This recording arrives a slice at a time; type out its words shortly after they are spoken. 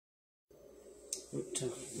Let me try.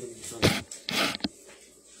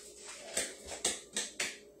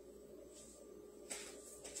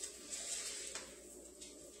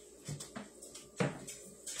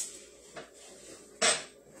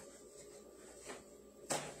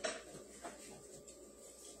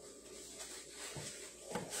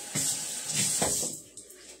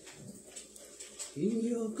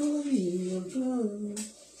 You go,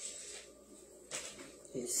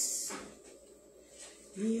 yes.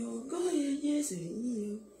 You go, yes,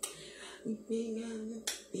 you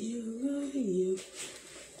go.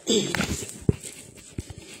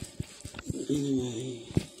 Anyway,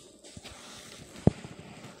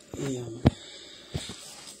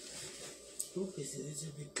 hope it's a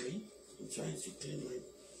little bit clean. I'm trying to clean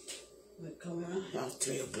my camera at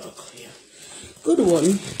 3 o'clock here. Good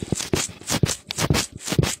one.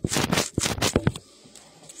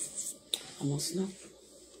 Almost now.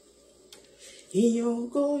 You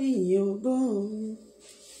go.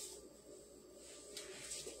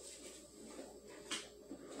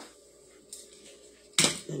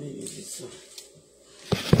 Let me use this one.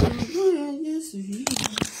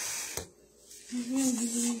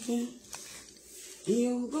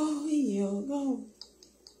 You go.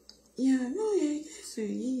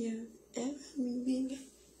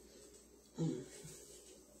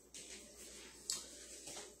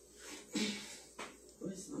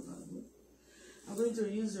 Where's my Bible? I'm going to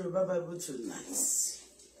use the Yoruba Bible tonight.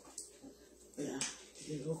 Yeah,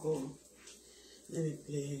 the local. Let me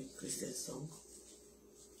play a Christian song.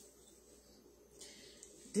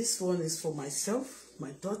 This one is for myself,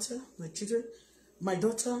 my daughter, my children, my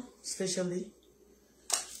daughter especially,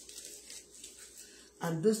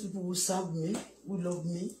 and those people who serve me, who love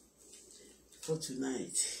me, for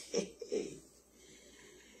tonight.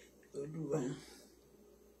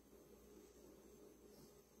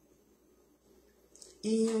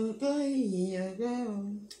 You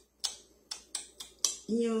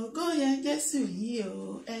go, yes,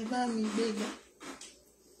 you ever me bigger.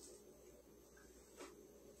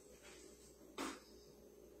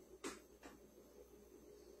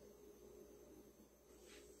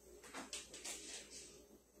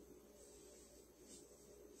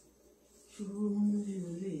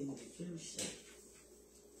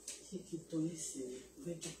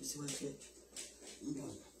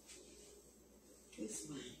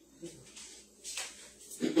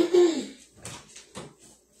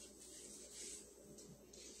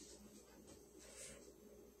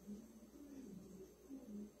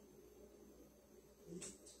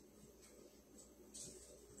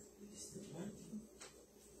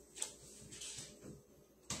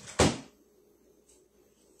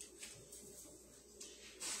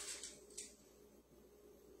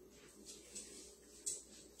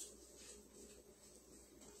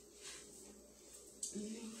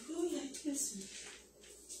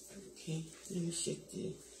 Okay, let me check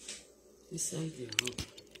the inside the room.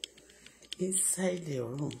 Inside the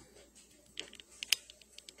room.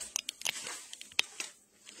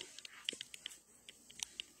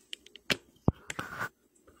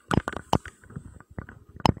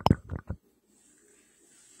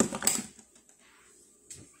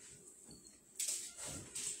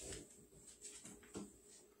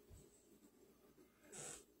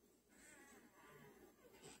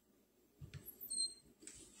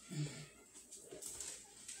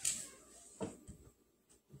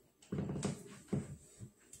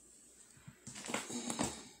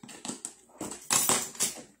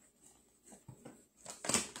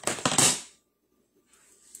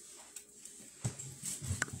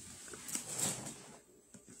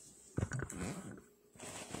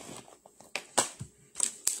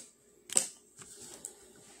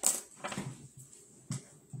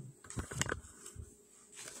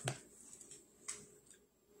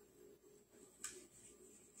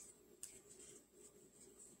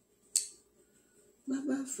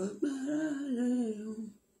 Baba fagbara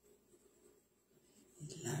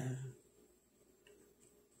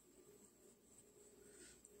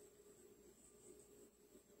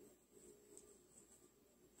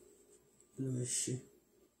worship.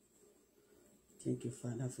 Thank you,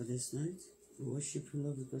 Father, for this night. We worship you,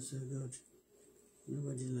 Lord, because you're God.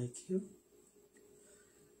 Nobody like you.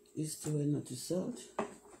 East to west, not to south.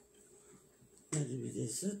 Let it be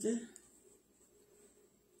exalted.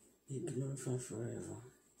 Be glorified forever.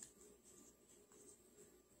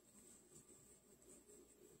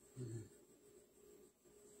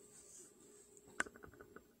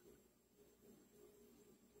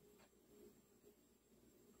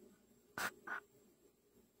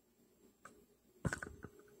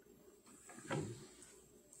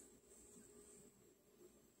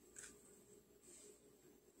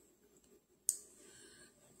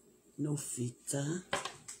 no filter.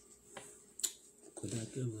 Could I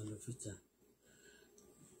get no filter?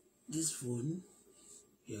 This phone,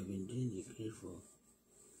 you have been doing the great for.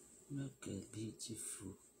 Look at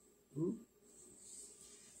beautiful. Ooh.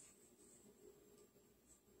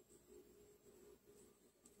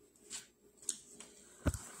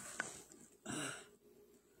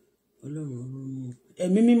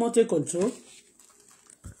 Ẹ̀mí mímọ́ take control.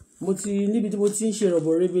 Mo ti níbi tí mo ti ń ṣe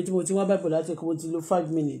rọ̀bọ̀rẹ́bẹ tí mo ti wá Bible láti kó mo ti lo 5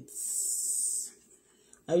 minutes.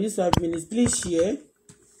 I use 5 minutes. Please share.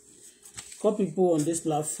 Call people on this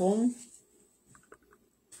platform.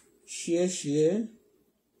 Share. Share.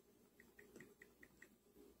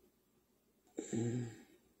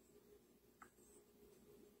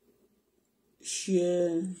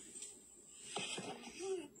 Share.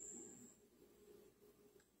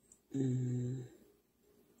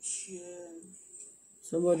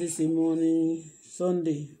 Somebody say morning,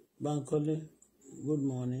 Sunday, Bankole. Good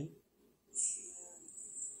morning.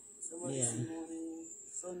 Somebody say morning,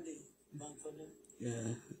 Sunday, Bankole.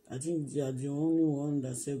 Yeah, I think you are the only one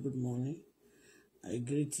that said good morning. I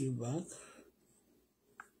greet you back.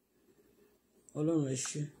 Hold on, I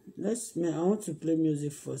want to play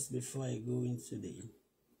music first before I go into the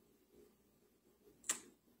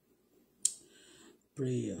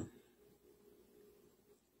prayer.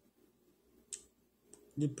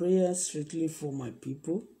 The prayer strictly for my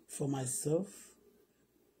people, for myself.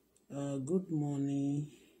 Good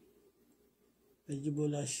morning,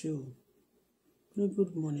 Auto-Bola show.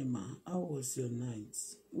 Good morning, ma. How was your night?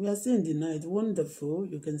 We are seeing the night. Wonderful.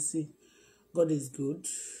 You can see God is good.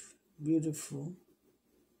 Beautiful.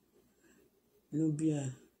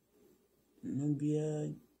 Nubia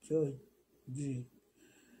George.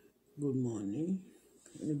 Good morning.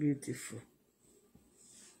 Beautiful.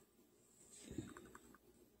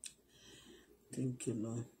 Thank you,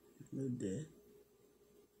 Lord. Good day.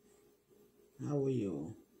 How are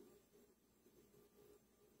you?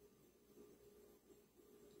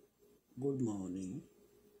 Good morning.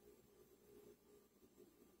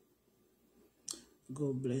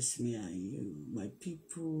 God bless me and you. My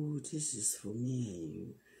people, this is for me and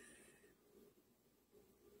you.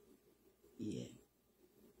 Yeah.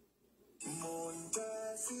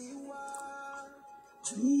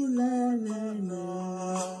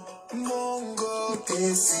 Mongo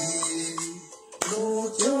kesi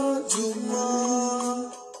lójoojúmọ́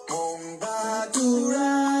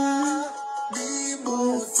gbàdúrà bí mo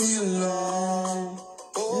ti lọ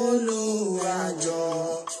Olúwa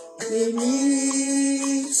jọ̀ọ́ gbé mi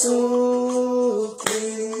sókè.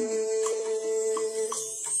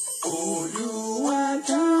 Olúwa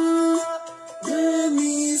jọ̀ọ́ gbé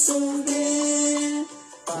mi sókè,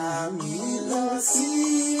 fà mí lọ sí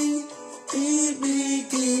ibi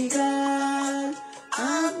gíga,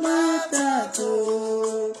 àpáta tó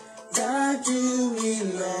dájú mi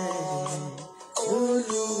lọ.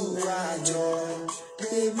 Olúwa jọ̀ọ́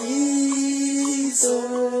gbé mi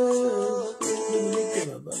sókè.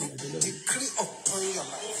 Decree upon your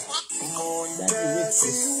life. Mo ń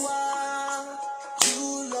tẹ̀síwájú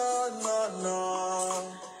lọ́nà,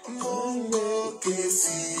 mo ń gòkè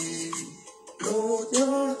sí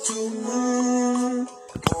lójoojúmọ́.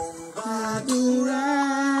 Mo ń gbàdúrà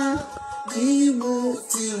bí mo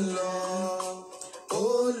ti lọ.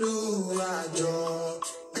 Olúwa jọ̀ọ́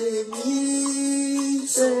gbé mi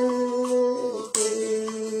sókè.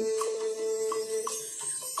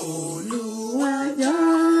 Olúwa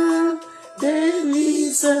jọ̀ọ́ gbé mi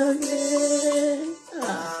sókè,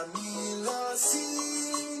 àmì lọ sí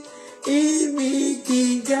ibi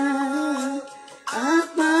gíga,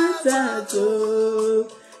 àpáta tó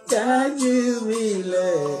dájú mi lọ.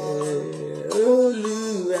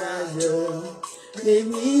 Olúwa jọ̀ọ́ gbé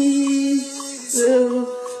mi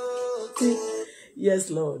sókè. Yes,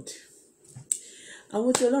 Lord.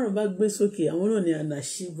 Àwọn tí Ọlọ́run bá gbé sókè, àwọn náà ni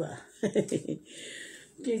ànàṣíbà.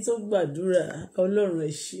 Kí n tó gbàdúrà, Ọlọ́run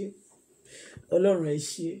ẹ ṣé, Ọlọ́run ẹ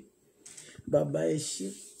ṣé, Bàbá ẹ ṣé,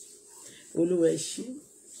 Olúwa ẹ ṣé,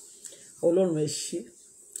 Ọlọ́run ẹ ṣé.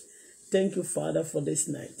 Thank you, Father, for this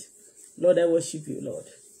night. Lord, I worship you, Lord.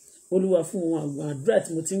 Olúwa fún àwọn àdúrà tí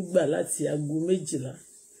mo ti ń gbà láti aago 12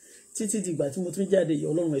 títí dìgbà tí mo tún jáde yìí,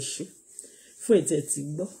 Ọlọ́run ẹ ṣé. Fún ètè tí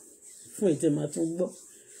gbọ́, fún ètè máa tún gbọ́,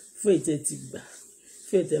 fún ètè tí gbà,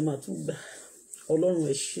 fún ètè máa tún gbà. Ọlọ́run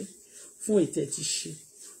ẹ ṣé. Fún ètè tí ṣe,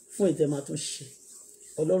 fún ètè máa tún ṣe.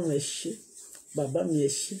 Ọlọ́run ẹ ṣé. Bàbá mi ẹ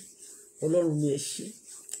ṣé. Ọlọ́run mi ẹ ṣé.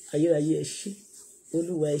 Ayérayé ẹ ṣé.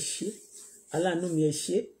 Olúwa ẹ ṣé. Aláàánú mi ẹ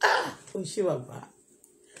ṣé. Ó ṣé bàbá.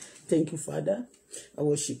 Thank you, Father. I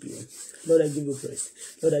worship you. Lord, I give you praise.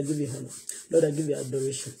 Lord, I give you honor. Lord, I give you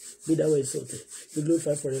adoration. Be thou exalted. Be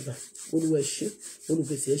glorified forever. Olúwa ẹ ṣé,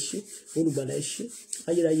 olùpèsè ẹ ṣé, olùgbàlà ẹ ṣé,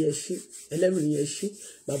 ayérayé ẹ ṣé, ẹlẹ́rìí ẹ ṣé,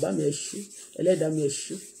 bàbá mi ẹ ṣé, ẹlẹ́dàá mi ẹ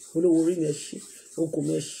ṣé, olówó orí mi ẹ ṣé, okùn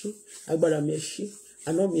mi ẹ ṣé, agbára mi ẹ ṣé,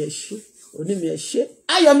 àná mi ẹ ṣé, òní mi ẹ ṣé,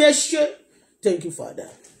 ayọ̀ mi ẹ ṣé. Thank you, Father.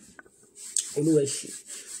 Olúwa ẹ ṣé,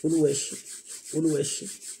 olúwa ẹ ṣé, olúwa ẹ ṣé,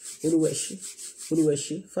 olúwa ẹ ṣé, olúwa ẹ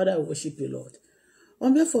ṣé. Father, I worship you, Lord.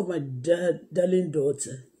 On behalf of my darling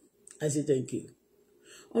daughter, I say thank you.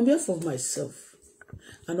 On behalf of myself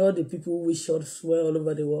and all the people who wish us well all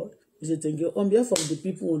over the world, I say thank you. On behalf of the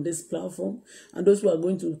people on this platform and those who are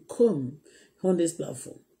going to come on this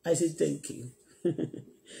platform, I say thank you.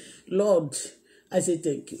 Lord, I say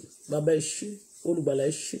thank you. Baba ẹ ṣé, olùgbàlà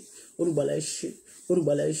ẹ ṣé, olùgbàlà ẹ ṣé,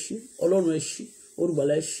 olùgbàlà ẹ ṣé, Ọlọ́run ẹ ṣé,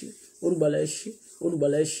 olùgbàlà ẹ ṣé,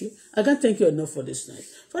 olùgbàlà ẹ ṣé. I can't thank you enough for this night.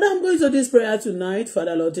 Father, I'm going to this prayer tonight.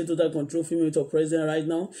 Father, Lord, take total control, fill me with your presence right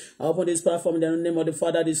now. I open this platform in the name of the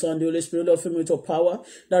Father, the Son, the Holy Spirit. Lord, fill me with your power.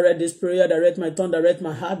 Direct this prayer, direct my tongue, direct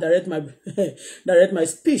my heart, direct my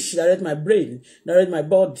speech, direct my brain, direct my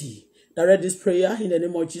body. Direct this prayer in the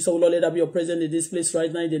name of Jesus. Oh Lord, let that be your presence in this place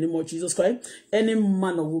right now in the name of Jesus Christ. Any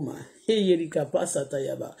man or woman,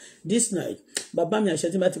 this night, Bàbá mi àṣẹ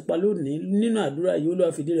tí bá ti pa lónìí nínú àdúrà yìí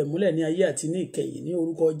Olúwa fìdí rẹ̀ múlẹ̀ ní ayé àti ní ìkẹyìn ní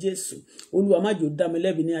orúkọ Jésù. Olúwa má jò dá mi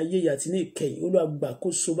lẹ́bi ní ayé àti ní ìkẹyìn. Olúwa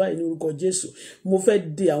gbàkóso báyìí ní orúkọ Jésù. Mo fẹ́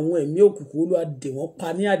de àwọn ẹ̀mí òkùnkùn Olúwa dè wọ́n pa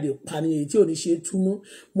ní àdè pa ní èyí tí ò ní ṣe tú mú.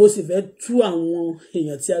 Mo sì fẹ́ tú àwọn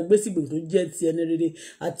èèyàn tí a gbé sígbèkùn tó jẹ́ ti ẹni rere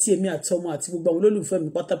àti èmi àti ọmọ àti gbogbo àwọn olólùfẹ́ mi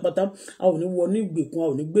pátápátá. A ò ní wọ ní ìgbèkùn, a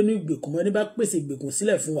ò ní gbé ní ìgbèkùn mọ́. Ẹni bá pèsè ìgbèkùn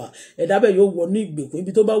sílẹ̀ fún wa, ẹ̀dá bẹ́ẹ̀ yóò wọ ní ìgbèkùn.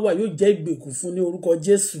 Ibi tó bá wà yóò jẹ́ ìgbèkùn fún ní orúkọ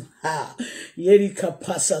Jésù. Yerika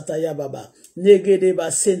pasata ya baba negede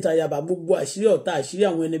ba senta ya baba gbogbo àṣírí ọ̀tá àṣírí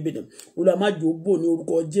àwọn ẹni bìnrin Olúwa má jò bò ní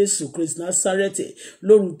orúkọ Jésù Kristi Násárẹ́tì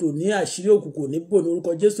lóru tó ní àṣírí òkùnkùn ní bò ní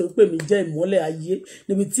orúkọ Jésù pé mi jẹ́ ìmọ́lẹ̀ ayé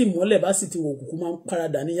níbi tí ìmọ́lẹ̀ bá sì ti wọ òkùnkùn máa ń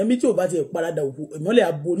parada nìyẹn mi tí ò bá ti parada ìmọ́lẹ̀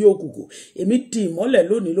aborí òkùnkùn èmi di ìmọ́lẹ̀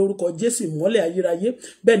lónìí lórúkọ Jésù ìmọ́lẹ̀ ayérayé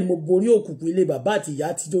bẹ́ẹ̀ ni mo borí òkùnkùn ilé bàbá àti ìyá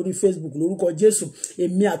àti lórí Facebook lórúkọ Jésù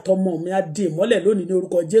èmi àtọmọ mi á di ìmọ́lẹ̀ lónìí ní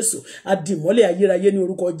orúkọ Jésù á di ìmọ́lẹ̀ ayérayé ní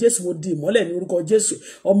orúkọ Jésù mo di ìmọ́lẹ̀ ní orúkọ Jésù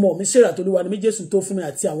ọmọ mi Sárà t'Olúwa ni mi Jésù tó fún mi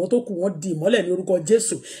àti àwọn tó kù wọ́n di ìmọ́lẹ̀ ní orúkọ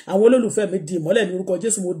Jésù àwọn olólùfẹ́ mi di ìmọ́lẹ̀ ní orúkọ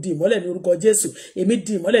Jésù mo di ìmọ́lẹ̀ ní orúkọ Jésù èmi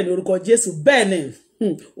di ìmọ́lẹ̀ ní orúkọ Jésù bẹ́ẹ̀ ni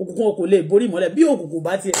òkùnkùn kò lè borí ìmọ́lẹ̀ bí òkùnkùn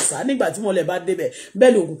bá ti sá nígbà tí ìmọ́lẹ̀ bá débẹ̀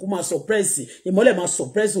bẹ́ẹ̀ ni òkùnkùn máa suppress ìmọ́lẹ̀ máa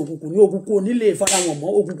suppress òkùnkùn ní òkùnkùn onílé ìfarahàn mọ́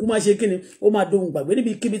òkùnkùn máa ṣe kíni ó máa dohun gbàgbé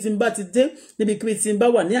níbikíbi tí n bá ti dé níbikíbi tí n bá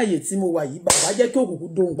wà ní àyè tí mo wà yìí bàbá jẹ́ kí òkùnkùn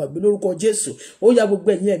dohun gbàgbé lórúkọ Jésù ó yá gbogbo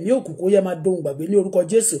ẹ̀yin ẹ̀mí òkùnkùn ó yá máa dohun gbàgbé ní orúkọ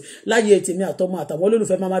Jésù láyé tèmi àtọmọ àtàwọn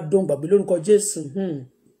olólùfẹ́ máa dohun gbàgbé lórúkọ Jésù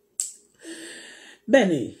bẹ́ẹ̀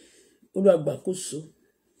ni Olúwa gbàkóso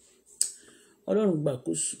Ọlọ́run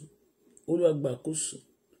gbàkóso Olúwa gbàkóso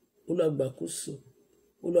Olúwa gbàkóso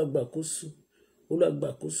Olúwa gbàkóso Olúwa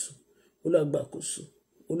gbàkóso Olúwa gbàkóso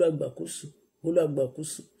Olúwa gbàkóso Olúwa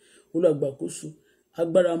gbàkóso Olúwa gbàkóso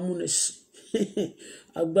agbára múnisì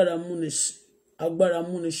agbára múnisì agbára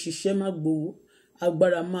múnisì ṣiṣẹ́ má gbowó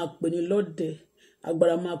agbára máa pè ní lọ́dẹ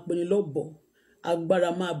agbára máa pè ní lọ́bọ agbára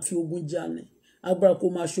máa fi ogun jalè agbára kó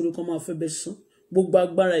máa ṣoore kan máa fẹ́ bẹ́ sán gbogbo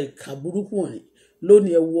agbára ìkà burúkú wọ̀nyí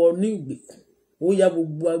lónìí ẹ wọ ní ìgbèkùn ó yá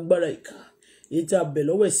gbogbo agbára ìkà èyí tí a bẹ̀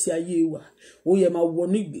lọ́wọ́ sí ayé wa ó yẹ máa wọ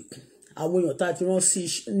ní ìgbèkùn àwọn èèyàn tá a ti rán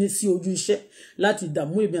sí ojú iṣẹ́ láti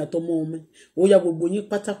dààmú èmi àtọmọ mi ó yá gbogbo yín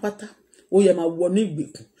pátápátá ó yẹ máa wọ ní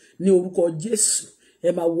ìgbèkùn ní orúkọ Jésù ẹ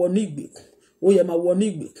máa wọ ní ìgbèkùn ó yẹ máa wọ ní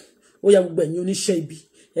ìgbèkùn ó yá gbogbo ẹ̀yin oníṣẹ́ ibi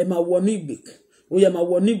ẹ máa wọ ní ìgbèkùn ó yẹ máa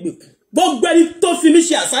wọ ní ìgbèkùn gbogbo ẹni tó fi mí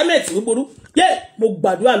ṣe assignment nígboro mo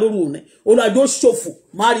gbàdúrà lóru òní olùwàjò ṣòfò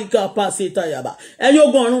máríkà pàṣẹ tàyàbà ẹ̀yin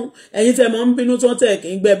ogun ọ̀run ẹ̀yin tẹ́ máa ń bínú tó ń tẹ̀ kí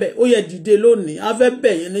ń gbẹ́bẹ́ ó yẹ dìde lónìí a fẹ́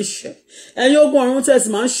bẹ̀ yín níṣẹ́ ẹ̀yin ogun ọ̀run tẹ́ sì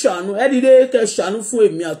máa ń ṣàánú ẹ dìde kẹ́ ṣàánú fún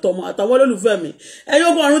èmi àtọmọ àtàwọn olólùfẹ́ mi ẹ̀yin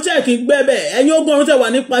ogun ọ̀run tẹ́ kí ń gbẹ́bẹ́ ẹ̀yin ogun ọ̀run tẹ́ wà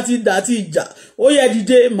nípa ti dà ti ìjà ó yẹ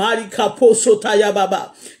dìde máríkà pòṣọ tàyàbàbà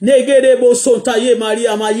négédé bó sọ̀ntàyé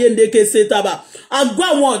maria máyé ndéké sétàbà àgọ́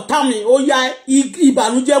àwọn ọ̀tá mi ó yá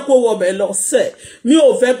ìbànújẹ́ kó wọbẹ̀ lọ sẹ́ mi ò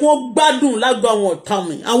fẹ́ kó gbádùn lágbo àwọn ọ̀tá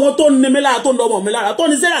mi àwọn tó ní mi lára tó ń dọmọ mi lára tó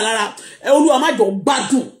ní Sárà lára Olúwa má jọ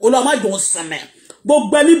gbádùn Olúwa má jọ sinmi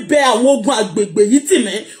gbogbo ẹni bẹ àwọn ogun àgbègbè yìí tì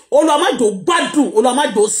mí Olúwa má jọ gbádùn Olúwa má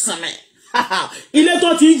jọ sinmi ilé tó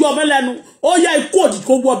ti yọ mí lẹ́nu ó yá ikú òdì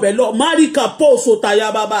kó wọbẹ̀ lọ máríkà pọ́ọ̀sọ tàyà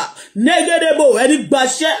bàbá négédébò ẹni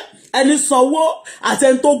gbaṣẹ́ ẹni sanwó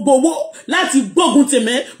àtẹni tó gbowó láti gbógun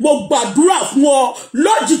tèmi mo gbàdúrà fún ọ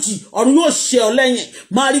lójijì ọ̀run yóò ṣe ọ lẹ́yìn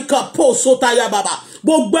marika po sotaya baba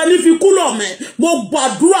gbogbo ẹni fi kú lọ mẹ́ mo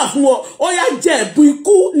gbàdúrà fún ọ ó yá jẹ ẹ̀bùn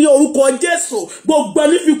ikú ní orúkọ Jésù gbogbo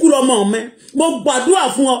ẹni fi kú lọ mọ́ mẹ́ mo gbàdúrà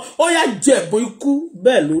fún ọ ó yá jẹ ẹ̀bùn ikú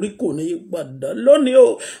bẹ́ẹ̀ lórí kò ní yí padà lónìí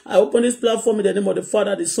o I open this platform in the name of the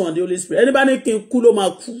Father, the Son and the Holy Spirit ẹni bá ní kí n kú ló máa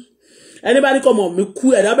kú ẹni bá ní kọ́ mọ̀ mi kú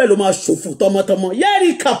ẹ̀dá bẹ́ẹ̀ ló máa ṣòfò tọmọtọmọ yẹ́rì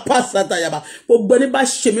kàpásátà yàbá gbogbo ẹni bá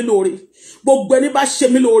ṣe mí lóore gbogbo ẹni bá ṣe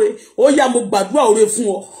mí lóore ó yá mo gbàdúrà oore fún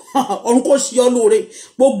ọ ọ̀run kò ṣe ọ lóore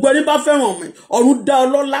gbogbo ẹni bá fẹ́ràn mi ọ̀run dá ọ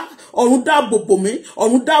lọ́lá ọ̀run dáàbò bò mí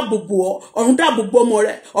ọ̀run dáàbò bò ọ ọ̀run dáàbò bò ọmọ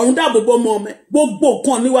rẹ ọ̀run dáàbò bò ọmọ mi gbogbo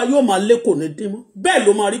nǹkan níwa yóò máa lé kò ní dín mọ́ bẹ́ẹ̀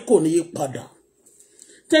ló máa rí kò ní yí padà.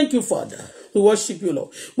 Thank you, Father. We worship you, Lord.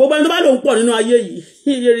 Gbogbo ẹni tó bá lóun pọ̀ nínú ayé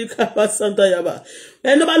yìí yẹ́rì kápá santa yaba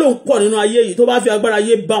ẹni tó bá lóun pọ̀ nínú ayé yìí tó bá fi agbára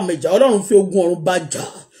ayé bá mẹ́jà Ọlọ́run fi ogun ọ̀run bá jà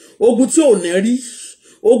ogun tí ò ní rí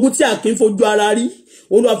ogun tí a kì í fojú ara rí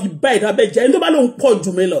Olúwa fi bá ìdábẹ́ jà ẹni tó bá lóun pọ̀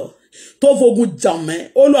jù mí lọ tó fogun jà mẹ́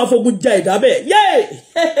Olúwa fogun jà ìdábẹ́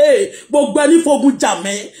gbogbo ẹni fogun jà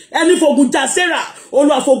mẹ́ ẹni fogun jà Sarah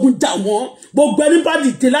Olúwa fogun jà wọ́n gbogbo ẹni bá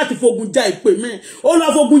dìde láti fogun jà ìpè mi Olúwa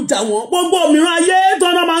fogun jà wọ́n gbogbo òmìrán ayé tó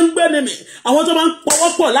náà máa ń gbé ní mi àwọn tó máa ń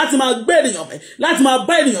pọwọ́pọ̀ láti máa gbé ènìyàn mi láti máa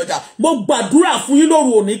bá ènìyàn jà mo gbàdúrà fún yín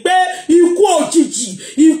lóru òní pé ikú òjijì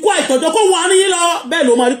ikú àìtọ́jọ́ kó wà ní yín lọ bẹ́ẹ̀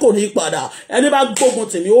ló máa rí kò ní padà ẹni bá gbógun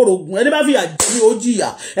tèmi ó rogun ẹni bá fi àjẹ mi ó jìyà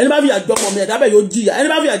ẹni bá fi àjọ ọmọ mi ẹ̀dá bẹ́ẹ̀ yóò jìyà ẹni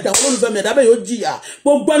bá fi àjẹ àwọn olólùfẹ́ mi ẹ̀dá bẹ́ẹ̀ yóò jìyà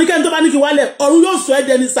gbogbo ẹnikẹ́ni tó bá ní kí wálẹ̀ ọ̀run yóò sọ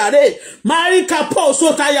ẹ̀jẹ̀ ní sàré máríkà pọ̀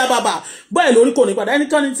sótáyà bàbà bẹ́ẹ̀ lórí kò ní padà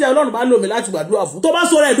ẹnikẹ́ni tí Ọlọ́run bá lò mí láti gbàdúrà fún tó bá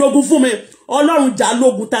sọ̀rọ̀ ẹ̀dógún fún mi Ọlọ́run jà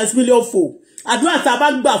lógun times million fò àdúrà tá a bá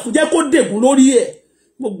gbà fún jẹ́ kó dègún lórí ẹ̀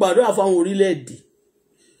mo gbàdúrà fún àwọn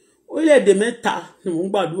orílẹ̀-èdè mẹ́ta ni mo ń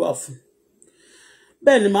gbàdúrà fún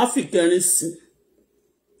bẹ́ẹ̀ ni màá fi kẹrin sí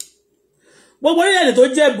gbogbo orílẹ̀-èdè tó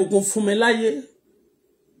jẹ́ ìbùkún fún mi láyé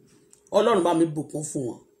Ọlọ́run bá mi bùkún fún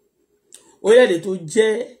wọn orílẹ̀-èdè tó jẹ́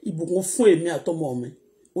ìbùkún fún èmi àtọmọ mi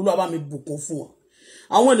Olúwa bá mi bùkún fún wọn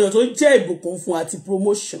àwọn ènìyàn tó jẹ́ ìbùkún fún àti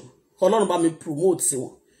promotion Ọlọ́run bá mi promote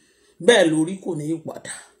wọn bẹ́ẹ̀ lórí kò ní í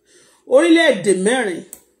padà orílẹ̀-èdè mẹ́rin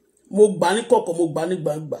mo gbà ní kọ̀kọ̀ mo gbà ní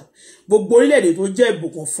gbangba gbogbo orílẹ̀-èdè tó jẹ́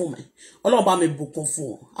ìbùkún fún mi Ọlọ́run bá mi bùkún fún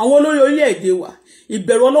wọn àwọn olórí orílẹ̀-èdè wa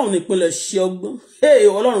ìbẹ̀rù Ọlọ́run nípìnlẹ̀ ṣe ọgbọ́n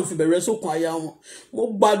Ọlọ́run fi bẹ̀rẹ̀ sókun àyà wọn mo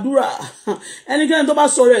gbàdúrà ẹnikẹ́ni tó bá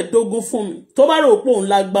sọ̀rọ̀ ẹ̀dógún fún mi tó bá rò pé òun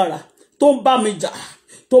lágbára tó ń bá mi jà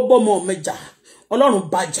tó bọ́mọ mi jà Ọlọ́run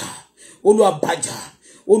bá jà Olúwa bá jà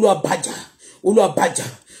Olúwa bá jà Olúwa bá jà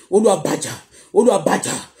Olúwa bá jà Olúwa bá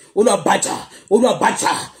jà Olúwa bá jà Olúwa bá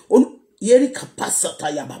jà yẹ́rì kàpásátà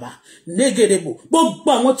yà bàbá négedebo gbogbo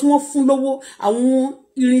àwọn tí wọ́n fún lówó àwọn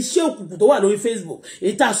irinṣẹ́ òkùnkùn tó wà lórí Facebook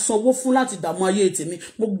èyí tá a sanwó fún láti dààmú ayé tèmi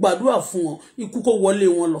mo gbàdúrà fún wọn ikú kó wọlé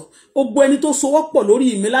wọn lọ gbogbo ẹni tó sowọ́pọ̀ lórí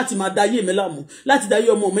mi láti máa da ayé mi láàmú láti da ayé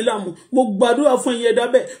ọmọ mi láàmú mo gbàdúrà fún ẹ̀yin ẹ̀dá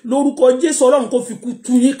bẹ́ẹ̀ lórúkọ Jésù Ọlọ́run kó fi kú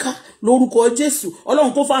tú yín ká lórúkọ Jésù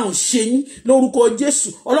Ọlọ́run kó fàrùn ṣe yín lórúkọ Jésù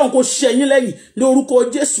Ọlọ́run kó ṣe yín lẹ́yìn lórúkọ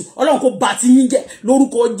Jésù Ọlọ́run kó bà ti yín jẹ́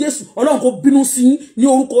lórúkọ Jésù Ọlọ́run kó bínú sí yín ní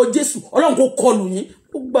orúkọ Jésù Ọlọ́run kó kọlù yín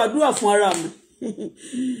mo gbàdúrà fún ara mi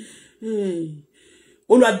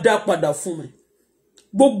Olúwa dá padà fún mi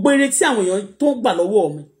gbogbo ire tí àwọn èèyàn tó ń gbà lọ́wọ́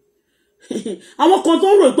mi àwọn kan tó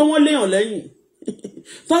ń rò pé wọ́n léèyàn lẹ́yìn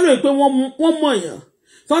tó ń rò pé wọ́n mọ̀ èèyàn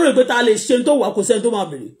tó ń rò pé ta lè ṣe tó wà kò sẹ́ni tó máa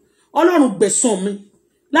bèrè Ọlọ́run gbẹ̀san mi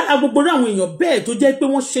lára gbogbo àwọn èèyàn bẹ́ẹ̀ tó jẹ́ pé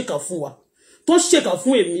wọ́n ṣèkà fún wa tó ṣèkà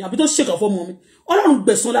fún èmi àbí tó ṣèkà fún ọmọ mi Ọlọ́run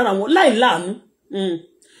gbẹ̀san lára wọn láì láàánú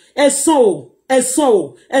ẹ̀san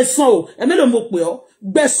o ẹ̀mí ló mo pè ọ́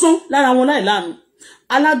gbẹ̀san lára wọn láì láàánú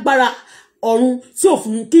alágbára ọ̀run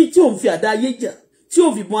tí òun fi àdá ayé jà tí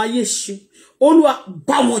òun fi mọ ayé ṣe Olúwa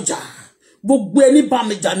bá wọn jà gbogbo ẹni bá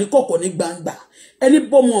mi jà ní kọ̀kọ̀ ní gbangba ẹni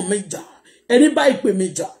bọ́mọ mi jà ẹni bá ìpè mi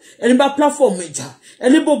jà ẹni bá platform mi jà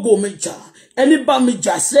ẹni bógo mi jà ẹni bá mi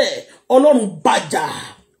jà sẹ́ Ọlọ́run bá jà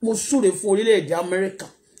mo súre fún orílẹ̀-èdè Amẹ́ríkà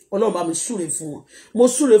Ọlọ́run bá mi súre fún wọn mo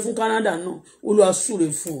súre fún Canada náà Olúwa súre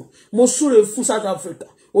fún wọn mo súre fún South Africa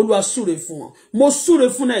Olúwa súre fún wọn mo súre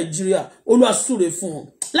fún Nàìjíríà Olúwa súre fún wọn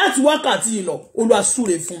láti wákàtí yìí lọ Olúwa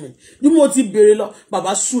súre fún mi bí mo ti béèrè lọ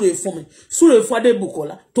bàbá súre fún mi súre fún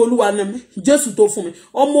Adébùkọ́lá tolúwa ní mi Jésù tó fún mi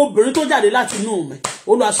ọmọ obìnrin tó jáde láti inú mi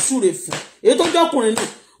Olúwa súre fún èyí tó jọkùnrin náà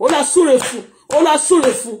Olúwa súre fún Olúwa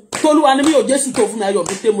súre fún tolúwa ní mi ò Jésù tó fún mi ayọ̀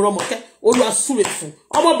mi tẹ́ mu rọ́mọkẹ́ Olúwa súre fún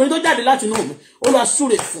ọmọbìnrin tó jáde láti inú mi Olúwa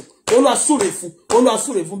súre fún Olúwa súre fún Olúwa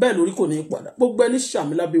súre fún bẹ́ẹ̀ lórí kò ní í padà gbogbo ẹni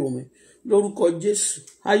ṣàmì lábẹ́ omi lórúkọ Jésù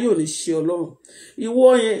ayé ò ní ṣe Ọlọ́run ìwọ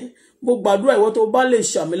yẹn mo gbàdúrà ìwọ tó bá lè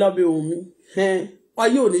ṣàmì lábẹ́ ohùn mi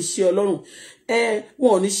ayé ò ní ṣe Ọlọ́run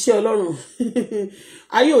wọn ò ní ṣe Ọlọ́run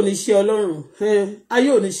ayé ò ní ṣe Ọlọ́run ayé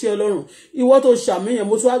ò ní ṣe Ọlọ́run ìwọ tó ṣàmì yẹn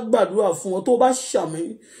mo tún wá gbàdúrà fún ọ tó bá ṣàmì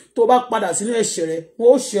tó bá padà sínú ẹ̀ṣẹ̀ rẹ wọn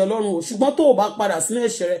ó ṣe Ọlọ́run o ṣùgbọ́n tó bá padà sínú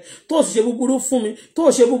ẹ̀ṣẹ̀ rẹ tó sì ṣe búburú fún mi tó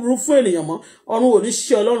ṣe búburú fún ènìyàn mọ́ ọ̀run ò ní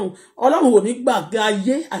ṣe Ọlọ́run Ọlọ́run ò ní gbàgbé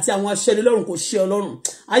ayé àti àwọn aṣẹ́nilọ́run kò ṣe Ọlọ́run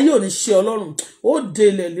ayé ò ní ṣe Ọlọ́run ó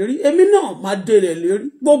délẹ̀ lérí èmi náà máa délẹ̀ lérí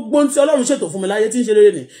gbogbo ohun tí Ọlọ́run ṣètò fún mi láyé tí ń ṣe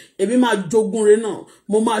rere ni èmi máa jogún rere náà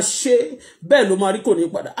mo máa ṣe bẹ́ẹ̀ ló máa rí kò ní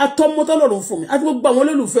padà àtọmọtọ́ Ọlọ́run fún mi àti gbogbo àwọn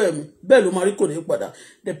olólùfẹ́ mi bẹ́ẹ̀ ló máa rí kò ní padà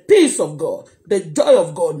the peace of God the joy of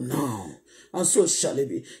God now and so shall it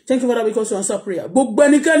be. Thank you, Father, because you answer prayer. Gbogbo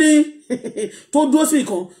ẹnikẹ́ni tó dúró sí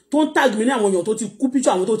ìkan tó ń tag mi ní àwọn èèyàn tó ti kú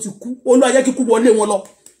picture àwọn tó ti kú Olúwa jẹ́ kí kú wọlé wọn lọ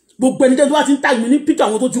gbogbo ẹnikẹ́ni tó bá ti ń tag mi ní picture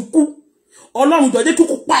àwọn tó ti kú Ọlọ́run jọ̀ọ́ jẹ́ kí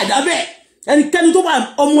kú pa ẹ̀dá bẹ́ẹ̀ ẹnikẹ́ni tó bá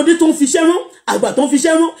ọmọdé tó ń fiṣẹ́ rán àgbà tó ń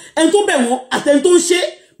fiṣẹ́ rán ẹni tó bẹ̀ wọ́n àtẹni tó ń ṣe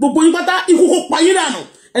gbogbo yín pátá ikú kó pa yín dànù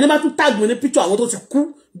ẹni bá tún tag mi ní picture àwọn tó ti kú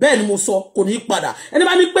bẹ́ẹ̀ ni mo sọ kò ní padà ẹni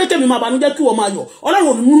bá ní pé kẹ́mi máa banújẹ́ kí wọ́n máa yọ̀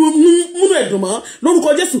Ọlọ́run múnú ẹ̀dùn mọ́ lórúkọ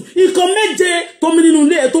Jésù nǹkan méje tó mi nínú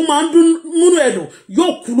ilé ẹ̀ tó máa ń dún múnú ẹ̀dùn yóò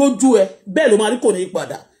kú lójú ẹ bẹ́ẹ̀ ló máa rí kò ní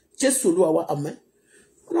padà Jésù Olúwa wa àmín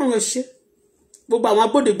Ọlọ́run ẹ ṣé gbogbo àwọn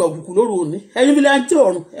agbódegbà òkùnkùn lóru òní ẹ̀yin bí láńtí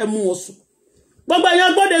ọ̀run ẹ mú wọn sùn gbogbo ẹ̀yin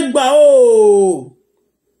agbódegbà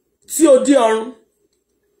tí ó di ọ̀run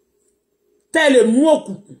tẹ́ lè mú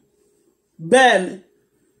òkùnkùn bẹ́ẹ̀ ni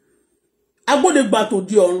agbódegbà tó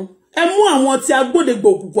di ọ̀run ẹ mú àwọn tí agbódegbà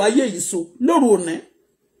òkùnkùn ayé yìí so lóru òní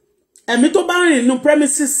ẹ̀mí tó bá rìn nínú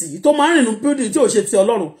premises yìí tó máa rìn nínú building tí ò ṣe ti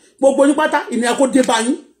Ọlọ́run gbogbo yín pátá ìnira kó dé bá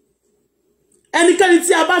yín ẹnikẹ́ni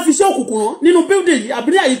tí a bá fi ṣe òkùnkùn rán nínú building yìí àbí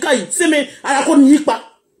ní àyíká yìí sí mi ara kó ní yípa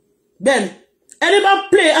bẹ́ẹ̀ ni ẹni bá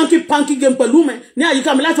play hanky panky game pẹ̀lú mi ní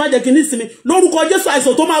àyíká mi láti má jẹ́ kí ní sinmi lórúkọ Jésù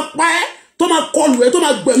àìsàn tó máa pa ẹ́ tó máa kọlù ẹ́ tó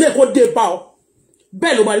máa gbẹ̀mí ẹ̀ kó dé bá ọ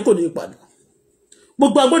bẹ́ẹ̀ ló máa rí kò ní padà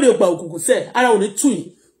gbogbo agbódegbà òkùnkùn sẹ́ ara ò ní tù yín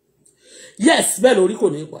yes bẹ́ẹ̀ lórí kò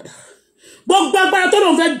ní padà gbogbo agbára tó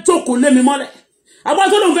lóun fẹ́ jókòó lé mi mọ́lẹ̀ agbára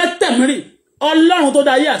tó lóun fẹ́ tẹ̀mí rì Ọlọ́run tó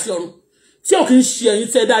dá ayé àti ọ̀run tí ò kì í ṣe ẹ̀yin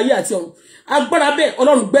tẹ́ dá ayé àti ọ̀run agbára bẹ́ẹ̀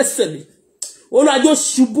Ọlọ́run gbẹ́sẹ̀ lé Olúwa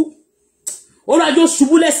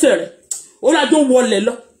ṣubú lẹ́sẹ̀ rẹ̀ Olúwa wọlé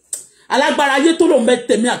lọ alágbára ayé tó lóun fẹ́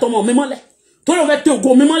tẹ̀mí àtọmọ mi mọ́lẹ̀ tó lóun fẹ́ tẹ ògo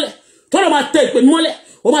mi mọ́lẹ̀ tó lóun máa tẹ ìpè mi mọ́lẹ̀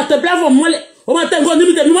ó máa tẹ platform mọ́lẹ̀ ó máa tẹ nǹkan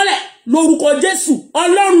níbi tẹ̀mí mọ́lẹ̀ lórúkọ Jésù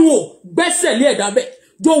Ọlọ́run ò gbẹ́sẹ̀ lé ẹ̀dá bẹ́ẹ̀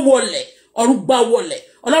jó wọlé ọ̀run gbá wọlé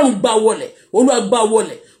Ọlọ́run gbá wọlé Olúwa gbá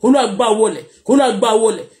wọlé Olúwa gbá wọlé Olúwa gbá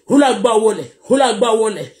wọlé Olúwa gbá wọlé Olúwa gbá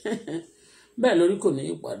wọlé bẹ́ẹ̀ lórí kò ní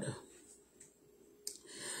í padà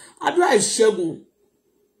àdúrà ìṣẹ́gun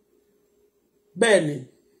bẹ́ẹ̀ ni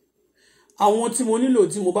àwọn tí mo nílò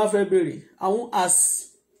tí mo bá fẹ́ béèrè àwọn as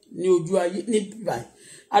ní ojú ayé ní bíbáyìí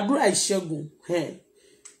àdúrà ìṣẹ́gun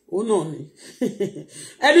ó náà ni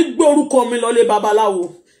ẹni gbé orúkọ mi lọlé babaláwo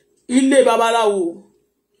ilé babaláwo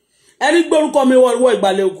ẹni gbé orúkọ mi wọ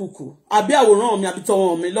ìgbàlẹ̀ òkùnkùn àbí àwòrán mi àbí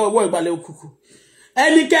tọwọ́ mi lọ́wọ́ ìgbàlẹ̀ òkùnkùn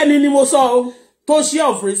ẹnikẹ́ni ni mo sọ tó ṣe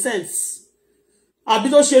of recent àbí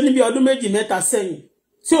tó ṣe níbi ọdún 2-3 sẹ́yìn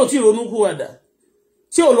tí ò tí ronú kúwàdà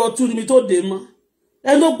tí ò lọ tú níbi tó dé mọ́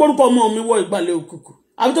ẹni tó gbórúkọ ọmọ mi wọ ìgbàlẹ̀ òkùnkùn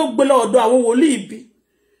àbí tó gbé lọ ọ̀dọ̀ àwọn wòlíì bí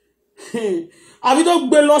àbí tó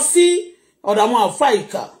gbé lọ sí ọ̀dọ̀ àwọn àfáà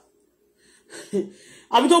ìkà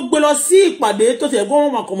àbí tó gbé lọ sí ìpàdé tó tẹ̀ gbọ́n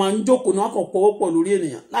wọn kàn máa ń jókòó náà kàn pọ̀wọ́pọ̀ lórí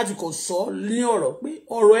ènìyàn láti kàn sọ ní ọ̀rọ̀ pé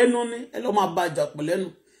ọ̀rọ̀ ẹnu ní ẹ lọ́ máa bá jà pẹ̀ lẹ́nu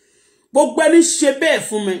gbogbo ẹni ṣe bẹ́ẹ̀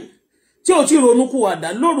fún mi tí ò tí ronú kúwàdà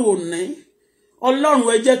lóru òní Ọlọ́run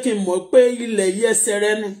ẹ jẹ́ kí n mọ̀ pé ilẹ̀ yìí ẹsẹ̀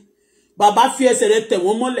rẹ ni bàbá fi ẹsẹ̀ rẹ tẹ̀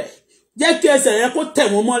wọ́n mọ́lẹ̀ jẹ́ kí ẹsẹ̀ rẹ kó tẹ̀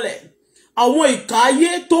wọ́n mọ́lẹ̀ àwọn ìkà ayé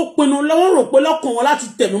tó pinnu lọ́wọ́ rò pé lọ́kàn wọn láti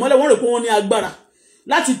tẹ̀ mí mọ́lẹ̀ wọ́n rò pé wọ́n ní agbára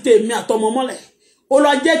láti tẹ̀ mí àtọmọ mọ́lẹ̀ ó lọ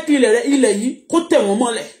jẹ́ kí ilẹ̀ yìí kó tẹ̀ wọ́n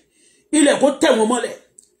mọ́lẹ̀ ilẹ̀ kó tẹ̀ wọ́n mọ́lẹ̀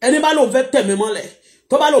ẹni bá lóun fẹ́ tẹ̀ mí mọ́lẹ̀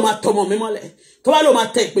tó bá lóun máa tọmọ mi mọ́lẹ̀ tó bá lóun máa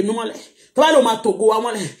tẹ̀ ìpè mi mọ́lẹ̀ tó bá lóun máa tògo wa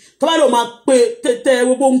mọ́lẹ̀ tó bá lóun máa pe tẹ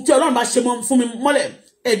gbogbo ohun tí Ọlọ́run bá ṣe fún mi mọ́lẹ̀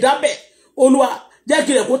ẹ̀dá bẹ́ẹ̀ Olúwa jẹ́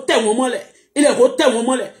kí ilẹ̀ kó tẹ̀ wọ́n mọ́lẹ̀ ilẹ̀ kó tẹ̀ wọ́n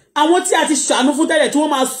mọ́lẹ̀ àwọn tí a ti ṣàánú fún tẹ́lẹ̀ tí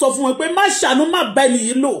wọ́n máa sọ fún wọn pé má ṣàánú má bá ẹni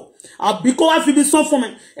yìí lò àbí kó wá fi ibi sán fún mi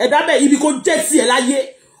ẹ̀dá bẹ́ẹ̀ ibi kó jẹ́ sí ẹ̀ láyé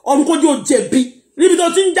ọ̀run kó jẹ́ ó jẹ̀bi níbi tó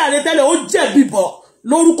ti ń jàre tẹ́lẹ̀ ó jẹ̀bi bọ̀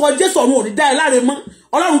lórúkọ Jésù ọ̀run ò ní dá ẹ láre mọ́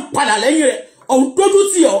Ọlọ́run padà lẹ́yìn rẹ̀ ọ̀run dójú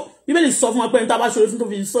tì ọ́ Bíbélì sọ fún wa pé ní tá bá ṣoore fún tó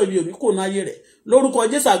fi sọ ibi òní kò ná ayé rẹ̀ lórúkọ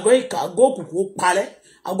Jésù àgọ́ ìkà àgọ́ òkùnkùn ó parẹ́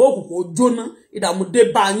àgọ́ òkùnkùn ó jóná ìdààmú dé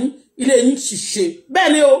bá yín ilé yín ṣìṣe bẹ́ẹ̀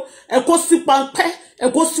ni o ẹ kó sí pańpẹ́ ẹ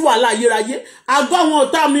kó sí wàhálà ayérayé àgọ́ àwọn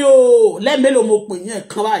ọ̀tá mi o lẹ́ẹ̀mélòó mo pè yín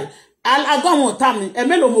ẹ̀kan báyìí àgọ́ àwọn ọ̀tá mi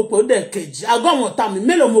ẹ̀mélòó mo pè ó dẹ̀ kejì àgọ́ àwọn ọ̀tá mi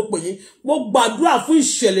mélòó mo pè yín mo gbàdúrà fún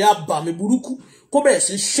ìṣẹ̀lẹ̀ abàmì burúkú kó bẹ̀rẹ̀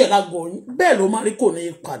sí ṣẹ́ lágọ̀ọ́ yín bẹ́ẹ̀ ló máa rí kò ní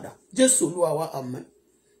í padà Jésù Olúwa wa àmín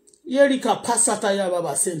Yerika pasataya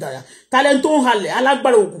baba sendaya. Talent tó ń halẹ̀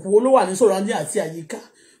alágbára òkùnkùn olówó ní surrounding àti àyíká.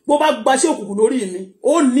 Bó bá gbaṣẹ́ òkùnkùn lórí mi,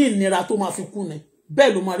 ó ní ìnira tó máa fi kú ni.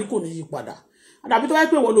 Bẹ́ẹ̀ ló máa rí kò ní yí padà. Àdàbí tó bá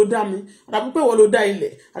pé ìwọ ló dá mi, àdàbí pé ìwọ ló dá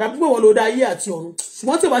ilẹ̀, àdàbí pé ìwọ ló dá ayé àti ọ̀run.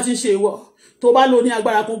 Ṣùgbọ́n tí ó bá ti ń ṣe ìwọ, tó bá lò ní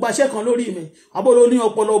agbára kan gbaṣẹ́ kan lórí mi, àbó ló ní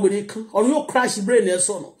ọpọlọ obìnrin kan, ọ̀run yóò crash brain ẹ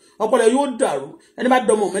sọnù. Ọpọlọ yóò dàrú, ẹni bá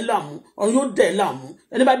dọmọ mi láàmú, ọ̀run yóò dẹ̀ láàmú,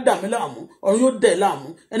 ẹni bá dà mí láàmú, ọ̀run yóò dẹ̀ láàmú,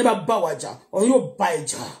 ẹni bá bá wa jà, ọ̀run yóò bá ẹ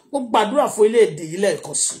jà. Ó gbàdúrà fún ilé-èdè yìí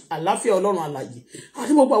lẹ́ẹ̀kan sí, àlàáfíà Ọlọ́run alààyè.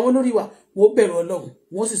 Àti gbogbo àwọn olórí wa, wọ́n bẹ̀rù Ọlọ́run,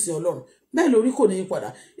 wọ́n sì sin Ọlọ́run. Bẹ́ẹ̀ lórí kò ní í padà.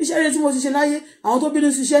 Iṣẹ́ rere tí mo ti ṣe láyé, àwọn tó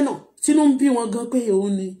bínú sí iṣẹ́ náà, tínú ń bí wọn gan pé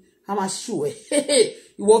òun ni a máa ṣù ẹ́.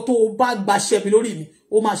 Ìwọ tó bá gbaṣẹ́ mi lórí mi,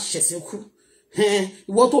 ó máa ṣẹ̀sìn kú.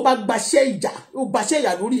 Ìwọ tó bá gbaṣẹ́ ìjà, ó gbaṣẹ́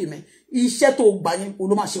ìyà lórí mi, iṣẹ́ tó gbà yẹn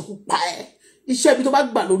ló máa ṣekú pa ẹ́. Iṣẹ́ ibi tó bá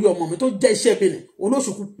gbà lórí ọmọ mi tó jẹ́ iṣẹ́ ibi ni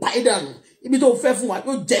olóṣùkú pa ẹ́ dànù. Ibi tó fẹ́ fún wa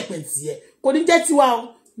yóò jẹ́ ìpín tiẹ̀. Kò ní jẹ́ tiwa o.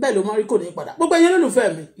 Bẹ́ẹ̀ ló máa rí kò ní padà. Gbogbo ẹ̀yin olólùfẹ́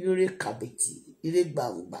mi, ire kàbìtì, ire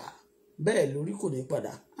gbàǹgbà. Bẹ́ẹ̀ lórí kò ní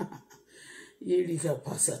padà. Yerika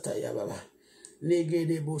pasataya baba.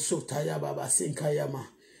 Negede bo sotaya baba sinkayama.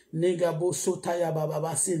 Nega bo sotaya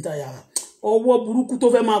baba sintaya. Ọwọ́ burúkú tó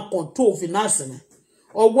fẹ́ máa control finance mi.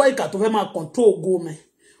 Ọwọ́ ìkà tó fẹ́ máa control ògo mi.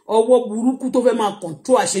 Ọwọ́ burúkú tó fẹ́ máa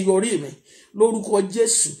control àṣeyọrí mi. Lórúkọ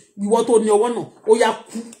Jésù, ìwọ tó ní ọwọ́ náà, ó yá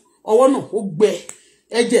kú. Ọwọ́ náà ó gbẹ.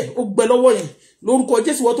 Ẹ̀jẹ̀ ó gbẹ lọ́wọ́ yẹn. Lórúkọ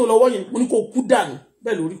Jésù, ìwọ tó lọ́wọ́ yẹn, mo ní kó kú dànù.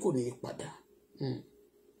 Bẹ́ẹ̀ lórí kò ní padà.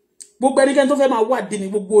 Gbogbo ẹnikẹ́ni tó fẹ́ máa wádìí mi,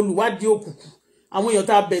 gbogbo olùwádìí òkùnkùn, àwọn èèyàn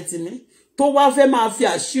tá bẹ̀ tì mí, tó wá fẹ́ máa fi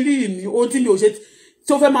àṣírí mi, ohun tí mi ò ṣe,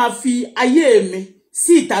 tó fẹ́ máa fi ayé mi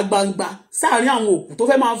sí ìta gbangba sáàárín àwọn òkùnkùn, tó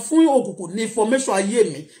fẹ́ máa fún òkùnkùn ní information ayé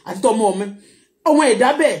mi àti tọmọ mi. Àwọn ẹ̀dá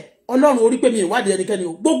bẹ́ẹ̀, Ọlọ́run orí pé mi ìwádìí ẹnikẹ́ni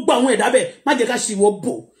o. Gbogbo àwọn ẹ̀dá bẹ́ẹ̀, má jẹ́ ká ṣì wọ́n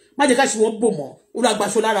bò, má jẹ́ ká ṣì wọ́n bò mọ́. Ó la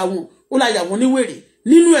gbaṣọ lára wọn, ó la yà wọ́n ní wèrè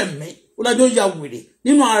nínú ẹ̀mí, ó la jọ ya wèrè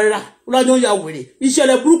nínú ara, ó la jọ ya wèrè.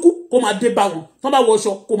 Ìṣẹ̀lẹ̀ burúkú kó máa dé bá wọn, tán bá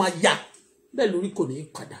wọṣọ kó máa yà. Bẹ́ẹ̀ lórí kò ní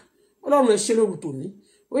padà. Ọlọ́run ẹ ṣe lóru tòní.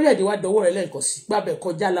 Orílẹ̀-èdè wa dọwọ́ rẹ̀ lẹ́ẹ̀kan sí. Gbàbẹ̀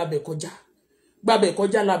kọjá lábẹ̀ kọjá. Gbàbẹ̀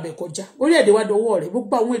kọjá lábẹ̀ kọjá. Orílẹ̀-èdè wa dọwọ́ rẹ̀.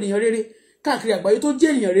 Gbogbo àwọn ènìyàn rere káàkiri àgbáyé tó jẹ́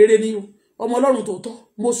ènìyàn rere ni o. Ọmọ Ọlọ́run tòótọ́.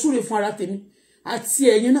 Mo súre fún ara tèmi àti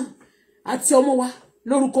ẹ̀yin náà àti ọmọ wa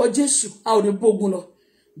lórúkọ Jésù. A ò ní bógun lọ.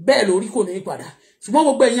 Bẹ́ẹ̀ lórí kò ní padà. Ṣùgbọ́n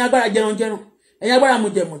gbogbo ẹ̀yin agbára jẹranjẹran, ẹ̀yin agbára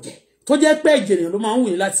mujẹmujẹ tó jẹ́ pé ẹ̀jẹ̀ ènìyàn ló máa ń wù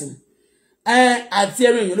yín láti mu. Àti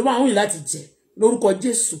ẹran èèyàn ló máa ń wù yín láti jẹ. Lórúkọ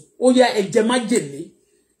Jésù, ó yá ẹ̀jẹ̀ májèlé.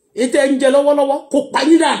 Ètè ń jẹ lọ́wọ́lọ́wọ́ kó pa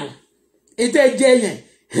yín dànù. Ètè jẹ yẹn,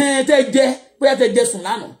 ètè jẹ bóyá tẹ jẹ sùn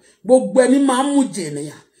lánàá. Gbogbo ẹni máa ń mú jẹ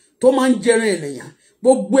ènìyàn tó máa ń jẹran ènìyàn.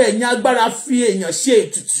 Gbogbo ẹ̀yin agbára fi èèyàn ṣe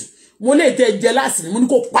ètùtù. Mo lè tẹ jẹ lásìí, mo ní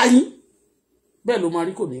kó pa yín. Bẹ́ẹ̀ ló máa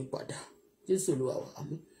rí kò ní padà. Jésù Olúwa wa,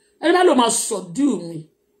 àmín. Ẹni bá lò máa subdue mi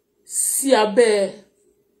sí abẹ́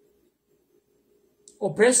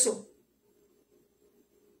oppressor.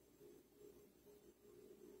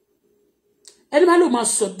 Ẹni bá lò máa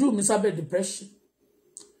subdue mi sábẹ́ depression.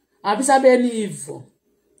 Àbí sábẹ́ ẹni evil.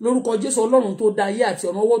 Lórúkọ Jésù Ọlọ́run tó dá ayé àti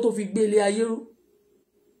ọ̀run, ọwọ́ tó fi gbé ilé ayé rú.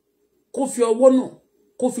 Kó fi ọwọ́ náà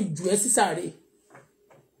kó fi jù ẹ́ sí sàréè.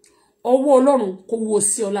 Ọwọ́ Ọlọ́run kó wó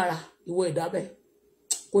sí ọ lára ìwọ ẹ̀dá bẹ́ẹ̀.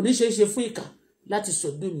 Kò ní ṣeéṣe fún ìkà láti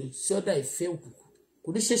subdue mi sí ọ̀dà ìfẹ́ òkùnkùn. Kò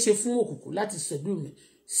ní ṣeéṣe fún òkùnkùn láti subdue mi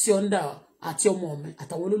sí ọ̀dà àti ọmọ mi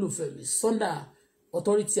àtàwọn olólùfẹ́ mi sọ́ndà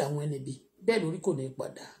authority àwọn ẹni bí. Bẹ́ẹ̀ lórí kò ní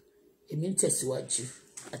padà. Èmi ń tẹ̀síwájú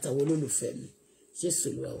àtàwọn olólùfẹ́ mi. Jésù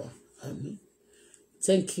Olúwa wa, àmín.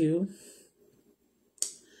 Thank you.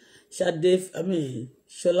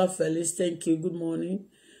 Shola Felix, thank you. Good morning.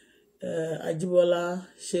 Auto-Bola,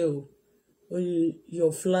 Sheo,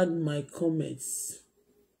 you flag my comments.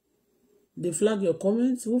 They flag your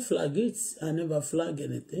comments? Who flag it? I never flag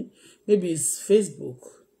anything. Maybe it's Facebook.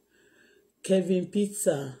 Kevin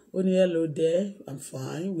Pizza, only hello there. I'm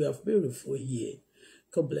fine. We are beautiful here.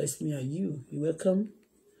 God bless me and you. You welcome.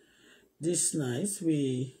 This night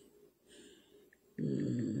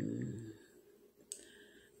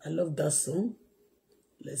I love that song.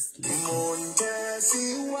 Let's listen.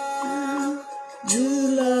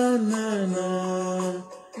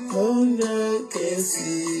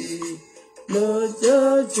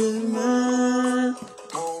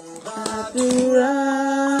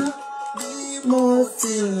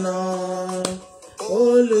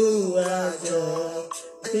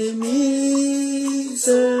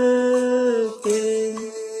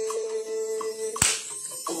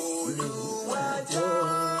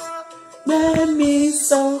 Gbẹ̀mí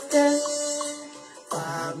sókè, fà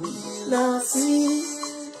mí lọ sí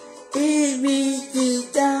ibi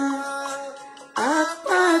gíga,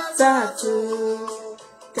 àpáta tó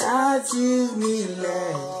ga jù mí lọ,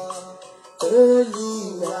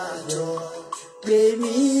 Olúwa jọ̀ọ́ gbé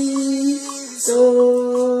mi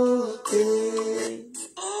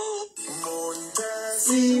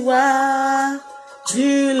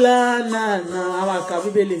na na. Our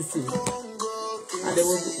Bíbélì sí. And they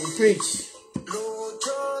will preach.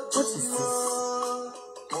 What is this?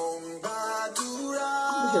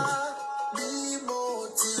 Look at this.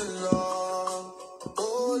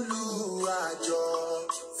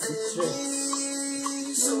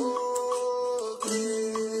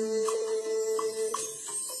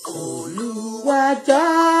 Olúwàjọ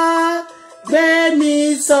gbé mi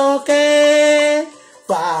sókè,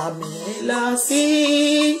 fà mí lọ sí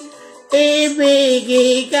ibi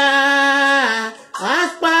gíga,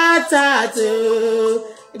 àpáta tó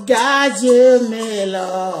ga jù mí lọ.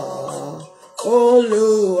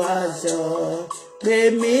 Olúwàjọ gbé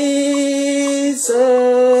mi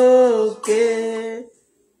sókè.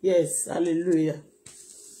 Yes, hallelujah.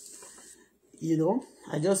 You know,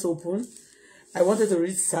 I just opened. I wanted to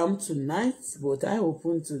read Psalm tonight, but I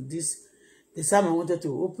opened to this. The Psalm I wanted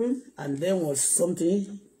to open, and then was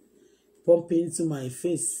something pumping into my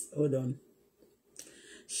face. Hold on.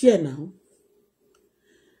 Share now.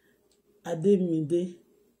 Ademide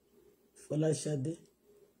Folashade.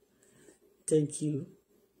 Thank you.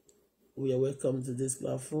 We are welcome to this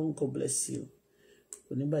platform. God bless you.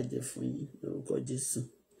 Oníbàjẹ́ fún yín lórúkọ Jésù.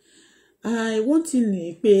 I want to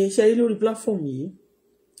pay share lórí platform yìí.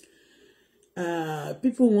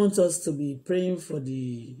 People want us to be praying for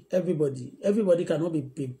everybody. Everybody cannot be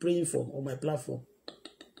praying for on my platform.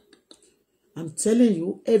 I'm telling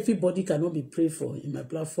you, everybody cannot be prayed for in my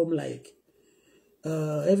platform. Like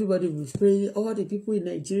everybody will pray. All the people in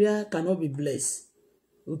Nigeria cannot be blessed.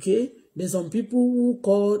 Okay, there's some people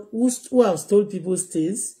who have told people's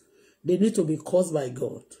things. They need to be caused by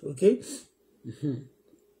God. Okay,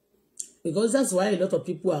 because that's why a lot of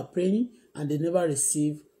people are praying and they never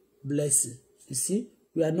receive blessing. You see,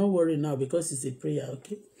 we are not worried now because it's a prayer.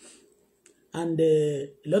 Okay, and a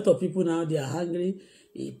lot of people now, they are hungry.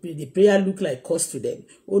 The prayer look like cost to them.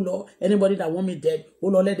 Oh Lord, anybody that want me dead, oh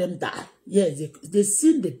Lord, let them die. Yes, they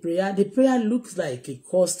see the prayer. The prayer looks like a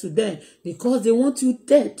cost to them because they want you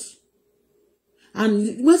dead.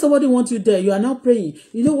 And when somebody wants you dead, you are now praying.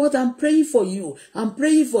 You know what? I'm praying for you. I'm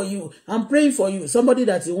praying for you. I'm praying for you. Somebody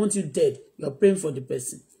that wants you dead, you are praying for the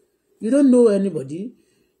person. You don't know anybody,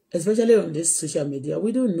 especially on this social media.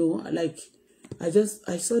 We don't know. Like, I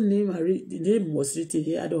saw name. The name was written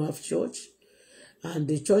here. I don't have church. And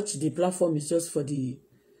the church, the platform is just for the,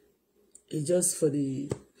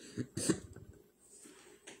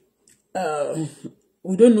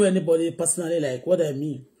 we don't know anybody personally, like what I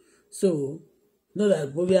mean. So, not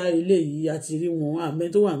that we are really actually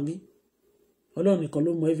meant to be. Ọlọ́run nìkan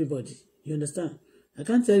ló mọ̀ everybody. You understand? I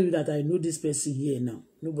can't tell you that I know this person here now.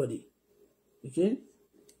 Nobody. Okay?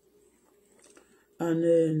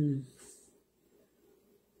 And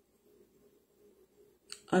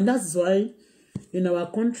that's why in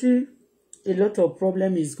our country, a lot of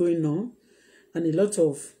problem is going on, and a lot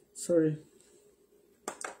of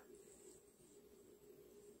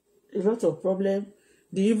problem.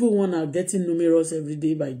 The evil one are getting numerous every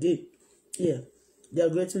day by day. Yeah, they are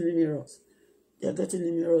getting numerous. They are getting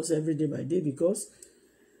numerous every day by day because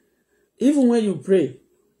even when you pray,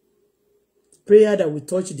 prayer that will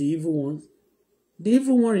touch the evil one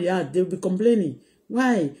react. They'll be complaining.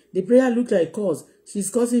 Why? The prayer look like cause. She's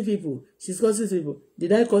causing people. She's causing people.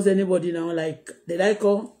 Did I cause anybody now? Like, did I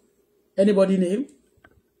call anybody name?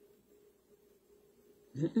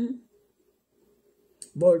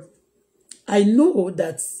 But I know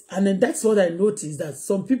that, and then that's what I noticed, that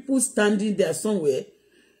some people standing there somewhere,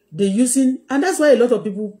 they're using, and that's why a lot of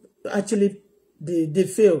people actually, they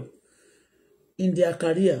fail in their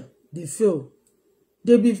career. They fail.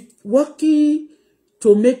 They'll be working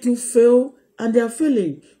to make you fail, and they are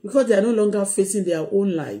failing because they are no longer facing their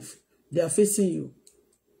own life. They are facing you.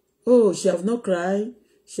 Oh, she have not cried.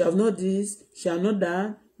 She have not this. She have not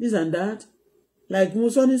that. This and that. Like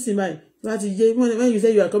Musoni Simai. When you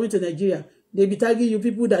say you are coming to Nigeria, they be tagging you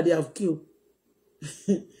people that they have killed.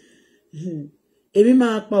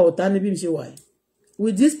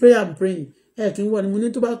 With this prayer I'm praying.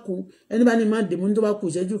 Anybody mad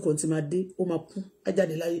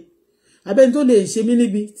abẹ́ni tó lè ṣe mí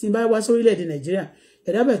níbi tí n bá wá sórílẹ̀-èdè Nàìjíríà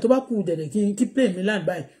ẹ̀dá bẹ́ẹ̀ tó bá kù dẹ̀dẹ̀ kí plane mi land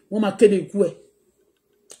báyìí wọ́n máa kéde ikú ẹ̀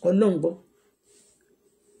Ọlọ́run gbọ́.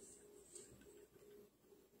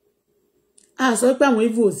 A sọ pé àwọn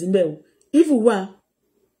evil ò sí ńbẹ̀ o evil wà,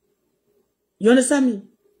 you understand me?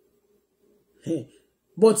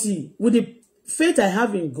 But with the faith I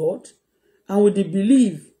have in God and with the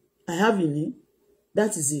belief I have in Him,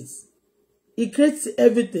 that is it. He creates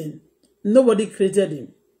everything. Nobody created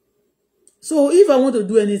Him. So if I want to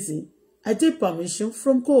do anything, I take permission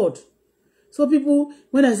from God. So people,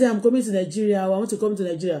 when I say I'm coming to Nigeria, or I want to come to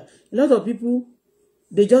Nigeria, a lot of people,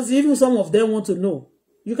 They just, even some of them want to know.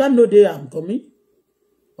 You can't know they am coming.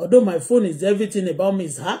 Although my phone is everything about me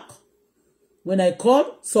is hacked. When I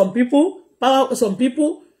call, some people,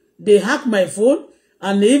 they hack my phone,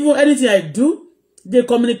 and even anything I do, they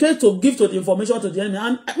communicate to give to the information to the enemy.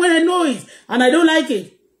 And when I know it, and I don't like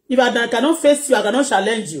it, if I cannot face you, I cannot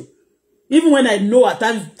challenge you. Even when I know at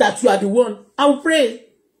times that you are the one, I will pray.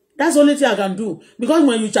 That's the only thing I can do. Because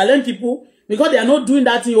when you challenge people, because they are not doing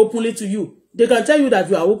that thing openly to you, they can tell you that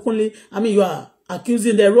you are openly, you are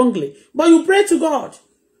accusing them wrongly. But you pray to God.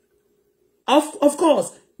 Of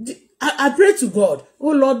course, I pray to God, oh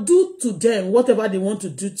Lord, do to them whatever they want to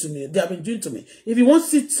do to me, they have been doing to me. If you want to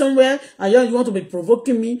sit somewhere and you want to be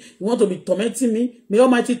provoking me, you want to be tormenting me, may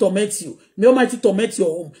Almighty torment you. May Almighty torment your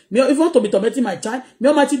home. If you want to be tormenting my child, may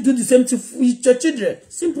Almighty do the same to your children.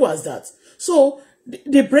 Simple as that. So,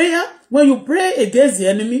 the prayer, when you pray against the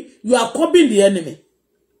enemy, you are copying the enemy.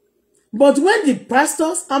 But when the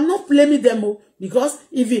pastors, I'm not blaming them, because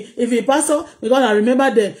if a pastor, because I remember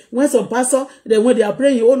that when some pastor, then when they are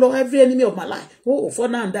praying, oh Lord, every enemy of my life, for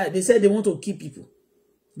now and that, they said they want to kill people.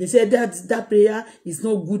 They said that prayer is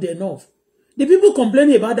not good enough. The people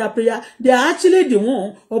complaining about that prayer, they are actually the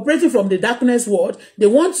one operating from the darkness world. They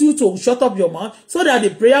want you to shut up your mouth so that the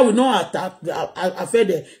prayer will not affect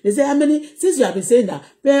them. They say, how many, since you have been saying that,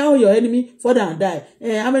 pray all your enemy, fall down and die.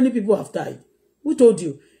 How many people have died? Who told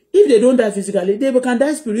you? If they don't die physically, they can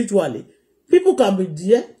die spiritually. People can be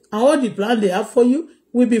there, and all the plan they have for you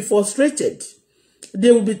will be frustrated.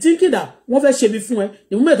 They will be thinking that one fẹ́ ṣe bí fún ẹ,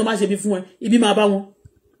 the moment tó máa ṣe bí fún ẹ, ibi máa bá wọn.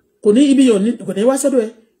 Kò ní ibi yóò ní, kò ní wá sọ́dọ̀ ẹ.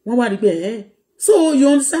 Wọ́n wá rí pé So you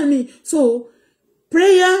understand me? So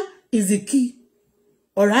prayer is the key.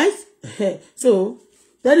 All right? So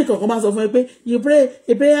then kankan máa sọ fún ẹ pé you pray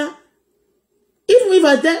a prayer. Even if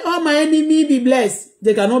I tell all my enemy be blessed,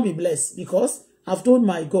 they cannot be blessed, because I've told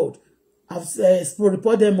my God, I've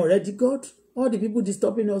reported them already. God, all the people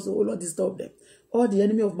disturbing us, oh Lord, disturb them. All the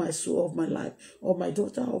enemy of my soul, of my life, of my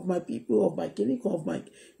daughter, of my people, of my clinic, of my,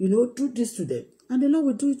 do this to them. And the Lord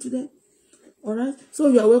will do it to them. All right? So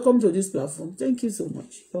you are welcome to this platform. Thank you so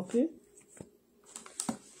much. Okay?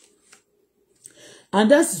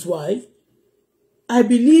 And that's why I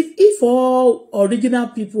believe if all original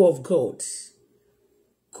people of God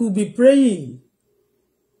could be praying,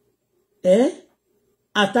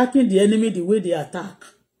 attacking the enemy the way they attack.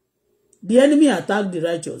 The enemy attack the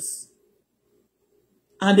righteous.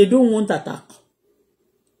 And they don't want attack.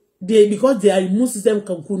 Because their immune system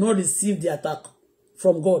could not receive the attack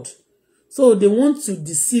from God. So they want to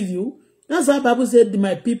deceive you. That's why the Bible said,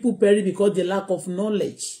 my people perish because they lack of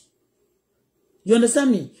knowledge. You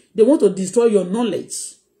understand me? They want to destroy your knowledge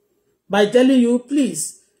by telling you,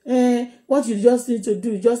 please, what you just need to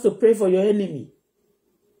do is just to pray for your enemy.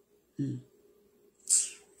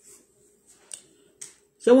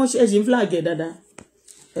 Ṣé wọ́n ṣe ń flag ẹ̀ dáadáa?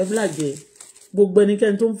 Ẹ flag ẹ̀. Gbogbo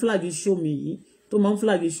ẹnikẹ́ni tó ń flag show mi yìí, tó máa ń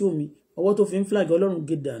flag show mi, ọwọ́ tó fi ń flag Ọlọ́run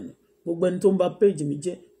gé dànù. Gbogbo ẹni tó ń ba page mi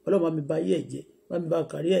jẹ́, Ọlọ́run bá mi ba ayé ẹ̀ jẹ́, bá mi ba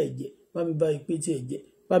career ẹ̀ jẹ́, bá mi ba ìpè tí ẹ̀ jẹ́,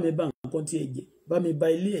 bá mi ba nǹkan tí ẹ̀ jẹ́, bá mi ba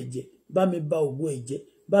ilé ẹ̀ jẹ́, bá mi ba ògo ẹ̀ jẹ́,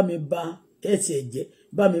 bá mi ba ẹ̀sì ẹ̀ jẹ́,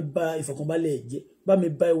 bá mi ba ìfọ̀kànbalẹ̀ ẹ̀ jẹ́, bá mi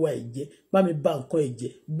ba ìwà ẹ̀ jẹ́, bá mi ba nǹkan ẹ̀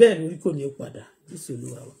jẹ́. Bẹ́ẹ̀ ni orí kò ní padà. Jésù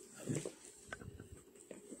Olúwa wa. Àmín.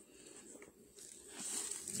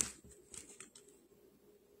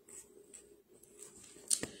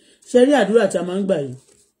 Ṣẹ́rí àdúrà tí a máa ń gbà yìí,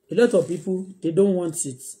 a lot of people, they don't want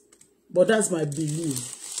it. But that's my belief.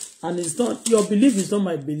 And it's not, your belief is not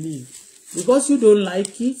my belief. Because you don't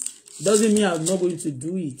like it, doesn't mean I'm not going to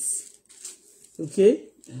do it. Okay?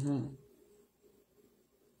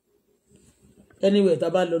 Anyway,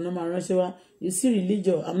 you see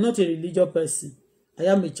religion, I'm not a religious person. I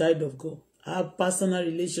am a child of God. I have personal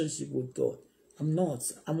relationship with God. I'm not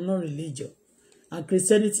religious. And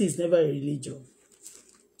Christianity is never a religion.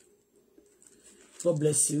 God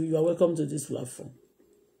bless you. You are welcome to this platform.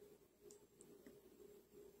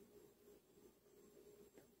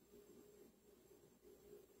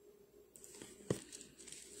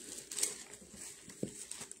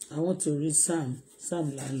 I want to read Psalm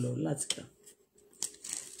landlord Latika.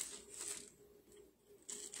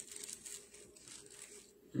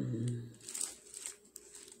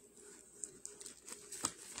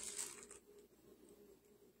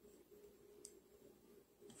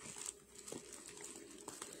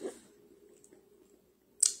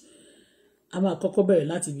 A máa kọ́kọ́ bẹ̀rẹ̀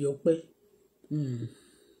láti bí ọpẹ́.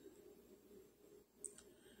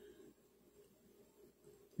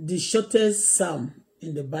 The shortest psalm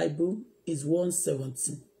in the Bible is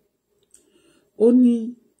 117. Ó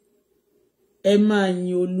ní ẹ máa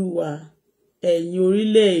yin Olúwa ẹ̀yin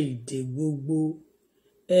orílẹ̀-èdè gbogbo,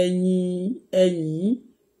 ẹ̀yin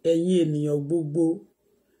ènìyàn gbogbo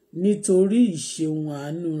nítorí ìṣeun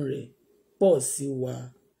àánú rẹ̀ pọ̀ sí wa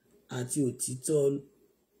àti òtítọ́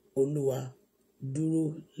Olúwa dúró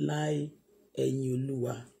láé. Ẹ̀yin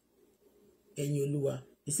Olúwa.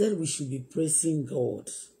 He said we should be praising God.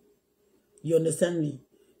 You understand me?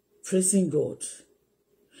 Praising God.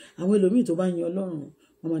 Àwọn ẹlòmíì tó bá yan Ọlọ́run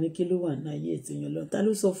wọ́n máa ní kí ló wà ní ayé ètò yan Ọlọ́run. Ta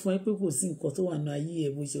ló sọ fún ẹ pé kò sí nǹkan tó wà ní ayé ẹ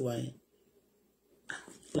bó ṣe wà yẹn?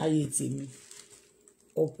 Láyé tèmi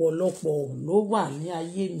ọ̀pọ̀lọpọ̀ ló wà ní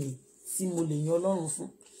ayé mi tí mo lè yan Ọlọ́run fún.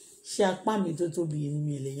 Ṣé apá mi tó tóbi ni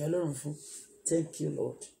mi lè yan Ọlọ́run fún? Thank you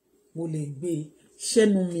Lord. Mo lè gbé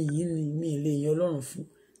ṣẹ́nu mi yìí ni mi lè yan Ọlọ́run fún.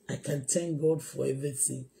 I can thank God for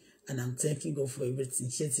everything and I'm thanking God for everything.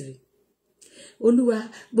 Ṣé ti rí? Olúwa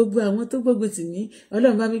gbogbo àwọn tó gbógun tì mí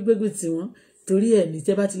Ọlọ́run bá mi gbógun tì wọ́n torí ẹ̀ ní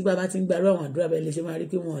tẹ́ bá ti bá ti ń gbàrú àwọn àdúrà bẹ́ẹ̀ lè ṣe máa rí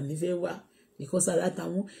pé wọn ò ní fẹ́ wá because ara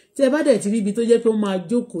táwọn tẹ́ bá dẹ̀ ti rí ibi tó jẹ́ pé wọ́n máa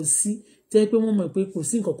jókòó sí tẹ́ pé wọ́n mọ̀ pé kò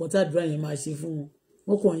sí nǹkan kan tí àdúrà yẹn máa ṣe fún wọn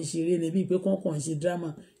wọ́n kàn ń ṣeré ní bíi pé kàn ń ṣe drama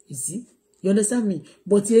you see you understand me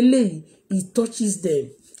but eléyìí it touches them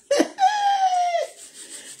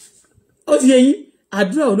ó ti yé yín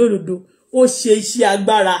àdúrà olódodo ó ṣe iṣẹ́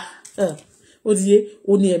agbára ó ti yé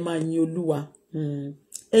ó ní ẹ máa yin Olúwa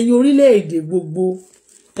ẹ̀yin orílẹ̀-èdè gbogbo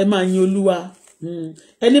ẹ máa yin Olúwa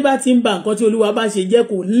ẹni bá ti ń ba nǹkan tí Olúwa bá ṣe jẹ́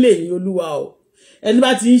kò ní lè yin Olúwa o ẹni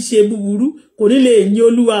bá ti ń ṣe búburú kò ní lè yin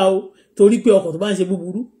Olúwa o torí pé ọkàn tó bá ń ṣe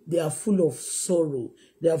búburú they are full of sorrow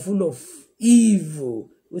they are full of evil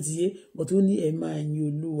ó ti yé but ó ní ẹ máa yin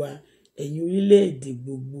Olúwa ẹ̀yin orílẹ̀-èdè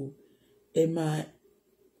gbogbo ẹ máa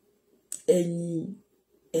ẹ̀yin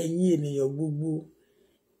ènìyàn gbogbo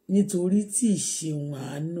nítorí tí ìṣeun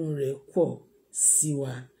àánú rẹ̀ pọ̀ sí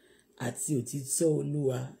wa àti òtítọ́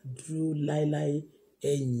Olúwa dúró láéláé.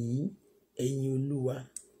 Ẹ̀yin Olúwa.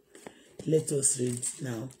 Let us read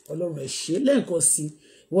now. Ọlọ́run ẹ ṣé lẹ́ẹ̀kan sí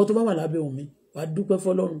ìwọ tó bá wà lábẹ́ ohùn mi wàá dúpẹ́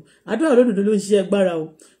fọ́lọ́run àdúrà olódodo ló ń ṣe agbára o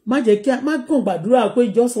má jẹ́ kí má kàn gbàdúrà pé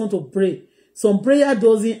just want to pray some prayer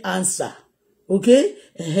doesn't answer. Okay?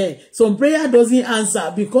 Some prayer doesn't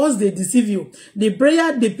answer because they deceive you. The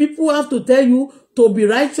people have to tell you to be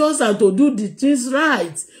righteous and to do the things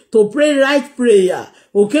right, to pray right prayer,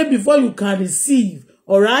 okay, before you can receive,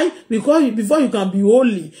 all right? Because before you can be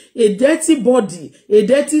holy, a dirty body, a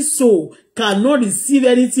dirty soul cannot receive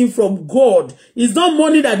anything from God. It's not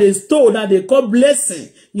money that they stole that they call blessing.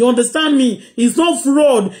 You understand me? It's not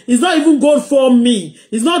fraud. It's not even God for me.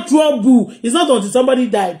 It's not trouble. It's not until somebody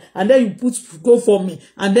died and then you put God for me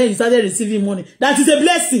and then you started receiving money. That is a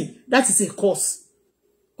blessing. That is a curse.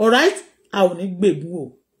 All right? I will need baby.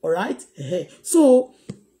 All right? So,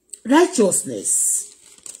 righteousness.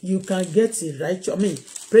 You can get it right. I mean,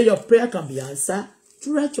 your prayer can be answered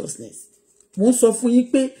through righteousness. Mo sọ fún yín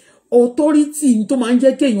pé authority tó máa ń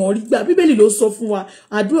jẹ́ kéèyàn rí gbà Bíbélì ló sọ fún wa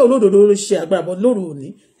àdúrà olódodo ló ṣe agbára bọ́ lóru òní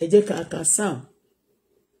ẹ jẹ́ ká ka Psalm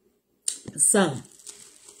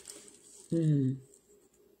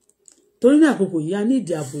torí ní àkókò yìí a ní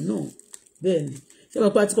ìdí ààbò náà bẹ́ẹ̀ ni ṣé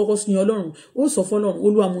wọ́n pa ti kọ́kọ́ sin Ọlọ́run ó sọ fọ́lọ́run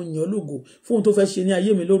Olúwa mo yìn ọ́ lógo fún ohun tó fẹ́ ṣe ní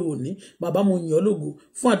ayé mi lóru òní bàbá mo yìn ọ́ lógo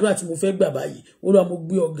fún àdúrà tí mo fẹ́ gbà báyìí Olúwa mo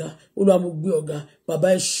gbé ọ̀gá Olúwa mo gbé ọ̀gá bàbá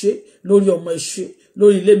ẹ ṣé lórí ọmọ ẹ ṣé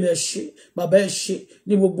lórí ilé mi ẹ ṣé bàbá ẹ ṣé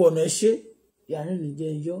ní gbogbo ọ̀nà ẹ ṣé yàrá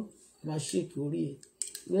ìnìjẹ́ yọ máa ṣèkì orí ẹ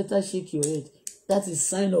better shake your head that is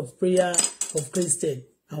sign of prayer of Christian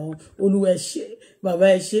àwọn Olúwa ẹ ṣé bàbá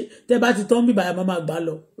ẹ ṣé tẹ́ bá ti tán bí bàbá máa gbà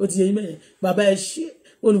lọ ó ti yé yín mẹ́rin bàbá ẹ ṣé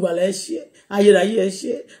olùgbàlà ẹ ṣé ayérayé ẹ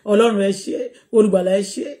ṣé Ọlọ́run ẹ ṣé olùgbàlà ẹ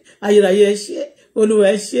ṣé ayérayé ẹ ṣé Olúwa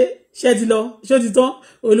ẹ ṣé ṣé ti lọ ṣó ti tán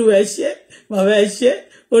Olúwa ẹ ṣé bàbá ẹ ṣé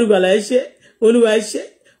olùgbàlà ẹ ṣé Olúwa ẹ ṣé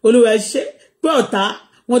Olúwa ẹ ṣé pé ọ̀tá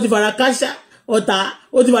wọn ti fara káṣá ọ̀tá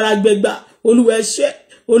ó ti fara gbẹgbà Olúwa ẹ ṣé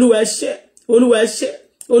Olúwa ẹ ṣé Olúwa ẹ ṣé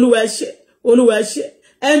Olúwa ẹ ṣé Olúwa ẹ ṣé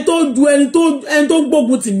ẹni tó ju ẹni tó ń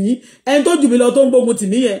gbógun tì mí ẹni tó jù mí lọ tó ń gbógun tì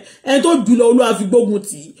mí yẹn ẹni tó jù lọ Olúwa fi gbógun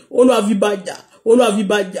tì Olúwa fi bàjà Olúwa fi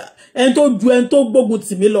bàjà ẹni tó ju ẹni tó gbógun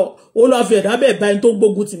tì mí lọ Olúwa fi ẹ̀dá bẹ́ẹ̀ bá ẹni tó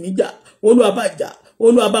gbógun tì mí jà Olúwa bàjà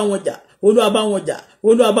Olúwa bá wọn jà Olúwa bá wọn jà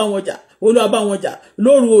Olúwa bá wọn jà Olúwa bá wọn jà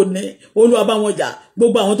lóru òní Olúwa bá wọn jà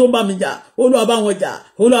gbogbo àwọn tó ń bá mi jà Olúwa bá wọn jà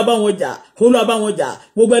Olúwa bá wọn jà Olúwa bá wọn jà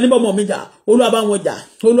gbogbo ẹni bọ́mọ mi jà Olúwa bá wọn jà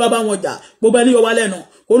Olúwa bá wọn jà gbogbo ẹni yọ wá lẹ́nu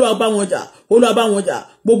Olúwa bá wọn jà Olúwa bá wọn jà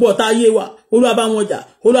gbogbo ọ̀tá ayé wa Olúwa bá wọn jà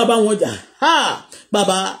Olúwa bá wọn jà ha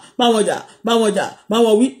bàbá bá wọn jà bá wọn jà bá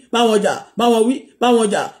wọn wí bá wọn jà bá wọn wí bá wọn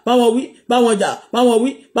jà bá wọn wí bá wọn jà bá wọn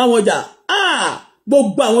wí bá wọn jà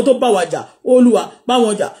gbogbo àwọn tó bá wa jà Olúwa bá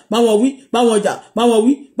wọn jà bá wọn wí bá wọn jà bá wọn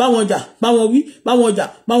wí bá wọn jà bá wọn wí bá wọn jà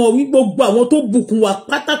bá wọn wí gbogbo àwọn tó bùkún wa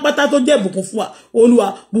pátápátá tó jẹ́ bùkún fún wa Olúwa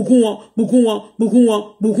bùkún wọn bùkún wọn bùkún wọn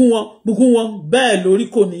bùkún wọn bùkún wọn bẹ́ẹ̀ lórí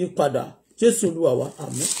kò ní í padà Jésù Olúwa wa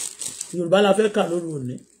àmín. Yorùbá la fẹ́ kà lórí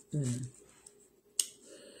òní.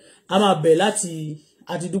 A máa bẹ̀ láti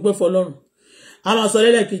àti dúpẹ́ fọ́lọ́run. A máa sọ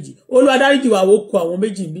lẹ́lẹ́kejì. Olúwa dáríjì wa wo kó àwọn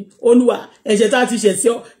méjì bí. Olúwa ẹ̀ṣẹ̀ tá ti ṣẹ̀ sí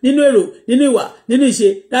ọ nínú èrò, nínú ìwà, nínú ìṣe,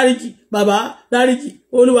 dáríjì. Bàbá dáríjì.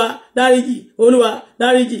 Olúwa dáríjì. Olúwa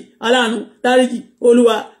dáríjì. Aláàánú dáríjì.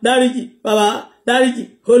 Olúwa dáríjì. Bàbá dáríjì.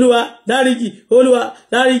 Olúwa dáríjì. Olúwa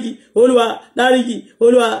dáríjì. Olúwa dáríjì.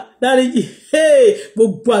 Olúwa dáríjì.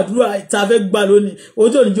 Gbogbo àdúrà tá fẹ́ gbà lónìí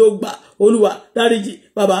ojú òní jẹ́ ó gbà. Olúwa dáríjì.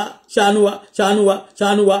 Bàbá ṣàánú wa, ṣàánú wa,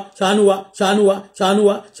 ṣàánú wa, ṣàánú wa, ṣàánú wa, ṣàánú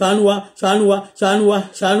wa, ṣàánú wa, ṣàánú wa, ṣàánú wa,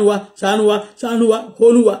 ṣàánú wa, ṣàánú wa, ṣàánú wa,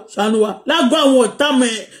 Olúwa ṣàánú wa. Lágbo àwọn ọ̀tá mi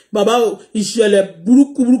bàbá o, ìṣẹ̀lẹ̀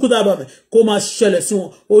burúkú tá bá mi kó máa ṣẹlẹ̀ sí wọn.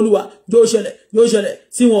 Olúwa yóò ṣẹlẹ̀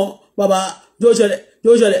sí wọn. Bàbá yóò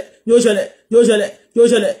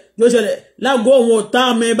ṣẹlẹ̀ lágbo àwọn ọ̀tá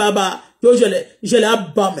mi bàbá yóò ṣẹlẹ̀. Ìṣẹ̀lẹ̀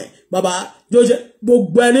àbàmì bàbá yóò ṣẹlẹ̀.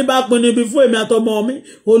 Gbogbo ẹni bá pinnu ibi fún èmi àtọmọ mi,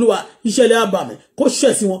 Olúwa ìṣẹ̀lẹ̀ àbàmì kó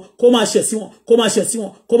ṣẹ̀ sí wọn, kó máa ṣẹ̀ sí wọn, kó máa ṣẹ̀ sí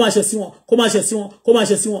wọn, kó máa ṣẹ̀ sí wọn, kó máa ṣẹ̀ sí wọn, kó máa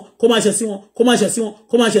ṣẹ̀ sí wọn, kó máa ṣẹ̀ sí wọn, kó máa ṣẹ̀ sí wọn,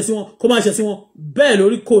 kó máa ṣẹ̀ sí wọn, kó máa ṣẹ̀ sí wọn. Bẹ́ẹ̀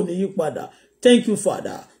lórí kò ní yí padà. Thank you,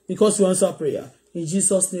 Father, because you answer prayer. In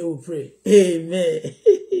Jesus' name we pray. Amen.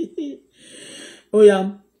 Oh yeah,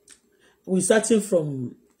 we're starting from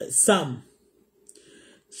Psalm.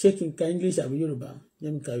 Shaking ka English àbí Yorùbá,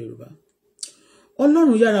 yẹn ka Yorùbá.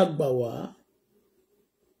 Ọlọ́run yára gbà wá.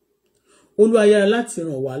 Olúwa yára láti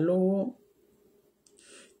ràn wá lọ́wọ́.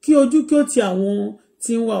 Kí ojú kí ó ti àwọn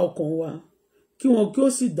tí ń wá ọkàn wa, kí wọn kí ó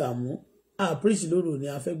sì dààmú. Preach lóru ni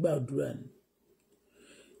a fẹ́ gbàdúrà ni.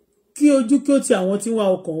 Kí ojú kí ó ti àwọn tí ń wá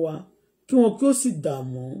ọkàn wa, kí wọn kí ó sì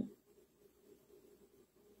dààmú.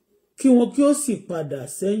 Kí wọn kí ó sì padà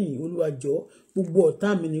sẹ́yìn. Olúwa jọ̀ọ́, gbogbo ọ̀tá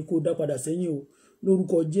mi ni kó dá padà sẹ́yìn o.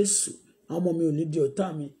 Lórúkọ Jésù. Àwọn ọmọ mi ò ní di ọ̀tá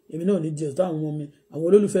mi, èmi náà ò ní di ọ̀tá àwọn ọmọ mi, àwọn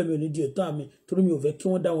olólùfẹ́ mi ò ní di ọ̀tá mi, torí mi ò fẹ́ kí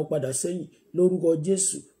wọ́n dá wọn padà sẹ́yìn. Lórúkọ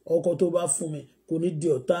Jésù. Ọkọ tó bá fún mi kò ní di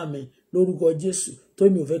ọ̀tá mi. Lórúkọ Jésù. Torí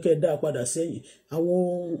mi ò fẹ́ kẹ́ dá padà sẹ́yìn.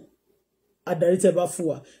 Àwọn adarí tẹ́ bá fún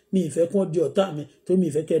wa, mi ì fẹ́ kí wọ́n di ọ̀tá mi, torí mi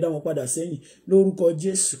ì fẹ́ kẹ́ dá wọn padà sẹ́yìn. Lórúkọ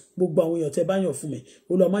Jésù. Gbogbo àwọn èèyàn tẹ́ bá yàn fún mi,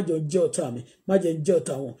 Olúwa má jẹ́ jẹ́ ọ̀tá mi, má jẹ́ jẹ́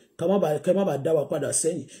ọ̀tá wọn, ká má bàa dá wa padà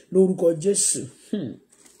sẹ́yìn. Lórúkọ Jésù.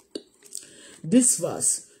 This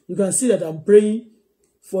verse, you can see that I'm praying.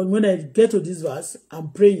 For when I get to this verse,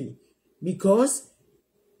 I'm praying because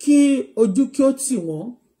kí ojú kí ó tì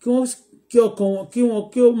wọ́n, kí ọkàn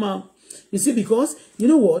wọn kí ó máa. You see, because you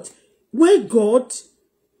know what, when God,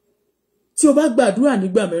 tí o bá gbàdúrà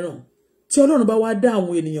nígbà mìíràn, tí Ọlọ́run bá wá dá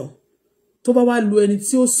àwọn ènìyàn, tó bá wá lo ẹni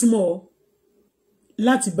tí ó súnmọ́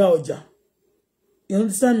láti bá ọjà, you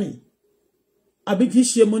understand me? Àbí kìí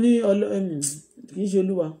ṣe mo ní kìí ṣe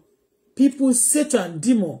Olúwa, people, Satan,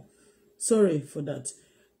 demon, sorry for that.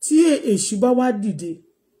 Tí èṣù bá wá dìde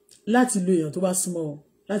láti lo èèyàn tó bá súnmọ́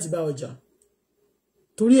láti bá ọjà,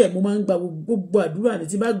 torí ẹ̀ mo máa ń gba gbogbo àdúrà ní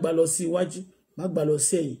tí bá gbà lọ sí iwájú, má gbà lọ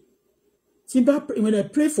sí ẹ̀yìn. When I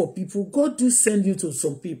pray for people, God do send you to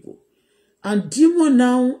some people. And demon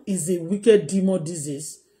now is a wicked demon these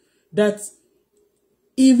days, that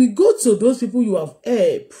if we go to those people you have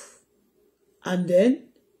helped, and then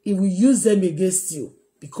he will use them against you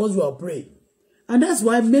because you are praying. And that's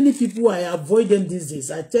why many people, I avoid them these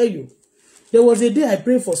days. I tell you, there was a day I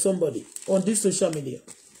prayed for somebody on this social media.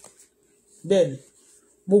 Then,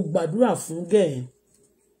 mo gbàdúrà fún gẹ̀yẹn.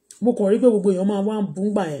 Mo kàn rí pé gbogbo èèyàn máa wá ń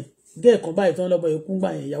bú gbà yẹn. Gẹ̀ẹ́ kan báyìí tán lọ́bọ̀ yẹn kún gbà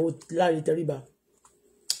yẹn, ìyàwó Láre Tẹríba.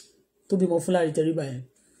 Tó bímọ fún Láre Tẹríba yẹn.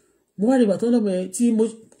 Mo wá rí ìgbà tán lọ́bọ̀ yẹn tí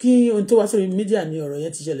kí ohun tó wá sórí mídíà ni ọ̀rọ̀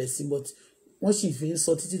yẹn ti ṣẹlẹ̀ sí, but wọ́n sì fi ń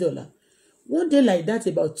sọ títí dọ̀la. One day like that,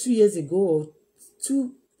 about 2 years ago or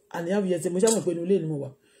 2.5 years ago, mo ṣàmọ̀ pé inú ilé ni mo wà.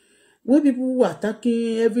 When people were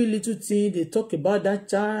attacking every little thing, they talk about that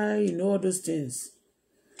child, you know, all those things.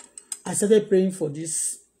 I started praying for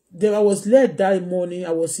this. Then I was led that morning.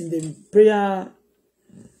 I was in the prayer.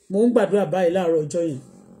 Mo ń gbàdúrà báyìí láàárọ̀ ọjọ́ yẹn.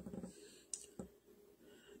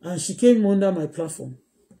 And she came under my platform.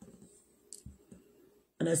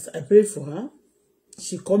 And I prayed for her.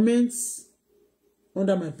 She comments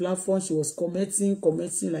under my platform. She was commenting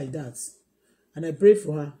like that. And I prayed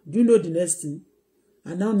for her. Do you know the next thing?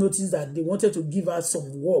 I now noticed that they wanted to give her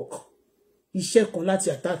some work. Iṣẹ́ kan láti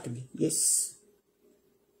attack me. Yes.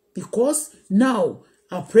 Because now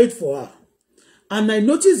I prayed for her. And I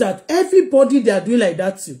noticed that everybody they are doing like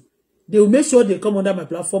that too. They will make sure they come under my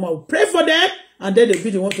platform. I will pray for them. And then they be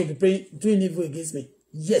the one to be praying, doing evil against me.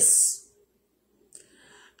 Yes.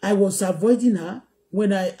 I was avoiding her.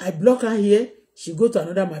 When I block her here, she go to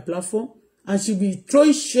another my platform. And she'll be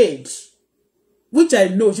throwing shade. Which I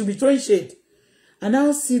know she'll be throwing shade. And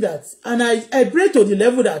I'll see that. And I pray to the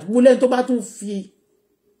level that Mulen to bá tún fi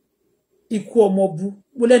ikú ọmọ bú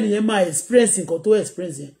mo lẹ́nu yẹn máa experience nǹkan tó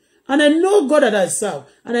experience yẹn. And I know God that I serve,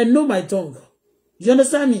 and I know my tongue. You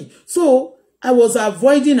understand me? So I was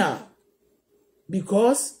avoiding her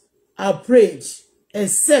because I prayed,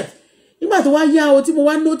 except nígbà tó wá yá o tí mo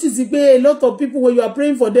wá notice pé a lot of people when you are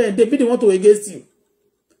praying for them, they be the one to against you.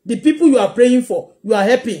 The people you are praying for, you are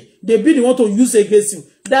helping, they be the one to use against you.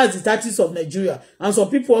 That's the tactics of Nigeria. And some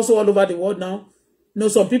people also all over the world now. You know,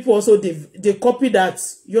 some people also, they copy that.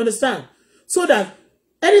 You understand? So that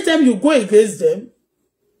anytime you go against them,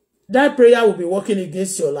 that prayer will be working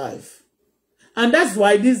against your life. And that's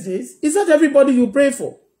why these days, it's not everybody you pray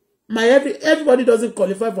for. Everybody doesn't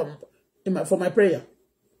qualify for my prayer.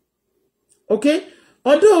 Okay?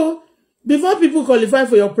 Although, before people qualify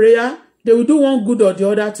for your prayer, they will do one good or the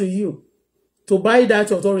other to you. To buy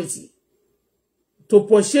that authority. To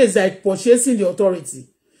purchase, like purchasing the authority.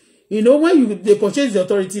 You know, when they purchase the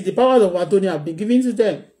authority, the powers of attorney have been given to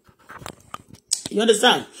them. You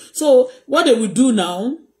understand? So, what they will do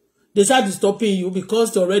now, they start stopping you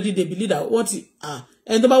because already they believe that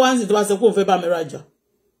and the ones that was a cool for Bamiraja.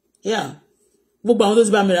 Yeah.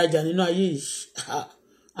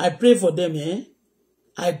 I pray for them, eh?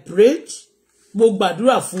 I prayed. Mo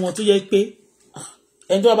gbàdúrà fún wọn tó yẹ pé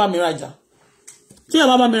ẹni tó bá mi rajà. Tí ẹ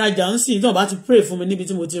bá mi rajà ń sìn, tí wọ́n bá ti pray fún mi níbi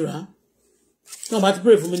tí mo ti rà. Tí wọ́n bá ti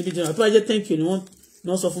pray fún mi níbi tí mo ti rà. Tó bá jẹ́ thank you ni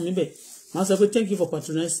wọ́n sọ fún mi bẹ́ẹ̀. Màá sọ pé thank you for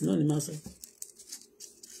patronizing náà ni màá sọ.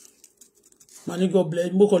 Màá ní God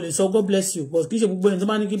bless. Mo kàn lè sọ God bless you. But kì í ṣe gbogbo ẹni tó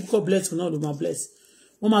bá ní kí God bless you náà ló máa bless.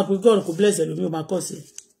 Wọ́n máa pe God kò bless ẹ lómi ó máa kọ̀ sí.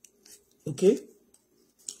 Okay?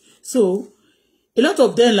 So, a lot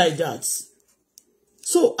of them like that.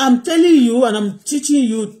 So I'm telling you and I'm teaching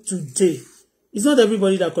you today. It's not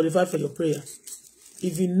everybody that qualifies for your prayer.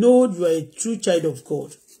 If you know you are a true child of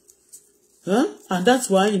God. And that's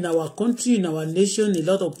why in our country, in our nation, a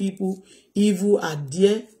lot of people, evil are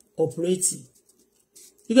there operating.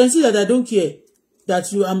 You can see that I don't care.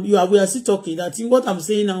 That we are still talking. That in what I'm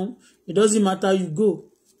saying now, it doesn't matter, you go.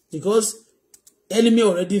 Because enemy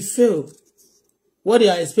already failed. What they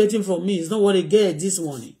are expecting from me is not what they get this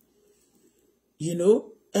morning. You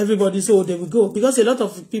know, everybody, so they will go. Because a lot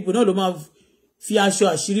of people, no, don't have fear, sure,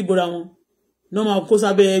 shiri borawọn. No, ma kó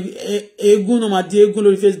sábẹ́ eégún, no, ma di eégún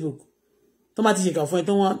lórí Facebook. Tó ma ti ṣe kà fún ẹ,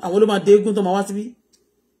 tó wọn, àwọn ló ma di eégún, tó ma wá síbí.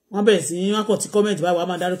 Wọ́n bẹ̀rẹ̀ sí, wọ́n kàn ti comment báyìí, wọ́n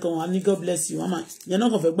máa dárúkọ wọn, ní God bless you, wọ́n máa, yẹn náà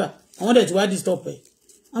kàn fẹ́ gbà. Àwọn dẹ̀ ti wá disturb ẹ.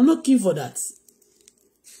 I'm not keen for that.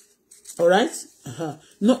 Alright?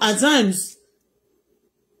 No, at times,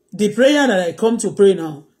 the prayer that I come to pray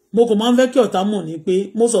now, mo kò máa ń fẹ́ kí ọ̀tá mọ̀ ní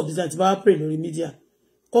pé most of the time tí bá pray lórí media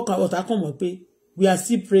kọ́ka ọ̀tá kàn mọ̀ pé we are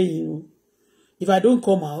still praying. If I don't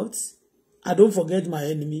come out, I don't forget my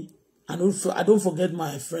enemy. I don't forget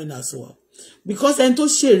my friend as well. Because ẹni tó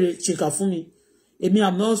ṣèkà fún mi, èmi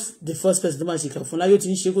am not the first person tó máa ṣèkà fún láyé ó ti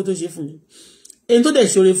ń ṣe kó tó ṣe fún mi. Ẹni tó dẹ̀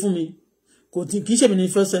ṣoore fún mi kò tí kì í ṣe mi ní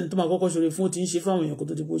first person tó máa kọ́kọ́ ṣoore fún ó ti ń ṣe fáwọn èèyàn kó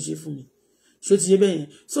tó ti kó ṣe fún mi. Ṣé ó ti ṣe bẹ́ẹ̀ yẹn?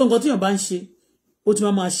 So nǹkan tí èèyàn bá ń ṣe ó ti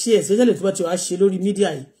máa ṣe especially tó bá ti wá ṣe lórí media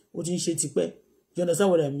yìí ó ti ń ṣe tipẹ́. You understand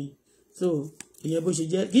what I mean? So ìyẹn bó ṣe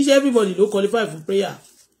jẹ́ kì í ṣe everybody ló qualify for prayer.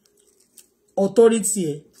 Authority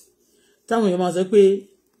ẹ̀ táwọn èèyàn máa sọ pé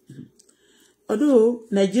although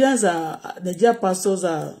Nigerian pastors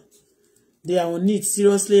they are on it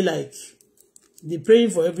seriously, like they praying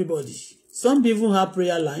for everybody. Some people have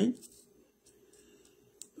prayer line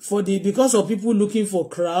because of people looking for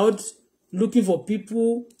crowd, looking for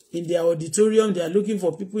people in their auditorium, they are looking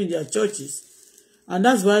for people in their churches. And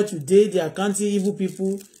that's why today they are counting evil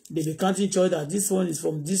people. They be counting church that this one is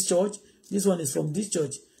from this church, this one is from this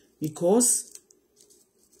church. Because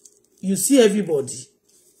you see everybody,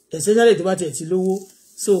 especially the bad lowo,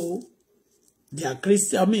 so they are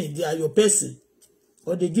Christian, I mean, they are your person,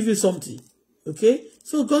 or they give you something. Okay?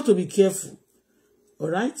 So got to be careful.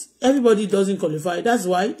 Alright? Everybody doesn't qualify. That's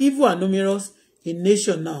why evil are numerous in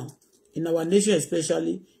nation now. In our nation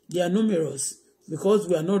especially, they are numerous because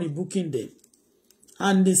we are not rebuking them.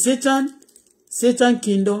 And the Satan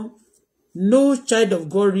kingdom, no child of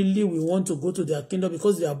God really will want to go to their kingdom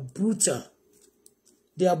because they are brutal.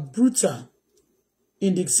 They are brutal.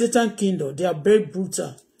 In the Satan kingdom, they are very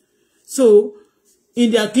brutal. So,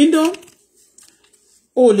 in their kingdom,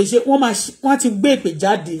 wọ́n ti gbé èpè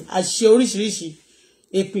jáde, àṣẹ oríṣiríṣi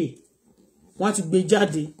èpè, wọ́n ti gbé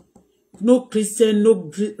jáde. No Christian,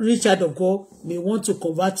 no rich child of God may want to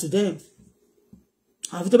convert to them.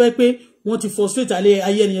 Àfi tó bá pé wọ́n ti frustrate ayé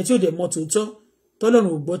ènìyàn tí ò dẹ̀ mọ̀ tòótọ́,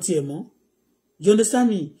 tọ́lọ́run ò gbọ́ tiẹ̀ mọ́. You understand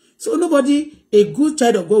me? So nobody, a good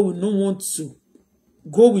child of God will not want to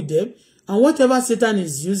go with them. And whatever Satan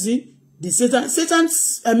is using,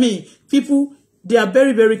 people, they are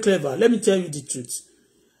very, very clever. Let me tell you the truth.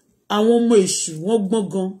 Àwọn ọmọ èṣù, wọ́n gbọ́n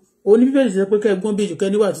gan, Only people say pé kẹ́ gbọ́n bí ejò kẹ́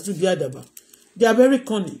níwà tútù bí àdàbà. They are very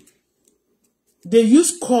cunning. They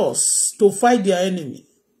use curse to fight their enemy.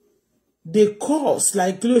 They curse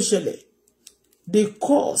like Clochele. They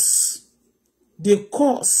curse. They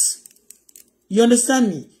curse. You understand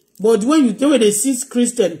me? But when they see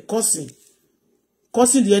Christian cursing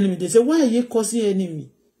the enemy, they say, why are you cursing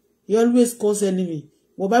enemy? You always curse enemy.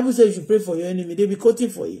 But Bible says you pray for your enemy, they'll be quoting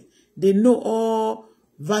for you. They know all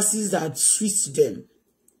verses that suit them.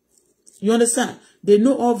 You understand? They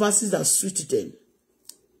know all verses that suit them.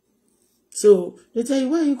 So they tell you,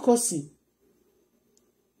 why are you cursing?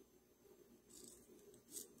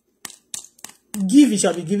 Give, it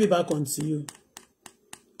shall be given back unto you.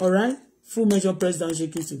 Alright? Full measure, press down,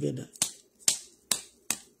 shake it together.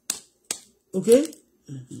 Okay?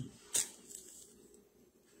 Mm-hmm.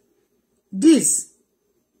 This,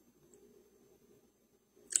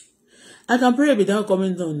 I can pray without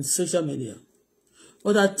commenting on social media.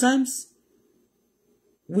 But at times,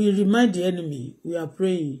 we remind the enemy, we are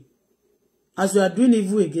praying. As you are doing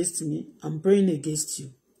evil against me, I'm praying against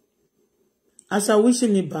you. As you are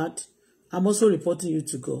wishing me bad, I'm also reporting you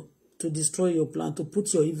to God to destroy your plan, to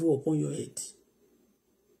put your evil upon your head.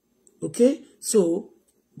 Okay? So,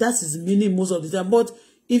 that is meaning most of the time. But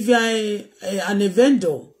if you are an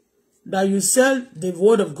vendor that you sell the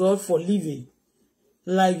word of God for living,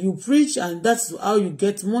 like you preach and that's how you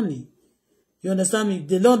get money. You understand me?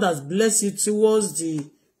 The Lord has blessed you towards the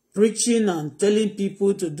preaching and telling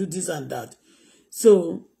people to do this and that.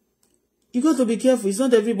 So, you got to be careful. It's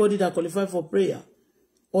not everybody that qualifies for prayer.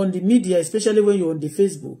 On the media, especially when you're on the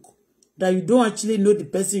Facebook, that you don't actually know the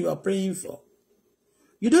person you are praying for.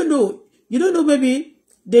 You don't know. You don't know, maybe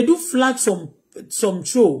they do flag some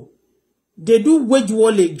show. They do wage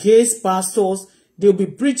war against pastors. They'll be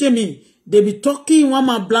preaching me. They'll be talking, one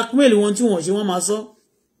man blackmail, one man so.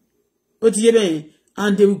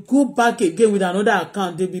 And they will go back again with another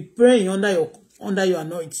account. They'll be praying under your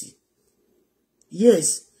anointing.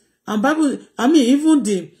 Yes. And Bible, I mean, even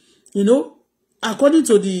the, according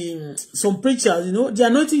to some preachers, the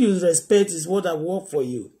anointing you respect is what that work for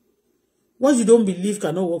you. What you don't believe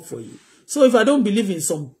cannot work for you. So if I don't believe in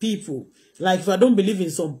some people, like if I don't believe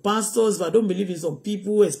in some pastors, if I don't believe in some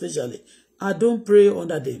people especially, I don't pray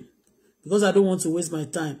under them. Because I don't want to waste my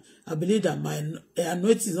time. I believe that my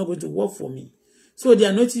anointing is not going to work for me. So the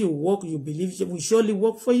anointing you work, you believe, will surely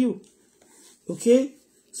work for you. Okay?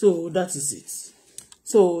 So that is it.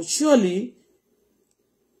 So surely,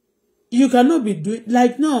 you cannot be doing,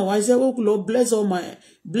 like now, I say, oh Lord, bless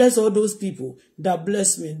all those people that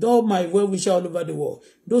bless me, all my well-wishers all over the world,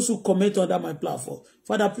 those who comment under my platform.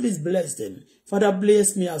 Father, please bless them. Father,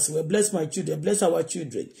 bless me as well. Bless my children. Bless our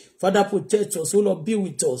children. Father, protect us. Oh Lord, be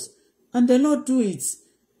with us. And the Lord do it.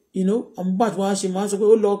 I'm about to ask him,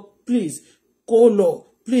 oh Lord, please, oh Lord,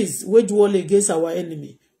 please, wage war against our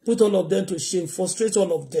enemy. Put all of them to shame. Frustrate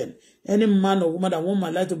all of them. Any man or woman that want my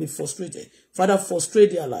life to be frustrated, Father,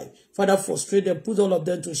 frustrate their life. Father, frustrate them. Put all of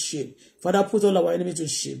them to shame. Father, put all our enemy to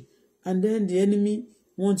shame. And then the enemy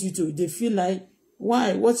wants you to, they feel like,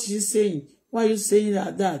 why? What's she saying? Why are you saying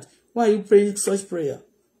that? Why are you praying such prayer?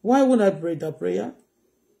 Why wouldn't I pray that prayer?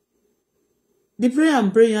 The prayer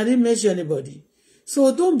I'm praying, I didn't mention anybody.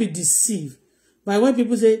 So don't be deceived by when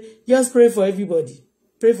people say, just pray for everybody.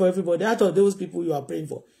 Pray for everybody. Out of those people you are praying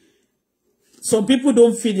for. Some people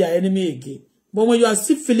don't feel their enemy again. But when you are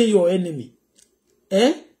still feeling your enemy,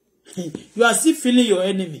 you are still feeling your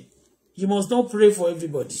enemy, you must not pray for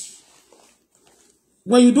everybody.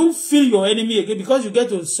 When you don't feel your enemy again, because you get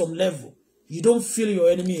to some level, you don't feel your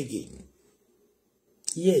enemy again.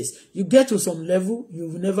 Yes, you get to some level, you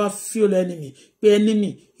will never feel enemy. The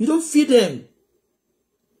enemy, you don't feel them.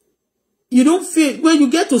 You don't feel, when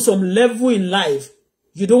you get to some level in life,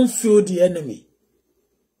 you don't feel the enemy.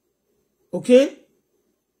 Okay?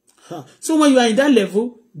 So when you are in that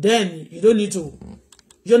level, then you don't need to.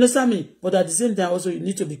 You understand me? But at the same time, also, you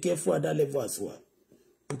need to be careful at that level as well.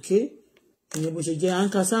 Okay?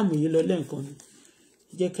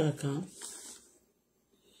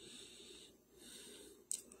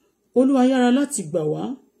 Olúwa yára láti gbà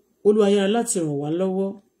wá, Olúwa yára láti ràn wá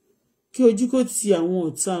lọ́wọ́, kí ojú kó ti àwọn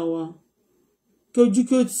ọ̀tá wa, kí ojú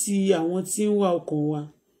kó ti àwọn tí ń wá ọkàn wa,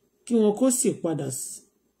 kí wọn kó sì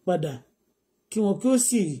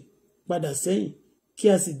padà sẹ́yìn, kí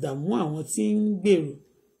a sì dààmú àwọn tí ń gbèrò,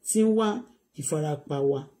 tí ń wá ìfarapa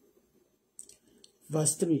wa.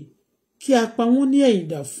 Verse 3. Kí a pa wọ́n ní ẹ̀yìn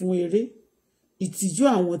dà fún eré, ìtìjú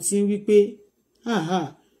àwọn tí ń wí pé,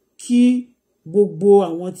 kí gbogbo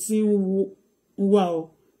àwọn tí ń wá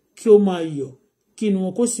ọ kí ó máa yọ̀, kí inú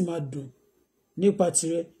wọn kó sì máa dùn nípa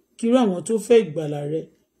tirẹ̀, kí irú àwọn tó fẹ́ ìgbàlà rẹ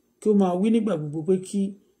kí ó máa wí nígbà gbogbo pé kí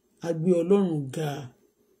a gbé Ọlọ́run ga.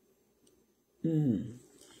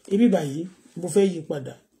 Ibi báyìí mo fẹ́ yí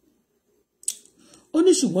padà. Ó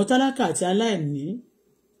ní ṣùgbọ́n tálákà àti aláìní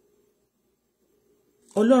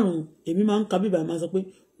Ọlọ́run, èmi máa ń ka bíbá máa sọ pé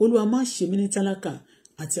Olúwa má ṣe mí ní tálákà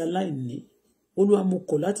àti aláìní. Olúwa mo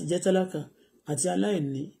kọ̀ láti jẹ́ tálákà àti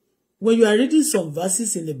aláìní. When you are reading some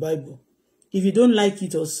verses in the Bible, if you don't like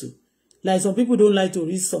it also, like some people don't like to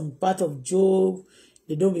read some part of Job,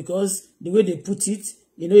 they don't, because the way they put it,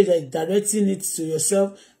 you know, it's like directing it to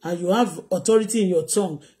yourself, and you have authority in your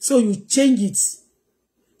tongue, so you change it.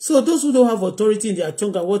 So those who don't have authority in their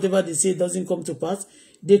tongue and whatever they say doesn't come to pass,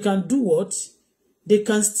 they can do what? They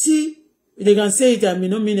can say it and may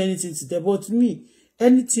not mean anything to them. But me,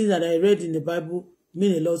 anything that I read in the Bible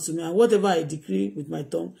mean a lot to me, and whatever I decree with my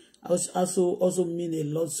tongue also mean a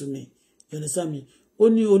lot to me. You understand me? Ó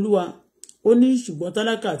ní Olúwa, ó ní ṣùgbọ́n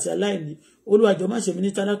tálákà àti aláìní. Olúwa jọ̀ọ́ má ṣe mí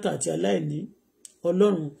ní tálákà àti aláìní.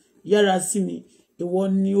 Ọlọ́run yára sí mi. Ìwọ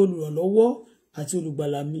ni olùrànlọ́wọ́ àti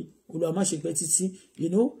olùgbàlà mi. Olúwa má ṣe pẹ́ títí. You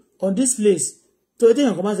know, on this place, tó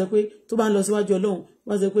téèyàn kan bá sọ pé tó bá ń lọ síwájú Ọlọ́run,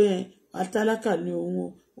 wọ́n sọ pé tálákà ni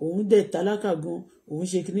òun dẹ̀ tálákà gan, òun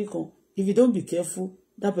ṣe kinní kan. If you don't be careful,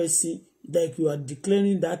 that person, like you are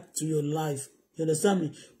declaring that to your life. You understand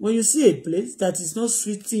me? When you see a place that is not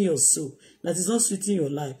sweeting your soul, that is not sweeting your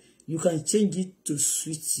life, you can change it to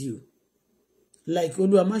sweet you. Like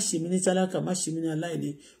Olúwa má ṣe mí ní tálákà, má ṣe mí ní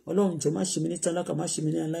aláìní. Ọlọ́run jọ̀ọ́ má ṣe mí ní tálákà, má ṣe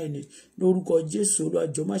mí ní aláìní. Lórúkọ Jésù, Olúwa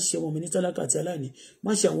jọ̀ọ́ má ṣe ọmọ mi ní tálákà àti aláìní.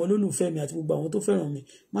 Má ṣe àwọn olólùfẹ́ mi àti gbogbo àwọn tó fẹ́ràn mi,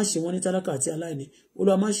 má ṣe wọ́n ní tálákà àti aláìní.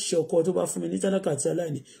 Olúwa má ṣe ọkọ tó bá fún mi ní tálákà àti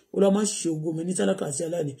aláìní. Olúwa má ṣe ògo mi ní tálákà àti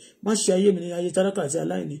aláìní. Má ṣe ayé mi ní ayé tálákà àti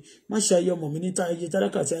aláìní. Má ṣe ayé ọmọ mi ní ayé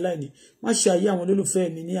tálákà àti aláìní. Má ṣe ayé àwọn olólùfẹ́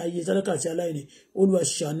mi ní ayé tálákà àti aláìní. Olúwa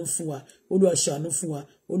ṣàánú fún wa. Olúwa ṣàánú fún wa.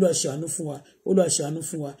 Olúwa ṣàánú fún wa. Olúwa ṣàánú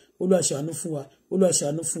fún wa. Olúwa ṣàánú fún wa. Olúwa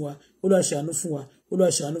ṣàánú fún wa. Olúwa ṣàánú fún wa. Olúwa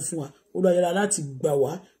ṣàánú fún wa. Olúwa yára láti gbà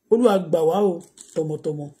wá. Olúwa gbà wá o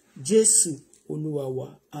tọmọtọmọ. Jésù Olúwa wa.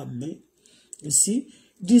 Amen. You see,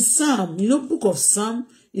 the Psalm, you know, book of Psalm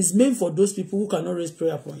is meant for those people who cannot raise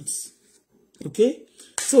prayer points. Okay?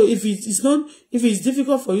 So if it's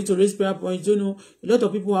difficult for you to raise prayer points, you know, a lot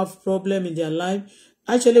of people have problem in their life.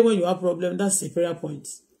 Actually, when you have problem, that's a prayer point.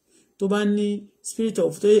 Tó bá ní spirit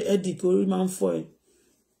of headache orí máa ń fọ́ ẹ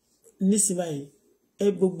nísìnyí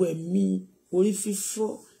báyìí, gbogbo ẹ̀mí orí fífọ́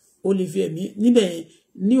ó lè fi ẹ̀mí níbẹ̀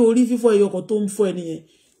ní orí fífọ́ ẹyọ kan tó ń fọ́ ẹ nìyẹn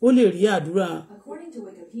ó lè rí àdúrà. According to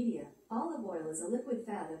Wikipedia, olive oil is a liquid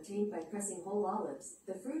fat obtained by pressing whole olives,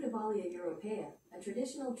 the fruit of Olea europaea, a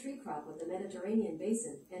traditional tree crop of the Mediterranean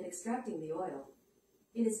basin, and extracting the oil.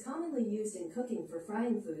 It is commonly used in cooking for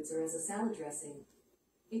frying foods or as a salad dressing.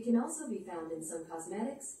 It can also be found in some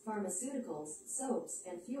cosmetics, pharmaceuticals, soaps,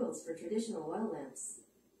 and fuels for traditional oil lamps.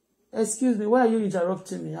 Excuse me, why are you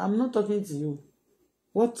interrupting me? I'm not talking to you.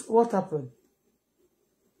 What happened?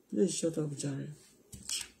 Please shut up, Jerry.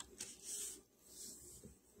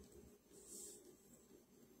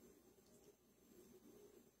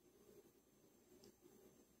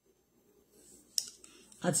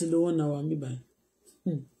 Àti lo 1 hour mi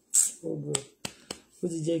báyìí. Oh boy. Ó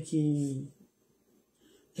ti jẹ́ kí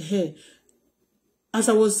as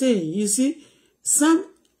I was saying, you see,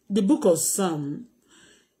 the book of Psalm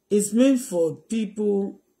is meant for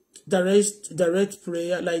people direct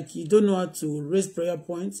prayer, like you don't know how to raise prayer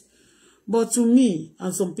points. But to me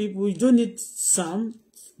and some people, you don't need Psalm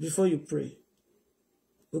before you pray.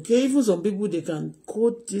 Okay, even some people, they can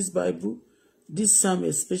quote this Bible, this Psalm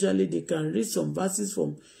especially, they can read some verses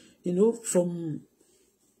from, you know, from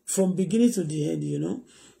beginning to the end, you know.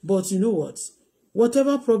 But you know what?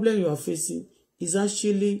 Whatever problem you are facing is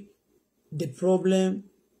actually the problem,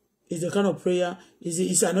 is the kind of prayer,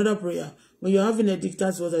 is another prayer. When you're having headache,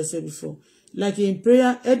 that's what I said before. Like in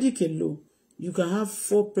prayer, headache alone, you can have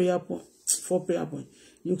 4 prayer points.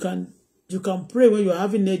 You can pray when you're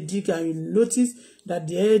having headache and you notice that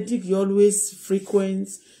the headache you always frequent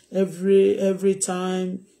every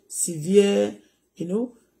time, severe, you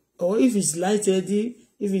know, or if it's light headache,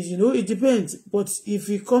 if it's, you know, it depends. But if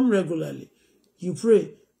you come regularly, you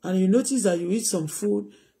pray, and you notice that you eat some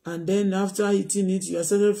food, and then after eating it, you are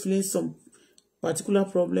started feeling some particular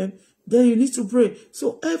problem, then you need to pray.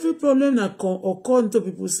 So every problem that occur into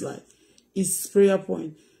people's life is prayer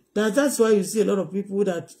point. That's why you see a lot of people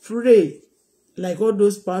that pray, like all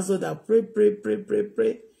those pastors that pray,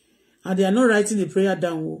 and they are not writing the prayer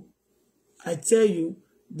down. I tell you,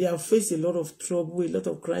 they have faced a lot of trouble, a lot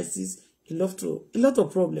of crisis, a lot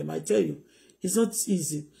of problem. I tell you, it's not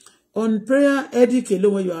easy. On prayer, headache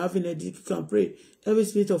alone, when you are having headache, you can pray. Every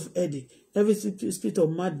spirit of headache, every spirit of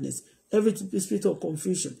madness, every spirit of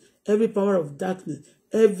confusion, every power of darkness,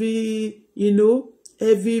 every, you know,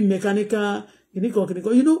 heavy mechanical,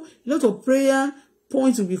 you know, a lot of prayer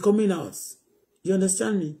points will be coming out. You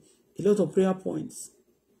understand me? A lot of prayer points.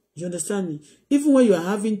 You understand me? Even when you are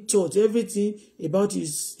having thoughts, everything about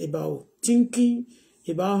is about thinking,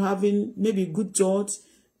 about having maybe good thoughts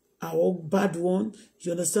or bad one.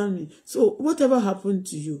 You understand me? So whatever happened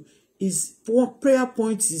to you is prayer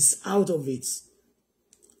point is out of it.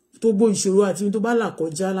 Tó bó ìṣòro àti tó bá là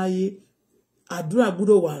kọjá láyé, àdúrà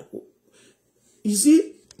gbọ́dọ̀ wà. You see,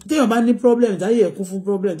 téèyàn bá ní problem, táyé ẹ̀kún fún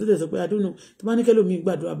problem, tó dẹ̀ sọ pé I don't know, tó bá ní kẹ́lòmíì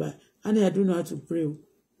gbàdúrà báyìí, I don't know how to pray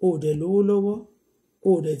o dẹ̀ lówó lọ́wọ́,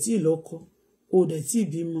 o dẹ̀ tí lọ́kọ, o dẹ̀ tí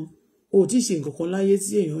bímọ, o tí ṣe nǹkan kan láyé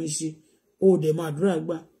tí èèyàn ń ṣe, o dẹ̀ máa àdúrà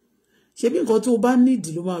gbà. Ṣé bí nǹkan tó bá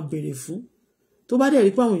nídìí ló máa béèrè fún? Tó bá dẹ̀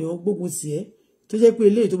rí pé àwọn èèyàn gbógun tì ẹ́, tó jẹ́ pé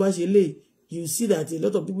eléyìí tó bá ṣe eléyìí, you see that a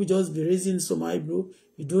lot of people just be raising some eyebrow,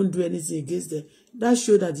 you don't do anything against them. That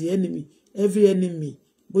show that the enemy, every enemy,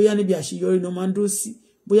 bóyá níbi àṣeyọrí náà máa ń dó sí,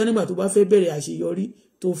 bóyá nígbà tó bá fẹ́ bẹ̀rẹ̀ àṣeyọrí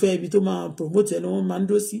tó fẹ́ ibi tó máa promote ẹ̀ náà máa ń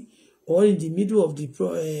dó sí, or in the middle of the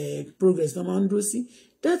progress náà máa ń dó sí.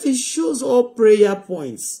 That it shows all prayer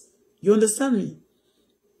points. You understand me?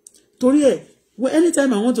 Torí ẹ̀,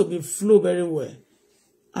 anytime I want to be flow very well,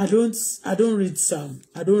 I don't read Psalm,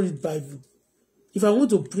 I don't read Bible. If I want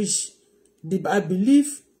to preach, I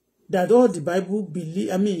believe that all the Bible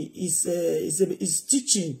is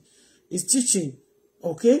teaching,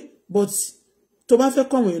 okay? But tó bá fẹ́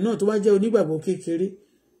kọ́ àwọn èèyàn náà tó bá jẹ́ onígbàgbọ́ kékeré,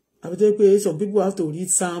 àbí tó pé some people have to read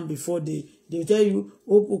Psalm before they tell you,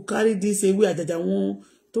 carry this ewé àjàjà wọn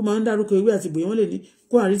tó máa ń dárúkọ ewé àti ìgbòyàn lè ní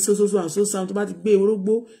kó àrí so and so Psalm tó bá ti gbé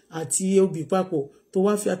orógbó àti obì papọ̀ tó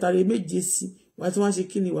wá fi àtàrẹ méje sí wá tí wọ́n ṣe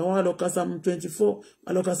kí ni wá lọ ka Psalm 24,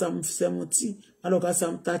 wá lọ ka Psalm 17, wá lọ ka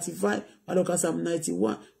Psalm 35, wá lọ ka Psalm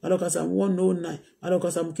 91, wá lọ ka Psalm 109, wá lọ ka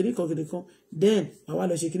Psalm kìnìkan, then wá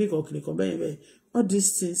lọ ṣe kìnìkan bẹ́ẹ̀. All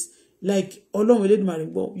these things, like Ọlọ́run Elédùmarè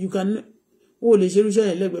gbọ́, you can, o lè ṣe irúṣẹ́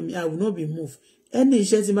yẹn lẹ́gbẹ̀ẹ́ mi, I will not be moved. Any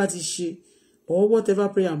iṣẹ́ tí bá ti ṣe, or whatever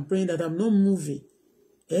prayer I'm praying that I'm not moving,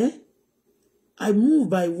 I move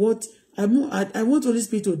by what, I want Holy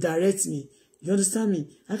Spirit to direct me. You understand me?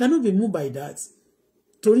 I cannot be moved by that.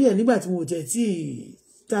 Torí ẹ̀ nígbà tí mo jẹ́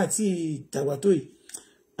tí tàgbà tó yìí,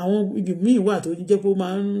 àwọn ibi míì wà tó jẹ́ pé ó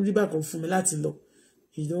máa ń rí bákan fún mi láti lọ.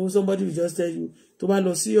 You know, somebody will just tell you, tó bá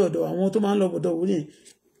lọ sí ọ̀dọ̀ àwọn tó máa ń lọ ọ̀dọ̀ wò ní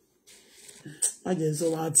má jẹ́ sọ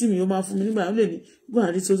àti mi ó máa fún mi nígbà ó lè ní gbọ́n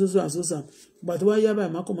àrí so and so sam. Ìgbà tó wá yá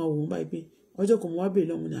báyìí má kàn máa wò wọ́n báyìí pé ọjọ́ kan mo wá bèèrè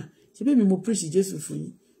lọ́mọ náà ṣe bí mi mo preach Jésù fún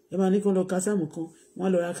yín. Ẹ máa ní kán lọ ka sáàmù kan, wọ́n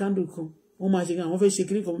lọ ra candle kan, wọ́n máa ṣe kan, àwọn fẹ́ ṣe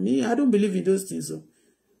kiri kan. Me, I don't believe in those things. So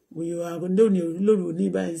when you are lórí òní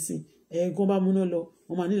báyìí sí ẹ̀ẹ̀kan bá múná lọ,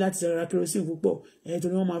 wọ́n máa ní láti ra kerosene púpọ̀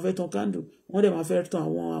torí wọ́n máa fẹ́ tan candle, wọ́n dẹ̀ máa fẹ́ tan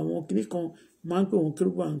àwọn kiri kan máa ń pè wọ́n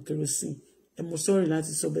kérúbù and kerosene. Mo sorry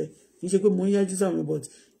láti sọ bẹ́ẹ̀, kì í ṣe pé mo ń yájú sáwọn, but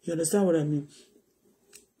you understand what I mean.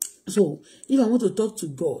 So if I want to talk to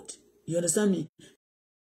God, you understand me?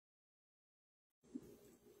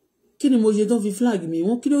 Kí ni mo ṣe tó fi flag mi?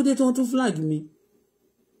 Wọ́n kí ló dé tó tún flag mi?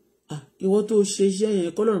 Ìwọ tó ṣe iṣẹ́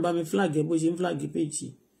yẹn kọ́lọ́run bá mi flag ẹ bó ṣe ń flag page.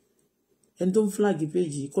 Ẹni tó ń flag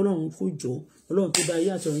page kọ́lọ́run kó jọ, Ọlọ́run tó dá ayé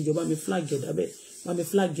àti ọ̀run jọ bá mi flag ẹ̀ dábẹ́, bá mi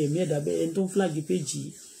flag ẹ̀mí ẹ̀ dábẹ́. Ẹni tó ń flag page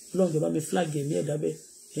Ọlọ́run jọ bá mi flag ẹ̀mí ẹ̀ dábẹ́.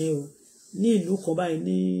 O ní ìlú kan báyìí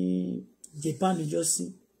ní Japan ìjọsìn,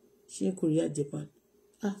 ṣé Korea Japan?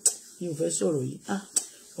 Mi ò fẹ́ sọ̀rọ̀ yìí.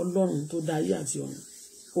 Ọlọ́run tó dá ayé àti ọ̀run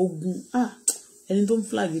ogun. Ẹni tó ń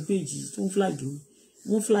flag page tó ń flag mi,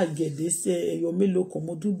 wọ́n flag ẹ̀dẹ́ sí ẹyọ mélòó kan,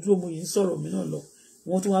 mo dúró mo yìí ń sọ̀rọ̀ mi náà lọ,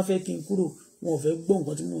 wọ́n tún wá fẹ́ kí n kúrò, wọn ò fẹ́ gbọ́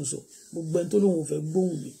nǹkan tí mò ń sọ. Gbogbo ẹni tó lóun ò fẹ́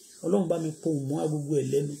gbóhùn mi, Ọlọ́run bá mi pohùn mọ́ agbègbè ẹ̀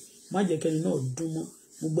lẹ́nu, má jẹ́ kẹ́ni náà dún mọ́.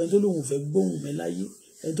 Gbogbo ẹni tó lóun ò fẹ́ gbóhùn mi láyé,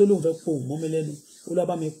 ẹni tó lóun fẹ́ pohùn mọ́ mi lẹ́nu, Olúwa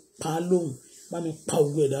bá mi pa á lóhùn, bá mi pa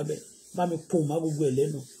gbogbo ẹ̀ dábẹ́, bá mi pohùn mọ́ agbègbè ẹ̀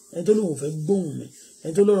lẹ́nu. Ẹni tó lóun ò fẹ́ gbóhùn mi,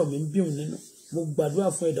 ẹni tó lọ́rọ̀ mi ń bí òun nínú, mo gbàdúrà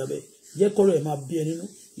fún ẹ̀ dábẹ́, jẹ́ kọ́rọ̀ ẹ̀ máa bí ẹ nínú,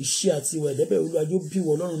 ìṣe àti ìwà ẹ̀dẹ́bẹ̀ Olúwa yóò bí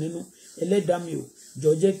wọ Ọlọ́run nínú. Ẹlẹ́dàá mi ò jọ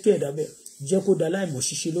jẹ́ kí ẹ̀dá bẹ́ẹ̀ jẹ́ kó da láìmọ̀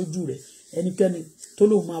ṣíṣe lójú rẹ̀. Ẹnikẹ́ni tó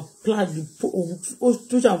lóun máa flag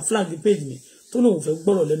tó ṣàn flag page mi, tó lóun fẹ́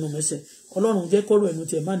gbọ́rọ̀ lẹ́nu mẹ́sẹ̀, Ọlọ́run jẹ́ kọ́rọ̀ ẹnu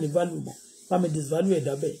tiẹ̀ má ní value mọ́, bá mi disvalue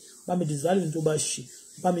ẹ̀dá bẹ́ẹ̀, bá mi disvalue tó bá ṣe,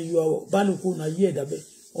 bá mi yọ value kó na ayé ẹ̀dá bẹ́ẹ̀.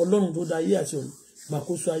 Ọlọ́run tó dá ayé àti ọ̀run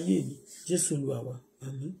gbàkóso ayé mi, Jésù Olúwa wa,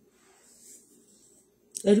 àmín.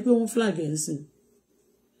 Ẹ rí pé wọ́n flag ẹ̀ ń sìn,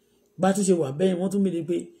 bá tún ṣe wà bẹ́ẹ̀ wọ́n tún mìíràn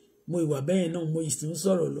pé mo ìwà bẹ́ẹ̀ náà mo ìsìn ń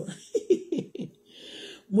sọ̀rọ̀ lọ.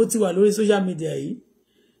 Mo ti wà lórí social media yìí,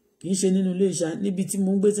 kì í ṣe nínú ilé iṣẹ́ níbi tí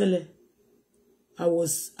mo ń gbé tẹ́lẹ̀.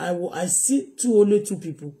 I see only two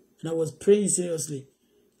people and I was praying seriously.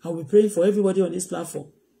 I will be praying for everybody on this platform.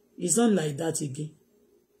 It's not like that again.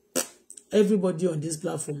 Everybody on this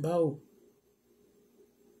platform, bow.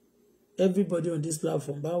 Everybody on this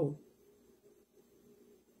platform, bow.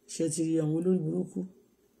 ṣe ti rí àwọn olórí burúkú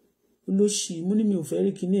olóṣì mú ní mi ò fẹ́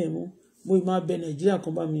rí kíní ẹ̀ mú mo ì máa bẹ Nàìjíríà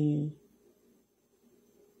kan bá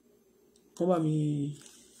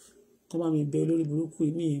mi bẹ olórí burúkú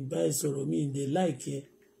mi ì bá ẹ sọ̀rọ̀ mi ì dẹ̀ láìkẹ́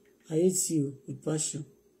I hate you with passion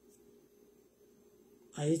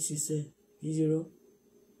I hate you sẹ́ yíyírọ́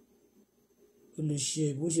olùṣì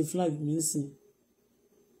ẹ̀ bó ṣe flag mi ń sìn.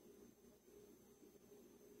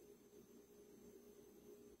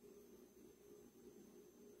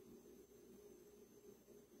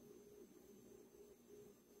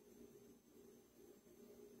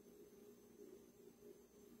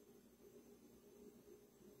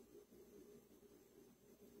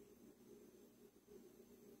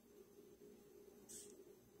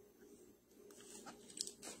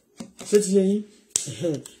 Ṣé ti yé yín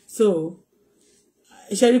so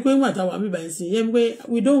ṣe rí pé ńgbà táwọn àbíbá ń sìn yẹn pé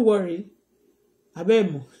we don't worry abẹ́ ẹ̀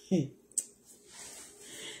mọ̀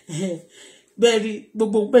bẹ́ẹ̀ rí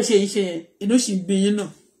gbogbo pẹ́ ṣe ń ṣe yẹn inú sì ń bí yín náà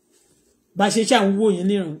bá ṣe ṣàwúwò yín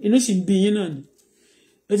níran inú sì ń bí yín náà ni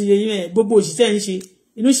ó ti yé yín ẹ̀ gbogbo òṣìṣẹ́ ń ṣe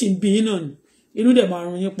inú sì ń bí yín náà ni inú dẹ̀ máa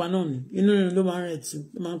run yín pa náà ni inú rìn ló máa ń rẹ̀ tù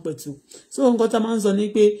ló máa ń pẹ̀ tù so nǹkan tá a máa ń sọ ni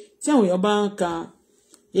pé tí àwọn èèyàn bá ń ka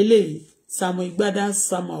eléyìí Sàmù Ìgbádá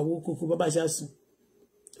Sàmù àwo kòkó bàbá ṣàsùn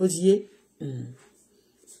ó ti yé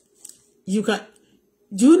you can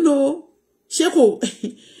do you know ṣé kò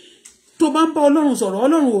tó bá ń bá Ọlọ́run sọ̀rọ̀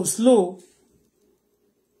Ọlọ́run ò slow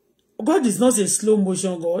God is not a slow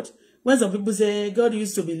motion God when some people say God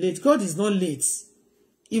used to be late God is not late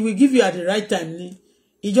he will give you at the right time ni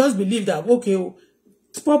he just believe that okay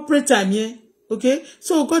appropriate time here okay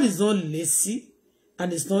so God is not lazy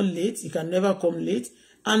and it's not late he can never come late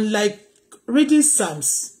and like reading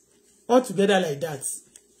Psalms all together like that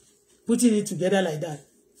putting it together like that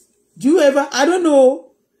do you ever I don't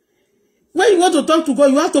know when you want to talk to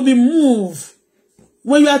God you have to be moved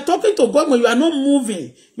when you are talking to God when you are not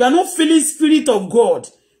moving you are not feeling spirit of God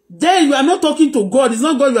then you are not talking to God it's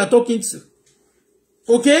not God you are talking to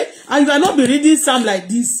okay and you cannot be reading Psalm like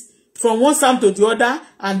this from one Psalm to the other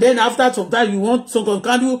and then after some time you want some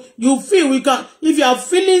kind you feel we can if you are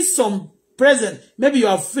feeling some present maybe you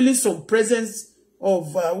are feeling some presence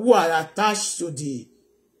of who are attached to the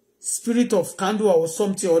spirit of candle or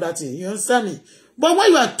something or that thing you understand me but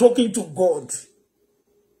when you are talking to God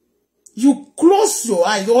you close your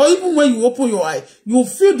eyes or even when you open your eye you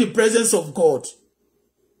feel the presence of God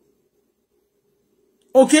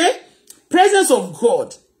okay presence of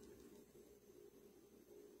God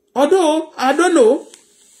although I don't know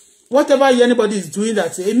whatever anybody is doing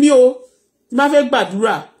that èmi o ma fẹ́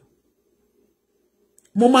gbàdúrà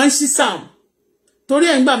mo máa ń ṣí Psalm torí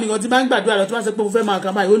ẹ̀ ń gbà mí gan tí bá ń gbàdúrà lọ tí wọ́n sọ pé mo fẹ́ máa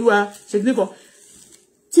kà báyìí Olúwa ṣe kí nìkan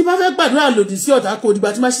tí bá fẹ́ gbàdúrà lòdì sí ọ̀tá kò dìgbà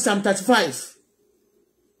tí máa ṣí Psalm 35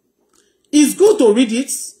 it's good to read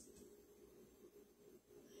it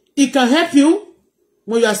it can help you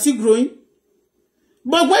when you are still growing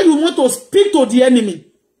but when you want to speak to the enemy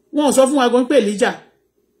wọ́n sọ fún wa gan pé Elijah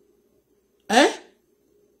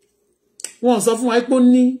wọ́n sọ fún wa pé ó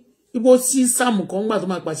ní ibo sí Psalm kan gbà tó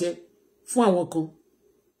máa pàṣẹ fún àwọn kan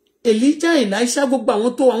Elijah Elisha gbogbo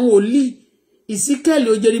àwọn tó àwọn wòlíì Ezekiel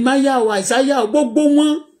Jeremiah o Isaiah gbogbo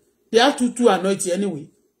wọn they have to anoint anyway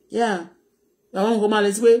yeah àwọn nǹkan máa lè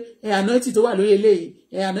sí pé anoint tó wà lórí eléyìí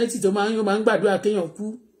anoint tó máa ń gbàdúrà kéèyàn kú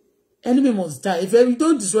enemy must die if you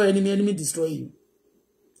don't destroy enemy destroy you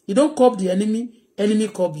you don't curb the enemy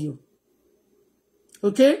curb you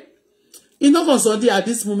okay enough on Sunday at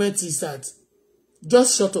this moment is that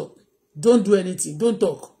just shut up don't do anything don't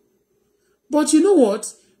talk but you know what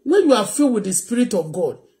when you are filled with the Spirit of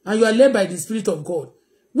God and you are led by the Spirit of God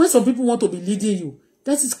when some people want to be leading you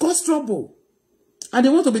that is cause trouble and they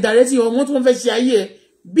want to be directing you or want to fẹ́ ṣe ayé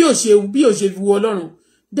bí ó ṣe wu Ọlọ́run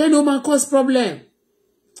then no man cause problem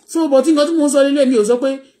so but nǹkan tí mo sọ lélẹ̀ mi ò sọ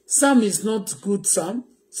pé Psalm is not good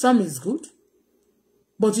Psalm is good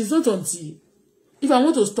but it's not until if I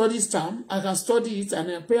want to study Psalm I can study it and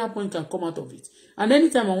a prayer point can come out of it and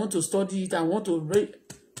anytime I want to study it I want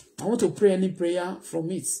to pray any prayer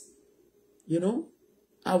from it you know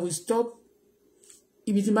I will stop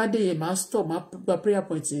ibi tí ma dé yẹn ma stop ma gba prayer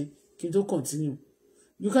point yẹn kí n tó continue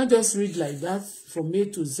you can't just read like that from A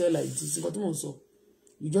to Z like this but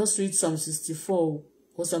you just read Psalm 64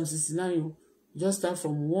 or Psalm 69 you just start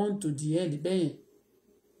from 1 to the end bẹ́yẹn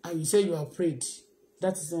and you say you are prayed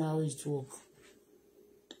that is not how it work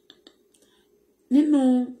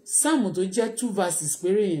nínú Psalm tó jẹ́ 2 verses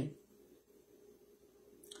péré yẹn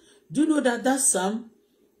do you know that Psalm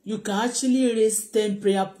you can actually raise 10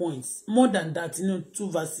 prayer points more than that in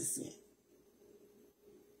 2 verses yẹn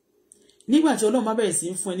nígbà tí Ọlọ́run bá bẹ̀rẹ̀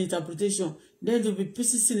sí fún any interpretation then they will be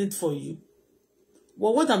processing it for you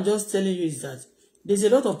but what I'm just telling you is that There's a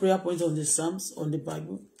lot of prayer points on the Psalms, on the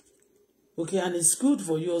Bible. Okay, and it's good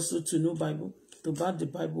for you also to know Bible, to back the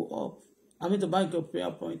Bible up. I mean, to back your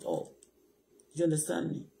prayer point up. You understand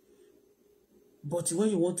me? But when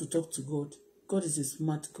you want to talk to God, God is a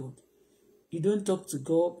smart God. You don't talk to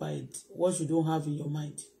God by what you don't have in your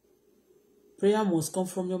mind. Prayer must come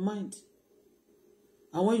from your mind.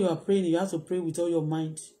 And when you are praying, you have to pray with all your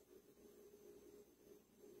mind.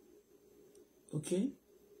 Okay?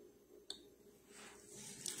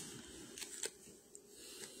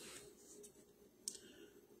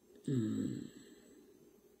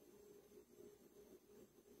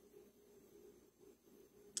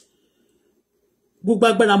 Gbogbo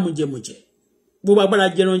agbára mùjẹ̀mùjẹ̀, gbogbo agbára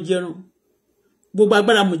jẹranjẹran, gbogbo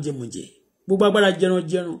agbára mùjẹ̀mùjẹ̀, gbogbo agbára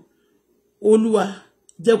jẹranjẹran, Olúwa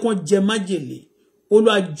jẹ́ kó jẹ májèlé,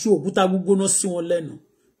 Olúwa ju òkúta gbígbóná sí wọn lẹ́nu,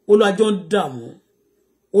 Olúwa jọ ń dààmú,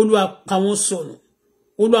 Olúwa pa wọ́n sọnù,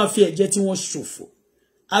 Olúwa fi ẹ̀jẹ̀ tí wọ́n ṣòfò,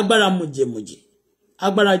 agbára mùjẹ̀mùjẹ̀,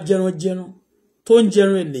 agbára jẹranjẹran tó ń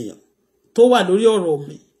jẹran ènìyàn, tó wà lórí ọ̀rọ̀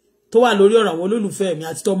mi, tó wà lórí ọ̀rọ̀ àwọn olólùfẹ́ mi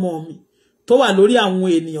àti tọmọ mi, tó wà lórí àwọn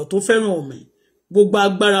ènìyàn tó fẹ́ràn mi, gbogbo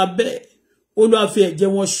agbára bẹ́ẹ̀, Olúwa fi ẹ̀jẹ̀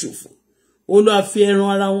wọn ṣòfò, Olúwa fi ẹran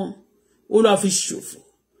ara wọn, Olúwa fi ṣòfò,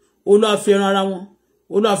 Olúwa fi ẹran ara wọn,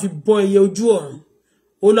 Olúwa fi bọ́ ẹyẹ ojú ọ̀run,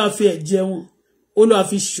 Olúwa fi ẹ̀jẹ̀ wọn, Olúwa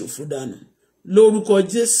fi ṣòfò dànù lórúkọ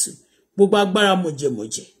Jésù. Gbogbo agbára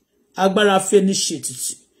mọ̀jẹ̀mọ̀jẹ̀, agbára fẹ́ni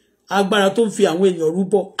ṣètùtù, agbára tó ń fi àwọn èèyàn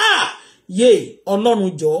rúbọ,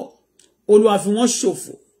 Ọlọ́run jọ̀ọ́, Olúwa fi wọ́n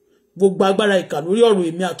ṣòfò. Gbogbo agbára ìkà lórí ọ̀rọ̀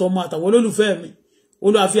èmi àtọmọ àtàwọn olólùfẹ́ mi,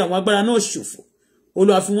 Olúwa fi àwọn agbára náà ṣòfò,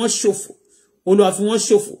 Olúwa fi wọ́n ṣòfò, Olúwa fi wọ́n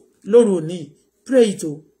ṣòfò lóru òní. Pray it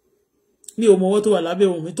o. Mi ò mọ ọwọ́ tó wà lábẹ́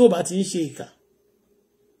ohùn mi tó bá ti ń ṣe ìkà.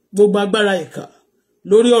 Gbogbo agbára ìkà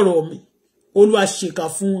lórí ọ̀rọ̀ mi, Olúwa ṣèkà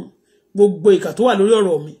fún wọn. Gbogbo ìkà tó wà lórí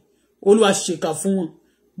ọ̀rọ̀ mi, Olúwa ṣèkà fún wọn.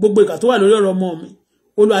 Gbogbo ìkà tó wà lórí ọ̀rọ̀ ọmọ mi,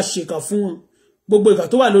 Olúwa ṣèkà fún wọn. Gbogbo ìkà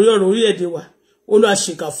tó wà lórí ọ̀rọ̀ orílẹ̀-èdè wa, Olúwa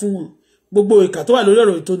ṣèkà fún wọn. Gbogbo ìkà tó wà lórí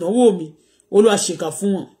ọ̀rọ̀ ètò ìnáwó mi, Olúwa ṣèkà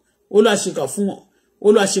fún wọn. Olúwa ṣèkà fún wọn.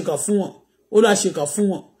 Olúwa ṣèkà fún wọn. Olúwa ṣèkà fún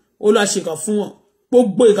wọn. Olúwa ṣèkà fún wọn.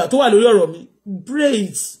 Gbogbo ìkà tó wà lórí ọ̀rọ̀ mi, pray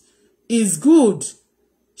it is good.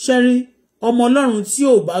 Ṣẹ́rí, ọmọ Ọlọ́run tí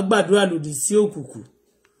ò bá gbàdúrà lòdì sí òkùnkùn,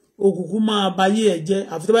 òkùnkùn máa bayé ẹ jẹ́.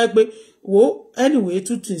 Àfi tó bá pé wo anyway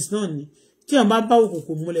two things náà ni. Tí àwọn bá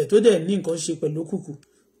òkùnkùn múlẹ̀ tó dẹ̀ ní nǹkan ṣe pẹ̀lú òkùnkùn,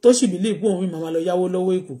 tó sì bí lè pé òun máa lọ yáwó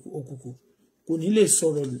lọ́wọ́ òkùnkùn, kò ní lè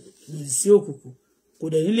sọ̀rọ̀ lòdì sí òkùnkùn, kò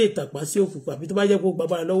dẹ̀ ní lè tàpá sí òkùnkùn. Àbí tó bá jẹ́ pé ó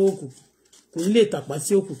gbàgbára lọ́wọ́ òkùnkùn, kò ní lè tàpá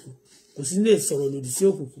sí òkùnkùn, kò sí lè sọ̀rọ̀ lòdì sí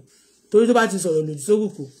òkùnkùn. Torí tó bá ti sọ̀rọ̀ lòdì sí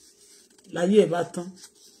òkùnkùn, láyé ẹ̀ bá tán.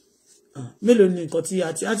 Mélòó ni nǹkan tí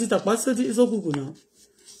a ti tàpá sí òkùnkùn náà?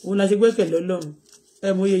 Òun la ṣe gbẹ́kẹ̀lé Ọlọ́run. Ẹ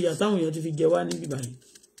mọ iye ìyà táwọn èèyàn ti fi jẹ wá níbi báyìí,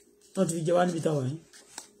 wọ́n ti fi jẹ wá níbi táwa yìí.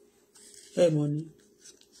 Ẹ mọ̀ ni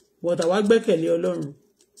bọ̀tà wá gbẹ́kẹ̀lé Ọlọ́run,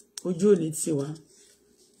 ojú ò ní tì wá.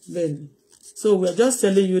 Bẹ́ẹ̀ ni. So we are just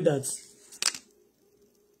telling you that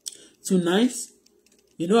tonight,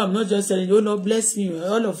 you know, I'm not just telling you, oh Lord bless me,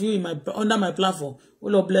 all of you in under my platform, oh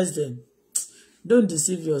Lord bless them. Don't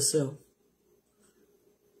deceive yourself.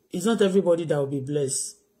 It's not everybody that will be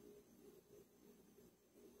blessed.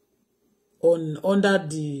 Under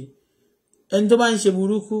the ẹni tó bá ń ṣe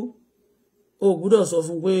burúkú, ó gbọ́dọ̀ sọ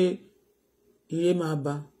fún pé ire máa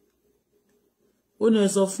bá. Ó ní ẹ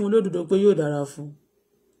sọ fún olódodo pé yóò dára fún.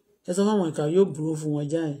 Ẹ sọ fún àwọn ìkà yóò burú fún wọn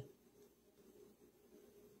jáì.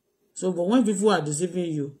 So but when people are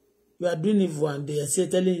deceiving you, you are doing evil and they are say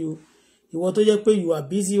telling you, ìwọ tó jẹ́ pé you are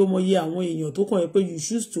busy, ó mọ iye àwọn èèyàn tó kàn yẹ pé you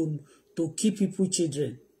choose to keep people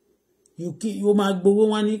children. You máa gbowó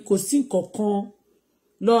wá ní kò sí nǹkankan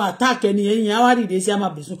lọ attack ẹni yẹn á wá dìde sí àmà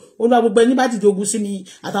bìsùn. Olúwa gbogbo ẹni bá ti jogun sí mi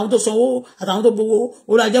àtàwọn tó sanwó àtàwọn tó gbowó,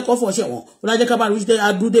 Olúwa jẹ́ kó fọṣẹ wọn, Olúwa jẹ́ ká bá rí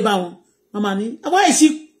adúdé bá wọn. Mama ní why is she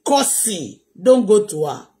cursing? Don't go to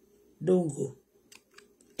her. Don't go.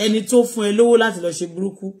 Ẹni tó fún ẹ lówó láti lọ ṣe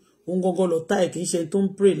burúkú, òun gangan lọ tá ẹ kì í ṣe tó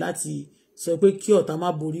ń pray láti sọ pé kí ọ̀tá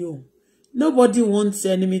má borí òun. Nobody wants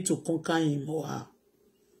enemy to conquer him or her.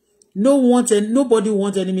 Nobody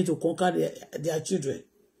wants enemy to conquer their children.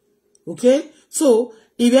 Okay? So,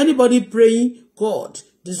 if anybody praying, God,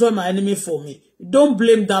 destroy my enemy for me, don't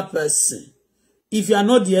blame that person. If you are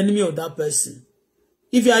not the enemy of that person.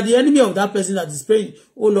 If you are the enemy of that person that is praying,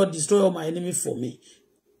 oh Lord, destroy all my enemy for me.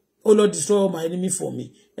 Oh Lord, destroy all my enemy for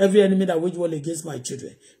me. Every enemy that wage war against my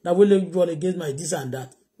children, that will wage war against my this and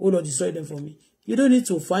that, oh Lord, destroy them for me. You don't need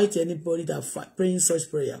to fight anybody that praying such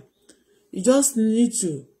prayer. You just need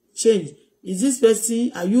to change. Is this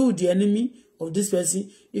person, are you the enemy of this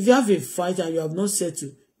person? If you have a fight and you have not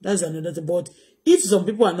settled, that's another thing. But if some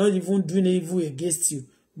people are not even doing evil against you,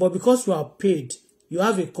 but because you are paid, you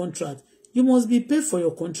have a contract, you must be paid for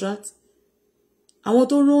your contract. àwọn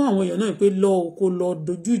tó rán àwọn èèyàn náà pé lọ kó lọ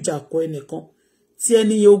dojú ìjà kọ ẹnìkan tí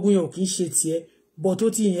ẹni ogun yẹn ò kì í ṣe tiẹ̀ but tó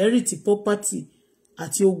ti inherit property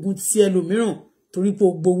àti ogun tí ẹlòmíràn torí pé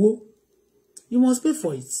o gbowó you must pay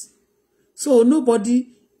for it. So nobody,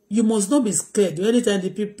 you must not be scared. Anytime the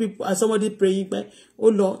people, as somebody praying, oh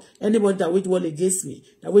Lord, anybody that wage war against me,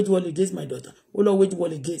 that wage war against my daughter, oh Lord, wage war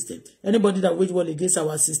against them. Anybody that wage war against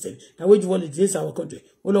our system, that wage war against our country,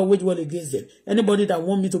 oh Lord, wage war against them. Anybody that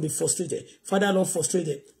want me to be frustrated, Father Lord,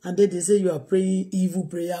 frustrated. And then they say you are praying evil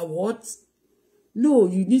prayer. What? No,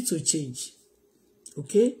 you need to change.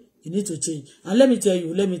 Okay? You need to change. And let me tell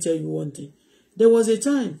you one thing. There was a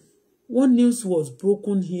time one news was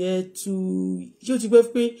broken here to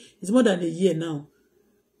it's more than a year now.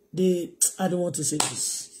 I don't want to say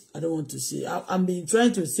this. I don't want to say. I've been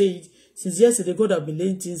trying to say it since yesterday. God have been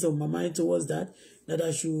laying things on my mind towards that I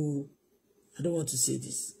don't want to say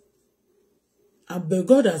this. But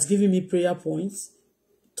God has given me prayer points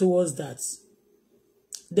towards that.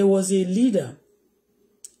 There was a leader.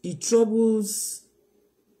 He troubles.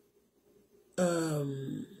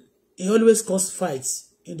 He always causes fights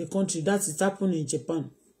in the country. That is happening in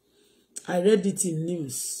Japan. I read it in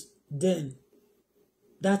news then.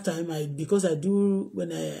 That time because I do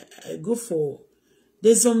when I go for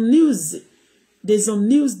there's some news these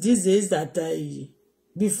days that I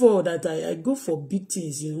go for big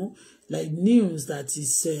things, like news that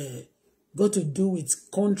is got to do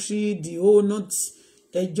with country, the whole not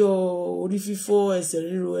ẹjọ́ orí fífọ́ ẹsẹ̀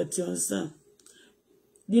ríro ẹ ti understand.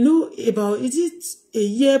 About is it a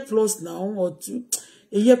year plus now or two?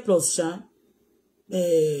 A year plus,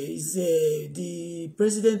 is the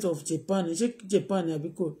president of Japan.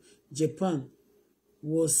 Japan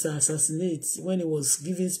was assassinated when he was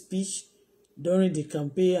giving speech during the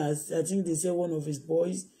campaign. I think they say one of his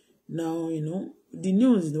boys. Now the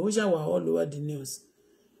news. The Ocean were all over the news.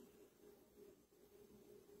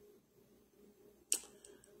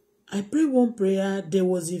 I prayed one prayer. There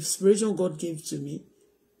was inspiration God gave to me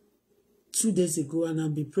 2 days ago, and I'll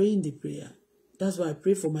be praying the prayer. That's why I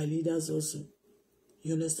pray for my leaders also.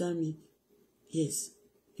 You understand me? Yes.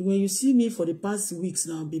 When you see me for the past weeks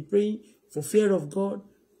now, I'll be praying for fear of God,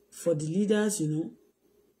 for the leaders,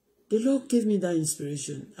 The Lord gave me that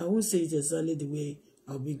inspiration. I won't say it exactly the way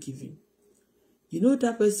I'll be giving.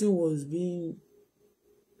 That person was being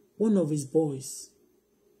one of his boys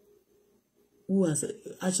who was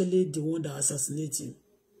actually the one that assassinated him.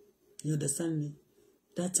 You understand me?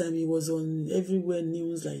 That time he was on everywhere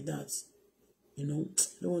news like that. I don't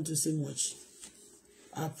want to say much.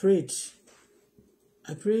 I prayed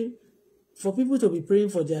for people to be praying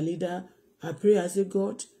for their leader. I pray, I say,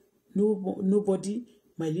 God, nobody,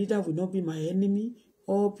 my leader will not be my enemy.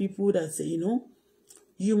 All people that say,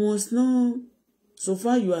 you must know, so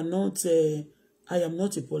far you are not, I am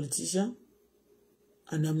not a politician,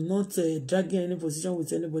 and I'm not dragging any position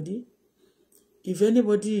with anybody. If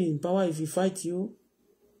anybody in power, if he fight you,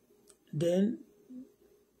 then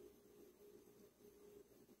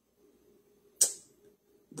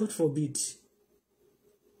God forbid.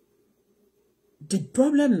 The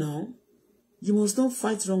problem now, you must not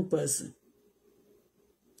fight wrong person.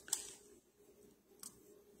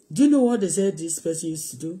 Do you know what they said this person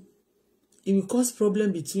used to do? It will cause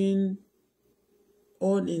problem between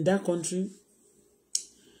all in that country.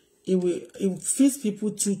 It will fit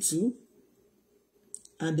people two,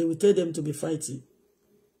 and they will tell them to be fighting.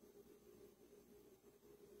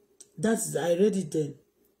 I read it then.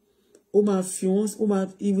 It will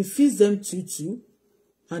fit them two,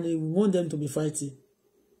 and it will want them to be fighting.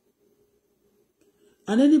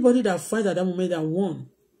 And anybody that fight at that moment that won,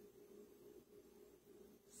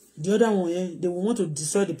 the other one, they will want to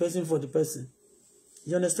destroy the person for the person.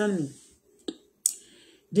 You understand me?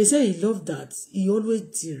 They say he loved that. He always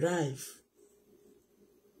derive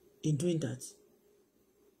in doing that.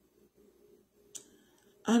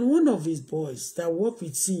 And one of his boys that worked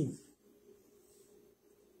with him,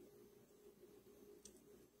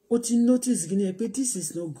 what he noticed, this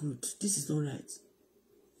is not good. This is not right.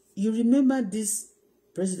 You remember this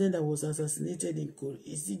president that was assassinated in Korea?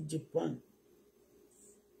 Is it Japan?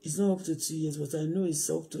 It's not up to 2 years, but I know it's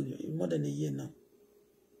up to more than a year now.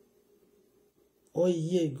 Or a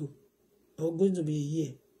year ago. Or going to be a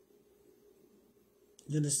year.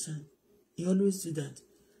 You understand? He always do that.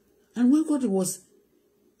 And when God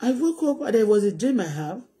I woke up and there was a dream I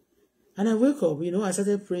have. And I wake up, I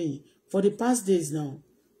started praying. For the past days now,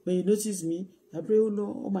 when you notice me, I pray, oh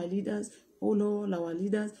Lord, all my leaders, oh Lord, all our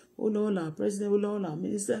leaders, oh Lord, our president, oh Lord, our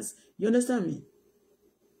ministers. You understand me?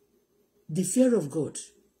 The fear of God.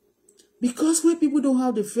 Because when people don't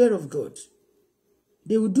have the fear of God,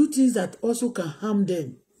 they will do things that also can harm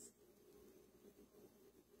them.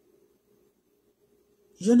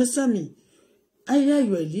 You understand me? Either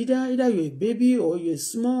you're a leader, either you're a baby, or you're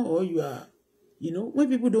small, or you are, you know, when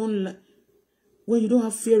people don't, when you don't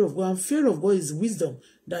have fear of God, and fear of God is wisdom,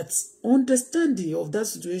 that's understanding of that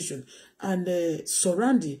situation, and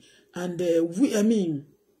surrounding, and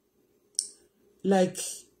like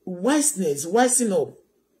wising up,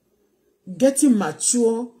 getting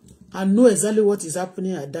mature, and know exactly what is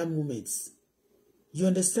happening at that moment. You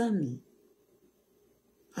understand me?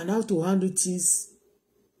 And how to handle things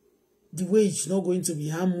the way it's not going to be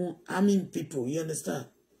harming people. You understand?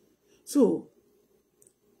 So,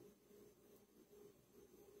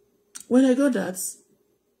 when I got that,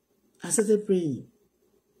 I started praying.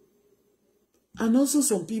 And also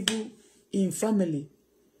some people in family,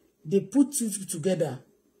 they put two together.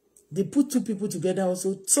 They put two people together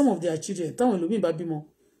also. Some of their children, they'll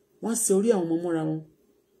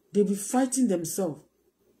be fighting themselves.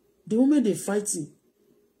 The moment they're fighting,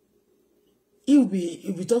 he'll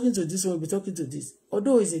be talking to this one, he'll be talking to this.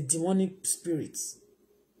 Although it's a demonic spirit.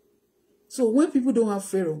 So when people don't have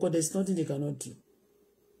fear of God, there's nothing they cannot do.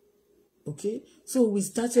 Okay? So we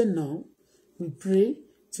started now. We pray.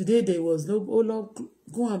 Today there was no, oh Lord,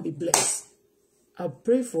 go and be blessed. I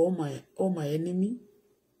pray for all my enemy.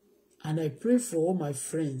 And I pray for all my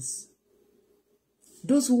friends.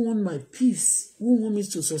 Those who want my peace, who want me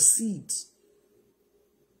to succeed.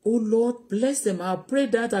 Oh Lord, bless them. I pray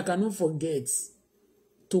that I cannot forget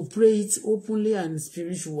to pray it openly and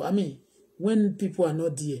spiritual. I mean, when people are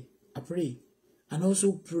not there, I pray. And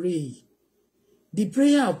also pray. The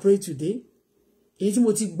prayer I pray today, èyí tí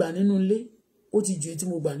mo ti gbà nínú ilé, ó ti ju èyí tí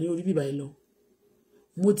mo gbà ní orí bíbá yìí lọ.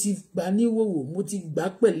 Mo ti gbà ní wòwò, mo ti gbà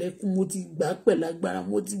pẹ̀lẹ́kún, mo ti gbà pẹ̀lágbára,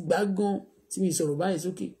 mo ti gbà gan tí mi sọ̀rọ̀ báyìí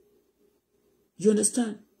sókè. You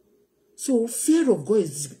understand? So fear of God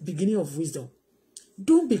is the beginning of wisdom.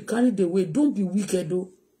 Don't be carried away. Don't be wicked though.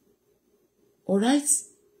 All right?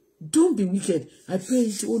 Don't be wicked. I pray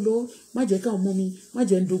it, oh Lord, má jẹ́ ká ọmọ mi, má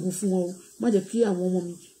jẹ́ ndogun fún wọn o, má jẹ́ kí àwọn ọmọ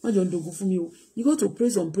mi, má jẹ́ ndogun fún mi o. You got to pray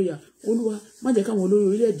some prayer. Olúwa, má jẹ́ ká àwọn olórí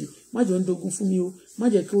orílẹ̀-èdè, má jẹ́ ndogun fún mi o, má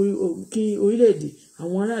jẹ́ kí orílẹ̀-èdè,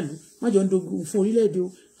 àwọn aráàlú, má jẹ́ ndogun fún orílẹ̀-èdè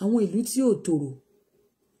o. Àwọn ìlú tí ò tòrò,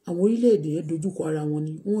 àwọn orílẹ̀-èdè yẹn dojúkọ ara wọn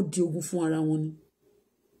ni, wọ́n di ogun fún ara wọn ni.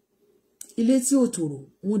 Ilé tí ò tòrò,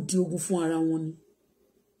 wọ́n di ogun fún ara wọn ni.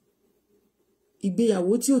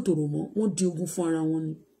 Ìgbéyàwó tí ò tòrò mọ́, wọ́n di ogun fún ara wọn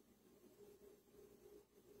ni.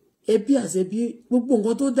 Ẹbí àṣẹbí, gbogbo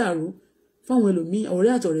nǹkan tó dàrú fáwọn ẹlòmíì,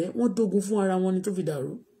 ọ̀rẹ́ àtọ̀rẹ́, wọ́n dógun fún ara wọn ni tó fi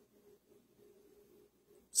dàrú.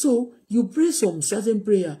 So you pray some certain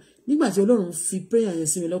prayer. Nígbà tí Ọlọ́run fi prayer yẹn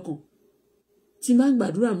sí mi lọ́kàn, tí máa ń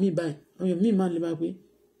gbàdúrà mí báyìí, àwọn èèyàn míì máa ń lè máa pé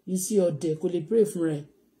you see ọdẹ kò lè pray fúnra ẹ̀.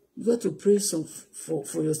 You got to pray some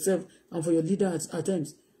for yourself and for your leader at times.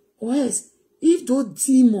 Or else, if those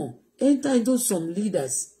demons enter into some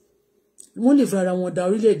leaders, wọ́n lè fara wọn da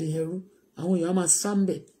orílẹ̀-èdè yẹn rú, àwọn èèyàn á máa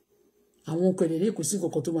sáńbẹ̀. Àwọn ọkọ̀ ẹ̀dẹ̀ kò sí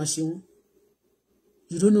kankan tó máa ṣe wọ́n.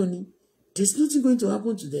 You don't know ni. There's nothing going to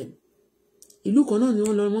happen to them. Ìlú kan náà ni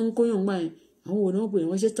wọ́n lọ wọ́n ń kóyàn gbà yẹn. Àwọn òun náà pè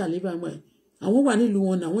wọ́n ṣe tàlébà gbà yẹn. Àwọn wà nílùú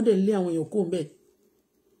wọn náà wọ́n dẹ̀ lé àwọn èèyàn kó ńbẹ̀.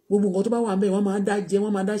 Gbogbo nǹkan tó bá wà ńbẹ̀ wọ́n máa dá jẹ,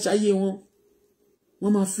 wọ́n máa dá ṣáyé wọn.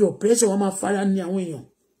 Wọ́n máa fi oppression, wọ́n máa fara ní àwọn èèyàn.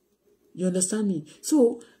 You understand me? So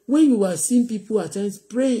when you are seeing people at times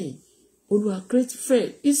praying, Olúwa create fear.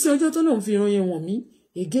 Iṣẹ́ ọjọ́ tó lọ́n fi ran yẹn wọ̀n mí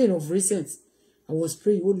again of recent. I was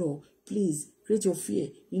praying, oh Lord, please create your fear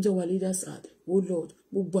into our leaders' heart. Oh Lord,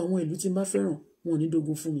 gbogbo àwọn ìlú tí n bá fẹ́ràn wọn ò ní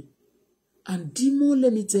dogun fún mi. And demon,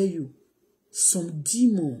 let me tell you, some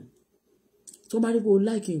demon, tó bá rí pé o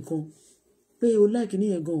like nǹkan, pé o like ní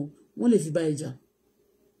yẹn gan, wọ́n lè fi bá ẹ jà.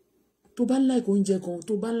 Tó bá like oúnjẹ kan,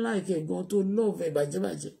 tó bá like ẹ̀ gan, tó love ẹ̀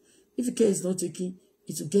bàjẹ́bàjẹ́, if care is not taken,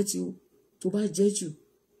 it will get you. Tó bá jẹ́ jù,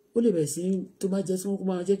 ó lè bẹ̀rẹ̀ sí, tó bá jẹ́ tí wọ́n kó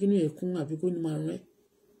máa jẹ́ kí inú ẹ̀ kún àbí kó ní máa rẹ́.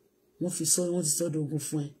 Wọ́n ti sọ dogun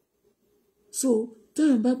fún ẹ. So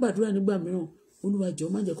tẹ́yàn bá gbàdúrà nígbà mìíràn, Olúwa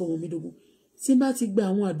jọ̀ọ́ má jẹ́ kó ọmọ mi dogun. Tí n bá ti gba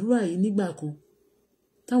àwọn àdúrà yìí nígbà kan,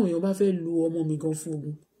 táwọn èèyàn bá fẹ́ lu ọmọ mi gan fún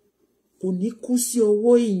ogun, kò ní kú sí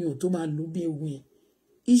ọwọ́ èèyàn tó máa lù bí ogun yẹn.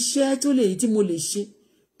 Iṣẹ́ tó lè tí mo lè ṣe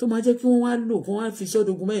tó máa jẹ́ kí wọ́n wá lò kí wọ́n wá fi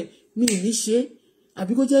sọ́dogun mẹ́rin mi ì ní ṣe,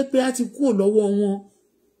 àbí kó jẹ́ pé á ti kúrò lọ́wọ́ wọn.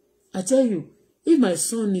 I tell you, if my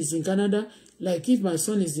son is in Canada, like if my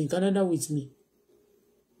son is in Canada with me,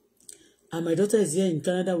 and my daughter is here in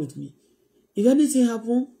Canada with me, if anything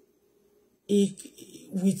happen,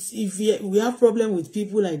 if we have problem with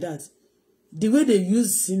people like that, the way they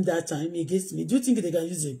use him that time against me, do you think they can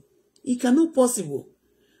use him? It cannot possible,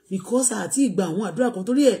 because àti ìgbà àwọn àdúrà kan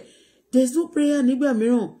torí ẹ̀, there is no prayer nígbà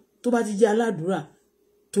mìíràn tó bá ti jẹ́ aládùúrà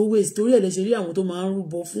tó waste torí ẹ̀ lè ṣe rí àwọn tó máa ń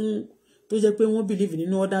rúbọ fún tó jẹ́ pé wọ́n believe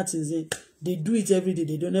in other things yẹn, they do it every day,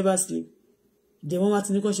 they don't never sleep. They wọ́n máa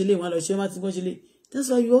ti ní kàn ṣe lé wọn lọ ṣe wọ́n máa ti ní kàn ṣe lé That's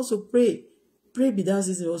why you also pray. Pray without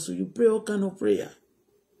ceasing also. You pray all kind of prayer.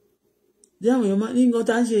 Then when you're ní nǹkan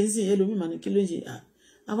tá ń ṣe ìsìn ẹlòmíì mà ní kí ló ń ṣe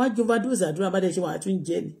àwa jọba dúró àdúrà bá dẹ̀ ṣe wà á tún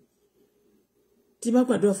jẹ́ ni. Tí bá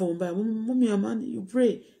gbàdúrà fún ọmọ báyìí mú mi àmà you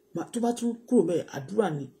pray tó bá tún kúrò bẹ́ẹ̀ àdúrà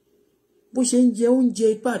ni. Bó ṣe ń jẹ oúnjẹ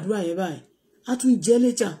ipá àdúrà yẹn báyìí á tún jẹ́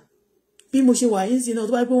later. Bí mo ṣe wà yín sí náà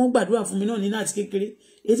tó bá pé wọ́n gbàdúrà fún mi náà ní láti kékeré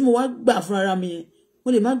èyí tí mo wá gbà fún ara mi yẹn mo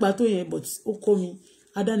lè má gbà tó yẹn but ó kọ́ mi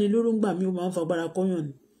adánilóró ń gbà mí ó máa ń fagbára kọ́yàn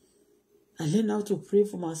ni. I learn how to pray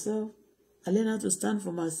for myself. I learn how to stand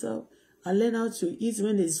for myself. I learn how to eat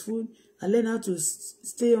when there is food. I learn how to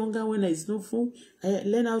stay hunger when there is no food. I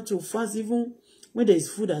learn how to fast even when there is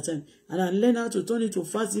food at time. And I learn how to turn it to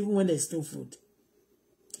fast even when there is no food.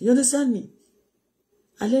 You understand me?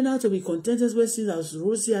 I learn how to be contented when things are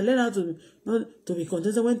rosy. I learn how to not to be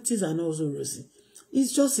contented when things are not also rosy.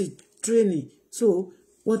 It's just a training. So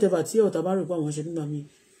whatever tí ọ̀tá bá rò pé àwọn ṣe nígbà mi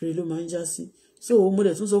rè ló máa ń já sí. So mo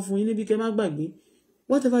dẹ̀ tún sọ fún yín níbi kẹ́ má gbàgbé.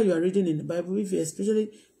 Whatever you are reading in the Bible, if you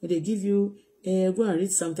especially when they give you, go and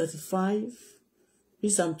read Psalm 35,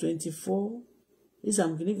 read Psalm 24, read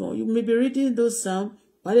Psalm 24. You may be reading those Psalms,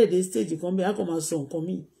 but at this stage you come back on my song, come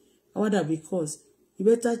in. I wonder because you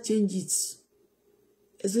better change it.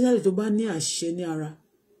 Especially tó bá ní àṣẹ ní ara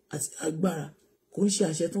àti agbára, kò ń ṣe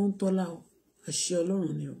àṣẹ tó ń tọ́lá o, àṣẹ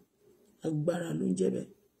Ọlọ́run ni o, agbára ló ń jẹ́ bẹ́ẹ̀,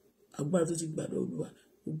 agbára tó ti gbàdọ̀ Olúwa,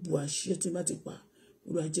 gbogbo àṣẹ tí bá ti pa,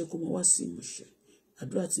 Olúwa jẹ́ kó máa wá sí ìmúṣẹ.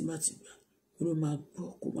 Àdúrà tí má ti gbà Olúwa máa gbọ́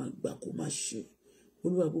kó máa gbà kó máa ṣe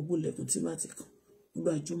Olúwa gbogbo lẹ̀kùn tí má ti kàn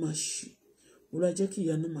Olúwa jọ̀ọ́ máa ṣe Olúwa jẹ́ kí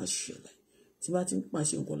ìyanu máa ṣẹlẹ̀ tí bá ti ń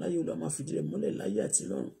pàṣẹ nǹkan láyé Olúwa máa fìdí rẹ̀ múlẹ̀ láyé àti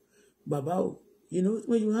lọ́run bàbá o you know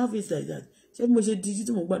when you have it like that ṣé bí mo ṣe di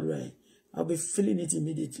tí mo gbàdúrà yẹn I'll be feeling it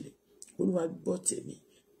immediately Olúwa gbọ́ tèmi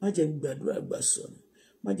má jẹ́ gbàdúrà gbà sọnù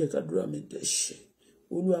má jẹ́ kádúrà mi dẹ̀ṣẹ̀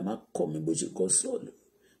Olúwa má kọ̀ mí bó ṣe kọ̀ Sọ́ọ̀lù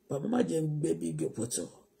bàbá má jẹ́ gbẹ́ bí igi ọ̀pọ̀tọ́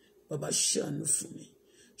bàbá ṣàánú fún mi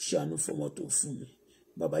ṣàánú fọmọ tó fún mi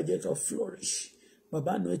bàbá jẹ́ ká flourish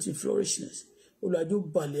bàbá anointing flourishness Olúwa jọ̀ọ́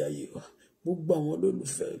balẹ̀ ayé wa gbogbo àwọn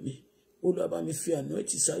olólùfẹ́ mi Olúwa bá mi fi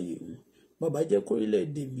anointing sáyé wọn bàbá jẹ́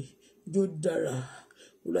kórílẹ̀-èdè mi jọ̀ọ́ dára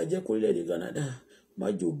Olúwa jẹ́ kórílẹ̀-èdè Canada má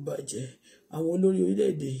jọ̀ọ́ bàjẹ́ àwọn olórí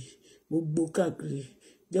orílẹ̀-èdè gbogbo káàkiri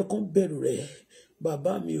jẹ́ kó bẹ̀rù rẹ̀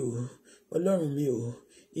bàbá mi o Ọlọ́run mi o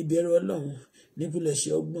ìbẹ̀rù Ọlọ́run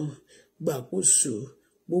nípìnlẹ̀ṣẹ̀ ọgbọ́n gbàkóso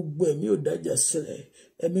gbogbo ẹ̀mí ò dájà sílẹ̀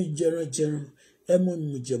ẹ̀mí jẹranjẹran ẹ̀mí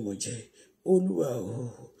mùjẹmùjẹ Olúwa o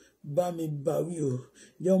bá mi bá wí o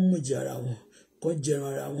yọ mùjẹ ara wọn kàn jẹran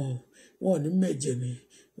ara wọn wọn ò ní mẹ̀jẹ̀ mi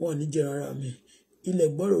wọn ò ní jẹran ara mi ilẹ̀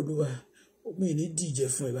gbọ́rọ̀ Olúwa mi ò ní díje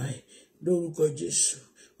fún ẹ báyìí lórúkọ Jésù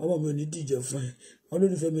ọmọ mi ò ní díje fún ẹ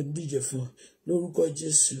olólùfẹ́ mi ò ní díje fún lórúkọ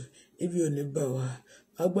Jésù ibi ò ní bá wa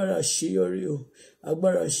agbára àṣeyọrí o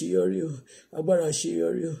agbára àṣeyọrí o agbára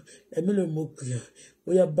àṣeyọrí o ẹ̀mí ló mọ̀ pé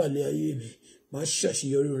bóyá balẹ̀ ayé mi máa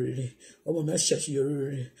ṣàṣeyọrí rere ọmọ mi á ṣàṣeyọrí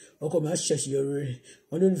rere ọkọ mi á ṣàṣeyọrí rere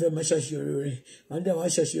wọn ló nífẹ̀ẹ́ máa ṣàṣeyọrí rere wọn dá máa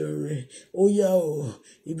ṣàṣeyọrí rere ó yá o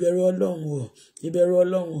ìbẹ̀rù Ọlọ́run o ìbẹ̀rù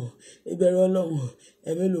Ọlọ́run o ìbẹ̀rù Ọlọ́run o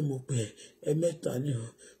ẹ̀mí ló mọ̀ pé ẹ̀mẹ́ta ni o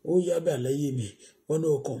ó yá balẹ̀ ayé mi wọnú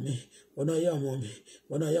ọkàn mi wọnú ayé àwọn mi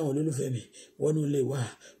wọnú ayé àwọn olólùfẹ́ mi wọnú ilé wa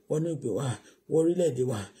wọnú ìpè wa wọ orílẹ̀-èdè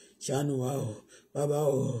wa ṣàánú wa o bàbá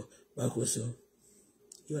o gbàkóso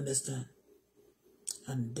you understand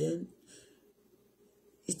and then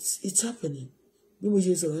it's happening bí mo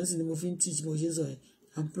ṣe sọ̀rọ̀ nísìnyí mo fi ń teach mo ṣe sọ̀rọ̀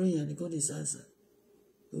I'm praying and God is answer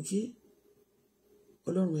okay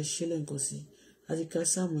Ọlọ́run ẹ ṣe lẹ́ǹkan sí àti ká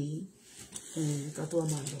sáàmù yìí ká tó wá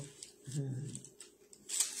máa lọ.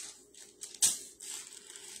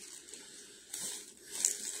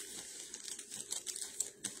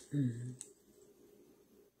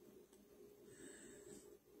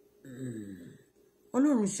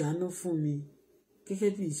 Ọlọ́run ṣàánú fún mi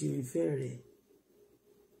gẹ́gẹ́ bí ìṣe ìfẹ́ rẹ̀.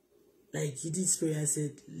 Like this prayer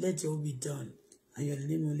said, let your will be done and your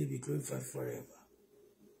name only be glorified forever.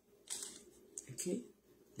 Okay?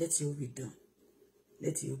 Let your will be done.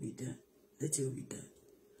 Let your will be done. Let your will be done.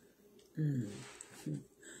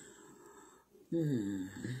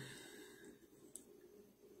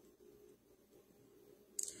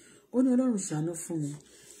 Ó ní Ọlọ́run ṣàánú fún mi.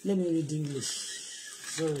 Let me read English.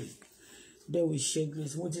 Sorry. Then we share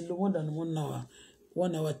grace. Mo ti lò more than 1 hour.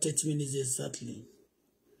 1 hour 30 minutes exactly.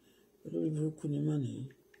 Olórí burúkú ni mà ní.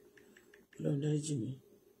 Ọlọ́run dáríjì mi.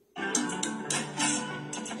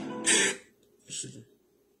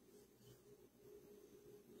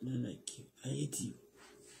 I don't like you. I hate you.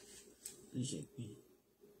 Reject me.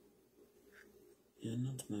 You are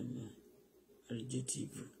not my man. I reject you,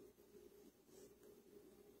 bro.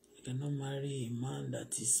 I cannot marry a man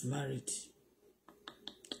that is married.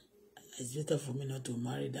 It's better for me not to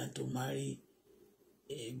marry than to marry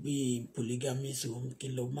bí polygamy, so kí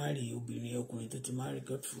n lọ marry obìnrin ọkùnrin tó ti marry,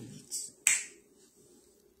 God forbid.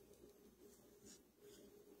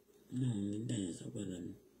 No, mi dáyẹ̀ sọ́gbọ́dọ̀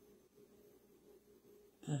mi.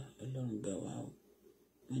 Ọlọ́run gbà wá o,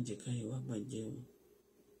 má jẹ́ káyé wá bàjẹ́ o.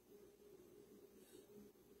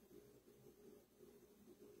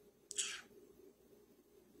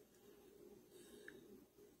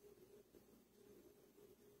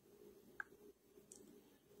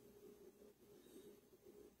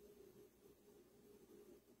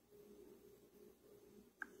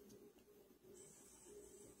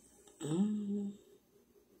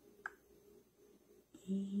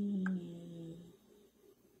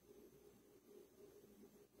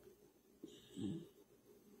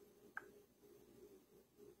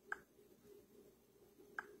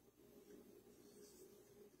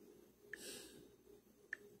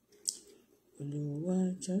 Olúwa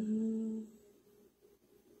jọ̀ọ́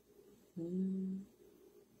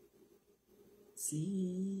sí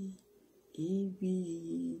ibi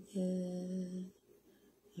yẹn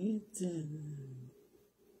ìtẹ̀nù.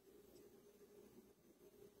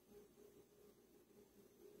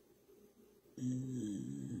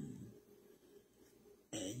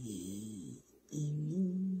 Ẹ̀yìn ìmí.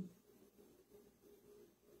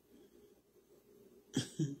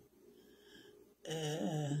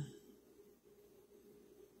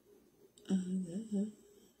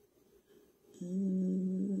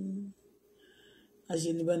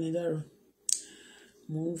 Aṣenibánidárò,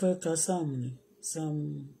 mo ń fẹ́ ka Psalm ni, Psalm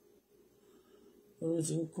orun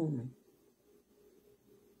tí ń kùn mí.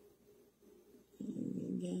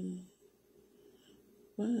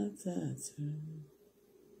 Pátátù.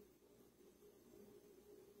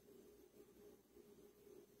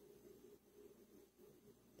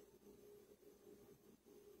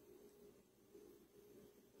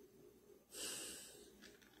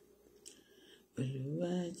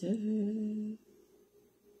 Olúwa jọ̀ọ́.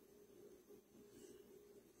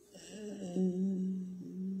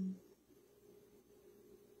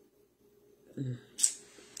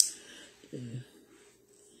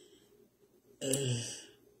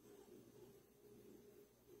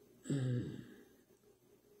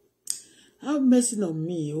 Have mercy on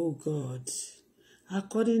me, O God,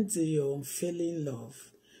 according to your unfailing love,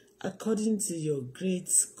 according to your great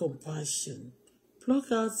compassion.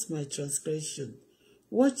 Pluck out my transgression,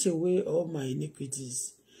 wash away all my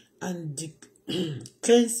iniquities, and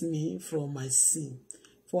cleanse me from my sin.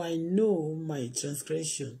 For I know my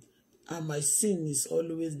transgression, and my sin is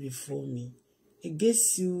always before me.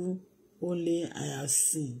 Against you only I have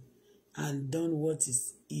sinned, and done what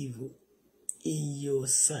is evil in your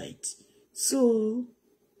sight. So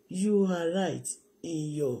you are right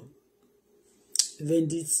in your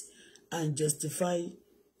verdict and justify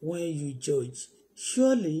when you judge.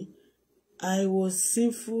 Surely I was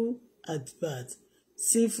sinful at birth,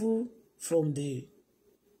 sinful from the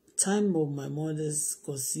time of my mother's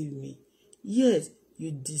conceived me. Yet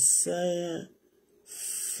you desire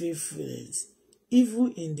faithfulness.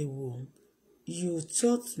 Even in the womb, you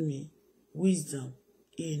taught me wisdom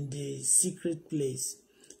in the secret place.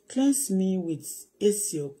 Cleanse me with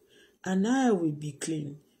hyssop, and I will be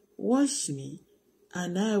clean. Wash me,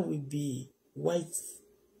 and I will be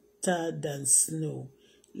whiter than snow.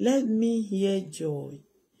 Let me hear joy.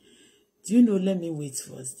 Do you know? Let me wait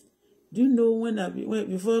first. Do you know when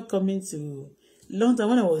before coming to long time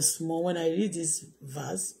when I was small, when I read this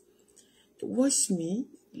verse, wash me,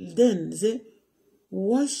 then say,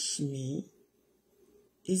 wash me.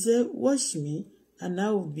 He said, wash me, and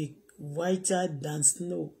I will be whiter than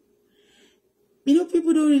snow. You know,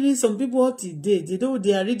 people don't really, some people up to date,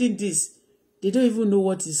 they are reading this, they don't even know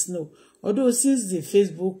what is snow. Although since the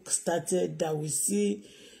Facebook started, that we see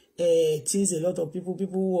things, a lot of people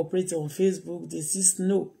who operate on Facebook, they see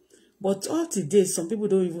snow. But up to date, some people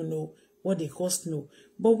don't even know what they call snow.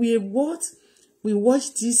 But we watched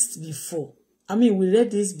this before. I mean, we read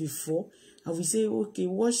this before, and we say, okay,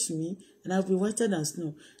 wash me, and I'll be whiter than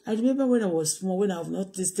snow. I remember when I was small, when I have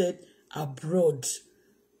not tasted abroad,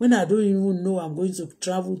 when I don't even know I'm going to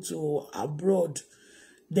travel to abroad.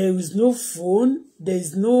 There is no phone, there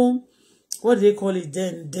is no, what do they call it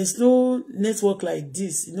then? There's no network like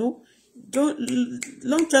this, you know.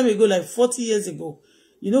 Long time ago, like 40 years ago,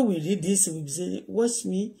 you know, we read this, we say, watch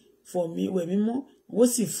me for me, where me more,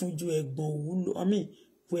 what's if food you I mean,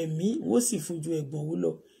 where me, what's if food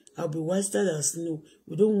you I'll be whiter than snow.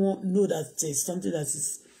 We don't know that there's something that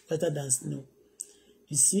is whiter than snow.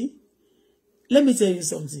 You see? Let me tell you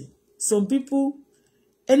something. Some people,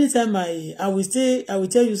 anytime I will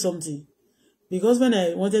tell you something. Because when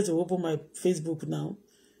I wanted to open my Facebook now,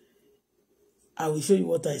 I will show you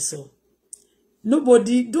what I saw.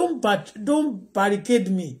 Nobody, don't barricade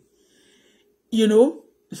me. You know,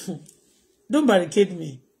 don't barricade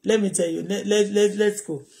me. Let me tell you. Let's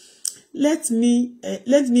go. Let me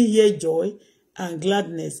hear joy and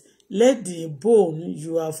gladness. Let the bone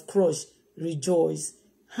you have crushed rejoice.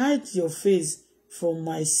 Hide your face from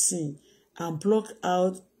my sin and pluck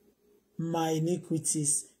out my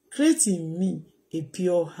iniquities. Create in me a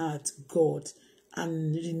pure heart, God,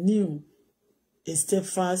 and renew a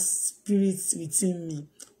steadfast spirit within me.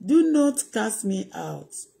 Do not cast me out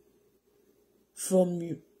from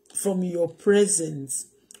your presence,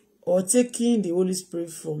 or taking the Holy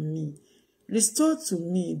Spirit from me. Restore to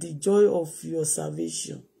me the joy of your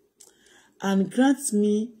salvation, and grant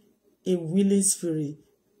me a willing spirit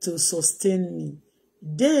to sustain me.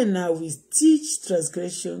 Then I will teach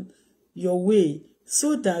transgression your way,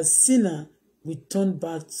 so that sinner will turn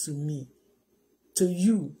back to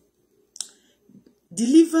you.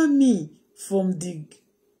 Deliver me from the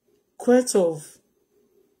quest of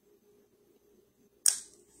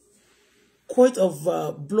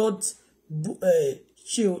blood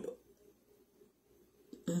shield.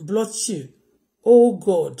 Oh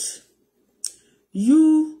God,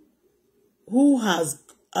 you who are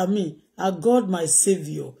God my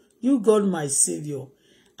Savior, you God my Savior,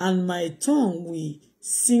 and my tongue will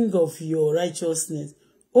sing of your righteousness.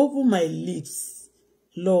 Open my lips,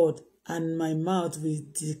 Lord, and my mouth will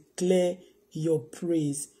declare your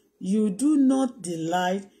praise. You do not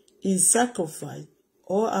delight in sacrifice,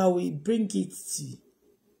 or I will bring it.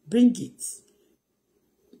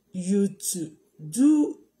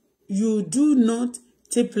 You do not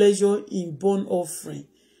take pleasure in burnt offering.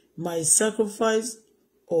 My sacrifice,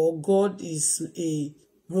 oh God, is a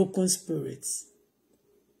broken spirit.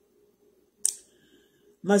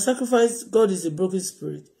 My sacrifice, God, is a broken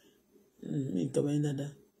spirit.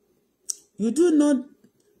 You do not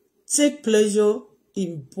take pleasure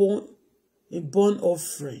in burnt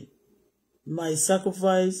offering. My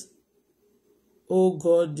sacrifice, oh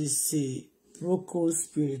God, is a broken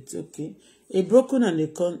spirit. Okay, a broken and a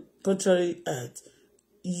contrary heart.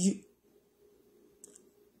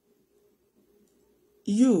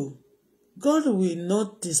 You, God, will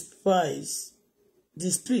not despise.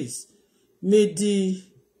 May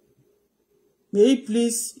it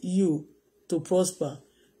please you to prosper.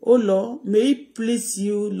 Oh Lord, may it please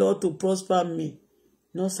you, Lord, to prosper me.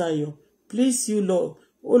 No, Sayo. Please you, Lord.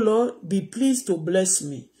 Oh Lord, be pleased to bless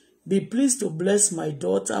me. Be pleased to bless my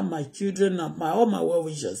daughter, my children, and all my well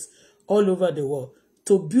wishers all over the world,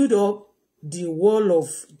 to build up the wall of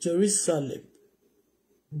Jerusalem.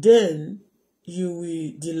 Then you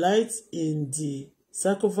will delight in the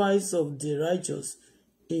sacrifice of the righteous,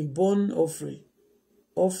 in burnt offering.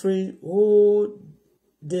 Oh,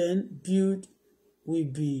 then build will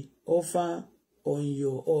be offered on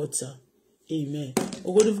your altar. Amen.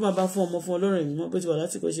 Ogo fún bàbá fún ọmọ fún Ọlọ́run mi mọ́ bó ti wà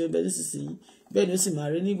láti kọ́ ṣe bẹ́ẹ̀ nísinsìnyí bẹ́ẹ̀ ni ó sì máa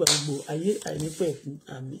rí nígbà gbogbo ayé àìnípẹ̀kun.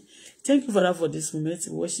 Àmín. Thank you, Father, for this moment.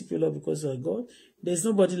 We worship you, Lord, because you are God. There is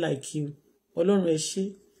nobody like you. Ọlọ́run ẹ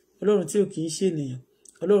ṣé, Ọlọ́run tí ò kì í ṣe ènìyàn,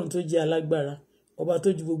 Ọlọ́run tó jẹ́ alágbára, ọba tó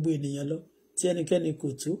ju gbogbo ènìyàn lọ, tí ẹnikẹ́ni kò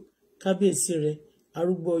tó, kábíyèsí rẹ,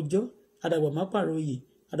 arúgbó ọjọ́, àdàgbà má pàròyè,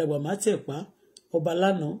 àdàgbà má tẹ̀pá, ọba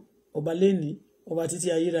lánàá, ọba lénìí, ọba títí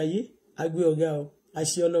ayérayé, agbé ọ̀gá o,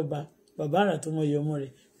 àṣẹ ọlọ́ba, bàbá àrà tó mọ iye ọmọ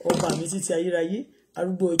rẹ̀, ọba mi títí ayérayé,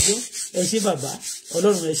 arúgbó ọjọ́, ẹ ṣé bàbá,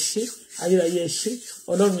 Ọlọ́run ẹ ṣé, ayérayé ẹ ṣé,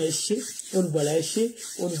 Ọlọ́run ẹ ṣé, olùgbàlà ẹ ṣé,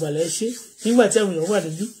 olùgbàlà ẹ ṣé. Nígbà tí àwọn èèyàn wà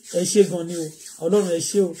níbí, ẹ ṣé gan ni o, Ọlọ́run ẹ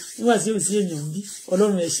ṣé o. Nígbà tí ò sí èèyàn níbí,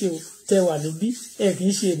 Ọlọ́run ẹ ṣé o. Tẹ́ wà níbí, ẹ kì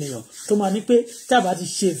í ṣe ènìyàn tó máa ní pé tá bá ti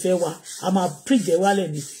ṣe ìfẹ́ wa, a máa píjẹ wálẹ̀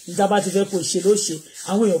ni. Nígbà bá ti fẹ́ kó ṣe ló ṣe.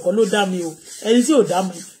 Àwọn èèyàn kan ló dá mi o. Ẹni tí ò dá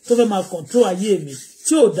mi tó fẹ́ máa control ayé mi,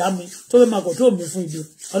 tí ò dá mi tó fẹ́ máa control mi fún ibi.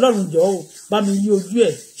 Ọlọ́run jọ̀ọ́ o, bá mi yí ojú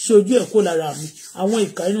ẹ̀, ṣe ojú ẹ̀ kó lára mi. Àwọn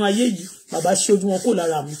ìkà inú ayé yìí, bàbá ṣe ojú wọn kó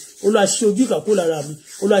lára mi. Olúwa ṣe ojú ìkà kó lára mi.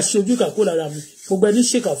 Olúwa ṣe ojú ìkà kó lára mi. Gbogbo ẹni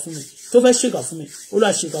ṣèkà fún mi, tó fẹ́ ṣèkà fún mi,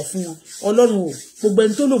 Olúwa ṣèkà fún wọn. Ọlọ́run o, gbogbo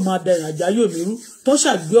ẹni tó lò máa da ìrìnàjò ayé mi rú, tó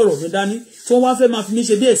ṣàgbé ọ̀rọ̀ mi dání, tí wọ́n wá fẹ́ máa fi mí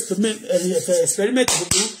ṣe bí experiment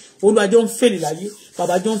gbogbo, Olúwa jọ ń fèlè láyé,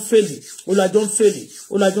 bàbá jọ ń fèlè, Olúwa jọ ń fèlè,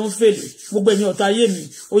 Olúwa jọ ń fèlè. Gbogbo ẹ̀yin ọ̀tá ayé mi,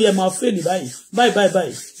 ó yẹ máa fèlè báyìí,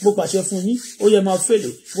 báyìí. Mo pàṣẹ fún yín, ó yẹ máa fèlè.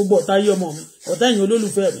 Gbogbo ọ̀tá ayé ọmọ mi, ọ̀tá ẹ̀yin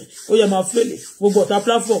olólùfẹ́ mi, ó yẹ máa fèlè. Gbogbo ọ̀tá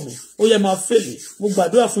platform mi, ó yẹ máa fèlè. Mo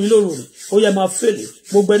gbàdúrà fún yín lóru rẹ̀, ó yẹ máa fèlè.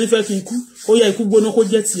 Gbogbo ẹni fẹ́ kí n kú, ó yẹ ikú gbóná kó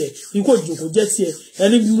jẹ́ tiẹ̀, ikú òjò kó jẹ́ tiẹ̀.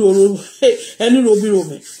 Ẹni ro bí ro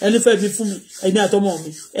mi, ẹni fẹ́ bí fún mi, ẹni àtọmọ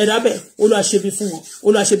mi, ẹ̀dá bẹ́ẹ̀, Olúwa ṣe bí fún wọn,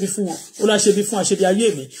 Olúwa ṣe bí fún wọn, Olúwa ṣe bí fún àṣebí ayé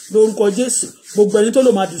mi, lórúkọ Jésù. Gbogbo ẹni tó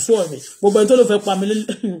lò máa destroy mi, gbogbo ẹni tó lò fẹ́ pa mi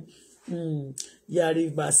yàrá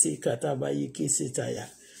ìgbà sí kàtàbáyé kése tàyà.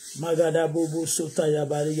 magada bobo sotaya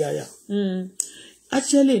bariyaya.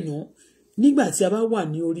 Actually no, nígbà tí a bá wà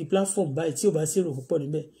ní orí platform báyìí tí ó bá ṣèrò púpọ̀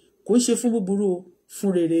níbẹ̀, kò ṣe fún búburú o,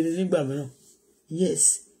 fún rere ni nígbà mìíràn. Yes,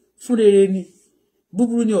 fún rere ni.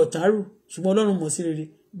 Búburú ni ọ̀tárù, ṣùgbọ́n Ọlọ́run mọ̀ sí rere.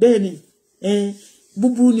 Bẹ́ẹ̀ ni,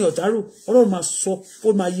 búburú ni ọ̀tárù, Ọlọ́run máa sọ,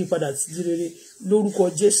 ó máa yí padà sí rere lórúkọ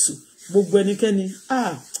Jésù. Gbogbo ẹnikẹ́ni,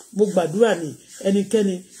 mo gbàdúrà ní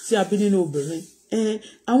ẹnikẹ́ni tí a bí nínú obìnrin.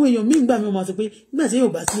 Àwọn èèyàn míì gbà mí wọ́n máa sọ pé nígbà tí yóò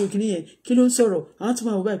bá sí òkìní yẹn kí ló ń sọ̀rọ̀, àwọn tó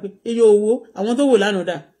máa wò báyìí pé èyí owó àwọn tó wò lánàá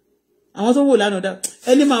dà, àwọn tó wò lánàá dà,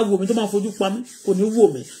 ẹni máa wò mí tó máa fojú pa mí kò ní wò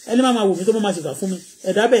mí, ẹni máa wò mí tó máa ṣèkà fún mi.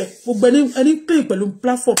 Ẹ̀dá bẹ́ẹ̀ gbogbo ẹni pín pẹ̀lú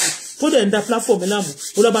platform tó dẹ̀ ń da platform láàmú,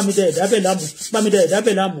 ó lọ́ bá mi da ẹ̀dá bẹ́ẹ̀ láàmú, bá mi da ẹ̀dá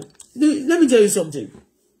bẹ́ẹ̀ láàmú. Let me tell you something.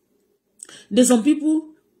 There's some people,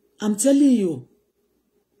 I'm telling you,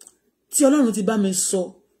 tí Ọlọ́run ti bá mi sọ,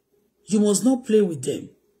 you must not play with them.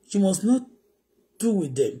 You must not do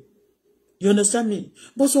with them. You understand me?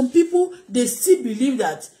 But some people, they still believe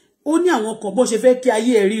that ó ní àwọn kan bó ṣe fẹ́ kí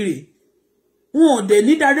ayé ẹ ríre. Wọn ò dẹ̀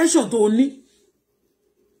ní direction tó ní.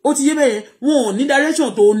 Ó ti yé bẹ́ẹ̀, wọn ò ní direction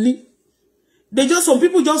tó ní. Some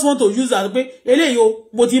people just want to use that pé eléyìí o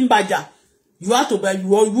mo ti ń bàjà. You have to buy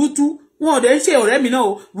you too. Wọn ò dẹ̀ ṣe ọ̀rẹ́ mi náà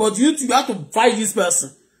o, but you have to fight this person.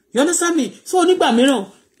 You understand me? So nígbà mìíràn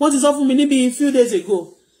wọ́n ti sọ fún mi níbi few days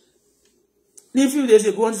ago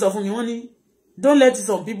wọ́n ti sọ fún mi wọ́n ní don't let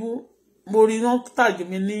some people mo rí wọ́n tag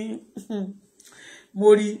mi ní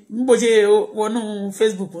mo rí bó ṣe wọnú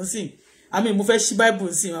Facebook ń sìn mo fẹ́ ṣí Bible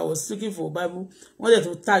ń sìn I was looking for Bible wọ́n dẹ̀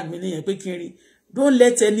tó tag mi níyẹn pé kí n rí don't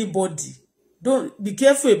let anybody don't be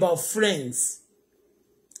careful about friends.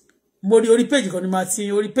 Mo rí orí page kan ní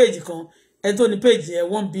Martin orí page kan ẹni tó ní page yẹn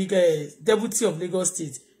one big deputy of Lagos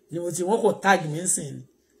State ni mo ti wọ́n kò tag mi ń sìn.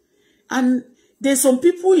 And there's some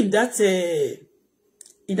people in that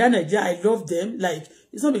Nigeria, I love them. Like,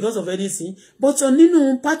 it's not because of anything. But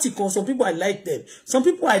nínú party kan, some people I like them. Some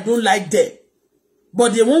people I don't like them.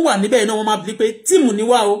 But they won't want níbẹ̀ iná wọn máa bí pé tíìmù ni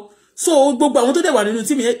wá o. So gbogbo àwọn tó dẹ̀ wà nínú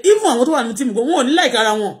tíìmù yẹn, even àwọn tó wà nínú tíìmù wọn ò ní like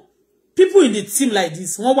ara wọn. People in the team like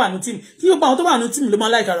this, wọ́n wà nínú tíìmù. Kí gbogbo àwọn tó wà nínú tíìmù ló máa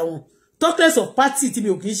like ara wọn. Talk less of party tí mi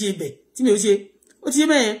ò kì í ṣe ibẹ̀, tí mi ò ṣe. Ó ti yé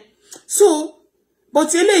bẹ́ẹ̀. So, but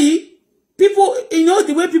eléyìí, people, you know,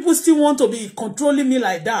 the way people still want to be controlling me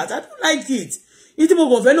like that, I don't like it. Iti mo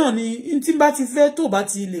kàn fẹ́ náà ni, iti bá ti fẹ́ tó bá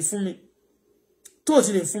ti lè fún mi. Tó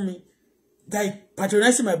ti lè fún mi. Like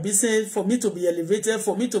patronizing my business, for me to be elevated,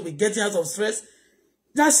 for me to be getting out of stress.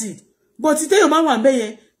 That's it. But today your man wà ńbẹ̀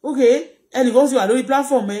yẹn, okay, ẹnì kan sì wà lórí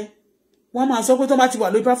platform ẹ. Wọ́n máa sọ pé tó bá ti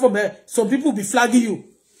wà lórí platform ẹ, some people be flagging you.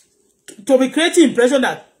 To be creating impression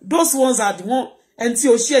that those ones are the one and tí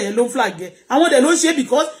o share yẹn ló flag yẹn. Àwọn dẹ̀ ló share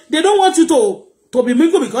because they don't want you to be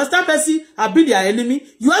mingle because that person have been their enemy.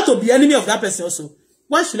 You have to be enemy of that person also.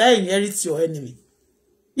 Why should I inherit your enemy?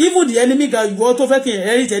 Even the enemy guy, you want to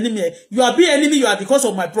inherit enemy. You are being enemy, you are because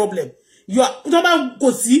of my problem. You are tó bá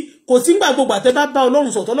kò sí ńgbà gbogbo àtẹ́ bá bá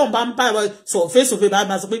Ọlọ́run sọ t'Ọlọ́run bá ń bá sọ face to face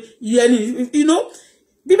bá sọ pé you know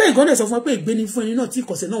Bíbélì gan dẹ̀ sọ fún pé ìgbéni fún ẹni náà tí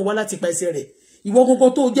ìkọ̀sẹ̀ náà wá láti pa ẹsẹ̀ rẹ̀. Ìwọ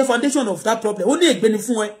gangan tó jẹ́ foundation of that problem. Ó ní ìgbéni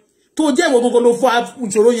fún ẹ. Tó jẹ́ ìwọ gangan ló fa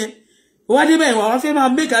ìṣòro yẹn. Wá dé bẹ́ẹ̀ wá fẹ́ máa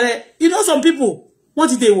make are you know some people wọ́n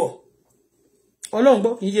ti dé wọ̀. Ọlọ́run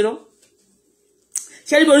gbọ́ kì í ṣe rọ́.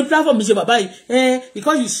 Ṣé ní orí platform mi ṣe bàbá yìí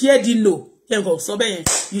because you share Dino ẹ̀kọ́ sọ bẹ́ẹ̀ yẹn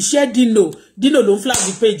you share Dino ló ń flag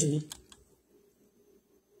the page mi.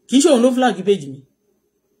 Kì í ṣe òun ló ń flag the page mi.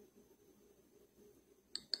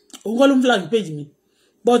 Òun kọ́ ló ń flag the page mi.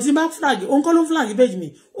 But tí bá flag òun kọ́ ló ń flag the page mi.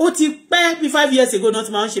 Ó ti pẹ́ bí 5 years ago náà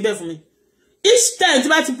ti máa ń ṣe bẹ́ẹ̀ fún mi. Each time tí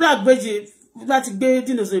bá ti flag page bá ti gbé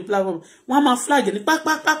Dino sórí platform wọ́n máa flag ní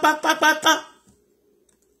pápápápápápá.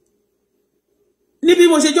 Níbi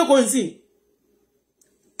mo ṣe jókòó nsìn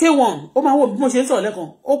K1 ó máa wò bí mo ṣe ń sọ̀rọ̀ lẹ́kan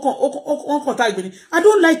ó kàn tag mi. I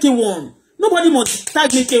don't like K1. Nobody must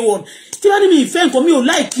tag me K1. Tí wọ́n ní mi ìfẹ́ nǹkan mi ò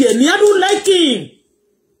like ẹ̀ ní I don't like him.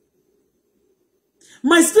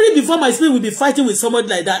 My spirit before my spirit will be fighting with somebody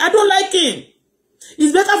like that. I don't like him.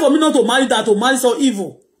 It's better for me not to marry that, to marry so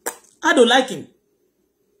evil. I don't like him.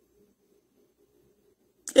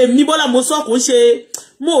 Èmi Bọ́lá mo sọ kò ṣe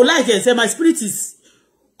mo like ẹ̀ say my spirit is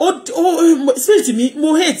spirit mi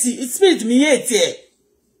mo hate it. Spirit mi hate ẹ̀.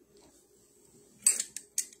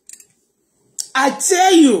 I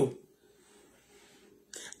tell you.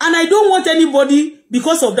 And I don't want anybody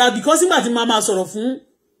because of that. Because nígbà tí mama sọ̀rọ̀ fún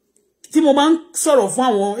tí mo máa ń sọ̀rọ̀ fún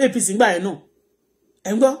àwọn APC nígbà yẹn náà.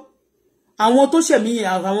 Ẹ ń gbọ́? Àwọn tó ṣẹ̀ mí yẹn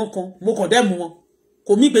àwọn kan mo kàn dẹ́mu wọn.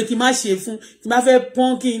 Kò mí pé kí n má ṣe fún tí bá fẹ́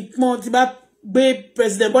pọ́n kí n pọ́n tí bá gbé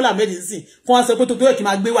President Bola medicine kó wá sọ pé tó yẹ kí n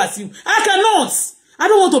máa gbé wá sí. I cannot. I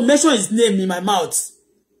don't want to mention his name in my mouth.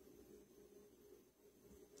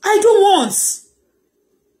 I don't want.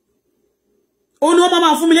 ó ní wọ́n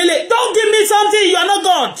máa fún mi lélẹ̀. Don't give me something, you are not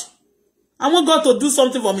God. I want God to do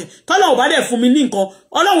something for me. Tọ́lọ́run bá dẹ̀ fún mi ní nǹkan,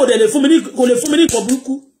 Ọlọ́run dẹ̀ lè fún mi ní kò lè fún mi ní nǹkan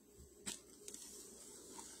burúkú.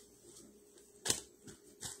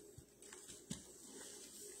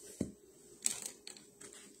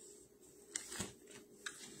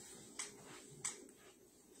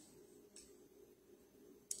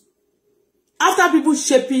 After people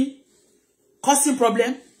shaping, causing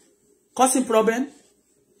problem,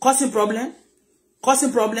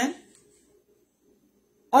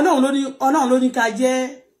 Ọlọ́run ló ní ká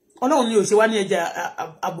jẹ́, Ọlọ́run ni ó ṣe wá ní ẹja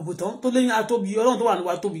àbùbùtán tó lẹ́yìn àtóbi, Ọlọ́run tó wà ní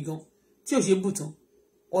wa tóbi gan tí ó ṣe bùtán.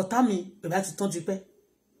 Ọ̀tá mi bẹ̀rẹ̀ ti tán ti pẹ́.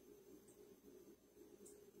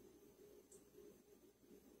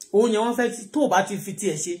 Òun yẹn wọ́n fẹ́ tó bá ti fi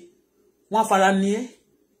tiẹ̀ ṣe, wọ́n fara ní ẹ́,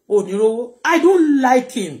 ò ní rówó. I don't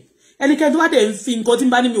like him. Ẹnikẹ́ni tó bá dẹ̀ ń fi nǹkan tí ń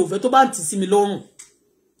bá ní mi ò fẹ́ tó bá ń tì sí mi lọ́rùn.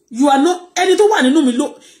 You are not ẹni tó wà nínú mi ló.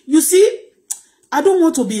 You see, I don't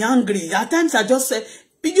want to be angry. At times I just say,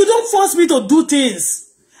 you don't force me to do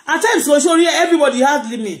things. At times, everybody has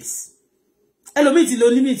limits. Ẹlòmíì ti lo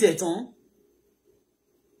limit ẹ̀ tán.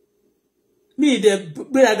 Mi dẹ̀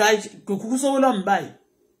gbéraga kúkú sówó lọ́mù báyìí.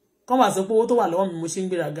 Kọ́ máa sọ pé owó tó wà lọ́wọ́ mi mo ṣe ń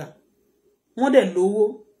gbéraga. Wọ́n dẹ̀ lówó.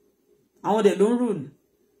 Àwọn dẹ̀ ló ń rule.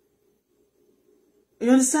 You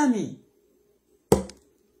understand me?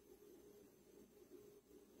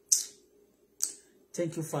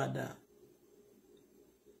 Thank you, Father.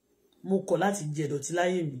 Mo kọ̀ láti jẹ ìdọ̀tí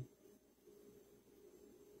láyé mi.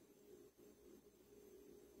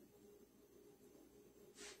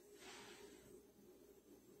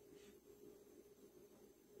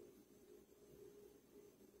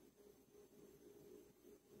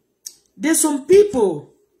 There's some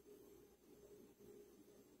people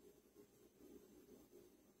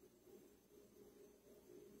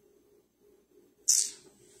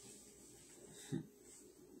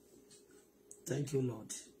thank you,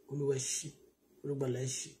 Lord. Olúwa ṣé, Olùgbàlà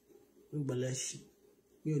ṣé, Olùgbàlà ṣé.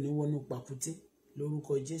 Mi ò ní wọnú pàkúté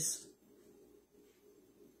lórúkọ Jésù.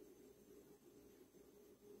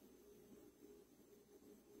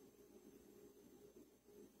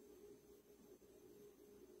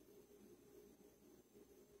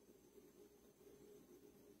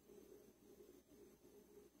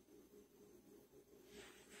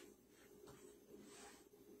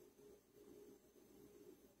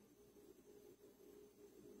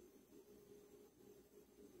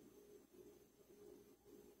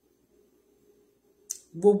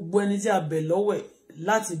 Gbogbo ẹni tí a bẹ̀ lọ́wọ́ ẹ̀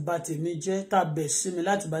láti bà tèmi jẹ́, tá bẹ̀ sí mi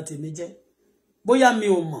láti bà tèmi jẹ́, bóyá mi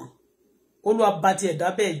ò mọ̀, Olúwa bà ti ẹ̀dá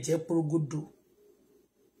bẹ́ẹ̀ jẹ́ porogodo.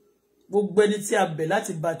 Gbogbo ẹni tí a bẹ̀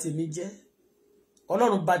láti bà tèmi jẹ́,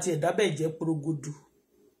 Ọlọ́run bà ti ẹ̀dá bẹ́ẹ̀ jẹ́ porogodo.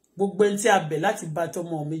 Gbogbo ẹni tí a bẹ̀ láti bà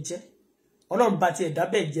tọmọ mi jẹ́, Ọlọ́run bà ti ẹ̀dá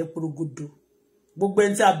bẹ́ẹ̀ jẹ́ porogodo. Gbogbo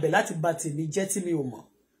ẹni tí a bẹ̀ láti bà tèmi jẹ́ tí mi ò mọ̀,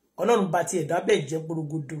 Ọlọ́run bà ti ẹ̀dá bẹ́ẹ̀ jẹ́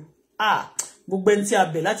porogodo. Gbogbo ẹni tí a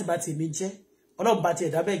bẹ̀ láti bà tèmi jẹ́, Ọlọ́run bá ti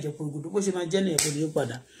ẹ̀dá bẹ́ẹ̀ jẹ́ porogodo. Bó ṣe máa jẹ́ ní ẹ̀kọ́ ní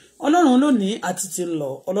padà. Ọlọ́run lónìí àti ti lọ,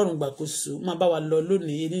 Ọlọ́run gbàkóso máa bá wa lọ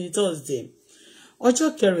lónìí ní Thursday ọjọ́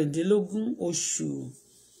 16 oṣù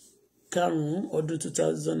karùn-ún ọdún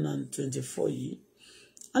 2024 yìí.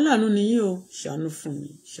 Aláàánú ni yín o, ṣàánú fún mi,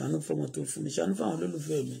 ṣàánú fún ọmọ tó fún mi, ṣàánú fún àwọn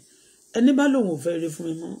olólùfẹ́ mi. Ẹni bá lòun ò fẹ́ ire fún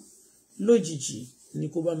mi mọ́, lójijì ni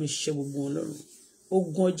kó bá mi ṣe gbogbo wọn lọ́rùn.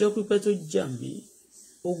 Ogun ọjọ́ pípẹ́ tó jà mí,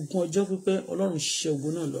 ogun ọjọ́ pípẹ́, Ọlọ́run ṣe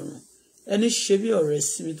ogun náà lọ́rùn. Ẹni ṣe bí ọ̀rẹ́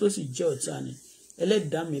sí mi tó sì jẹ́ ọ̀tá ni,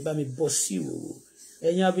 Ẹlẹ́dàá mi bá mi bọ́ sí ìwòwò.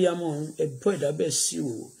 Ẹ̀yin abiyamọ ọ̀run, ẹ bọ́ ẹ̀dá bẹ́ẹ̀ sí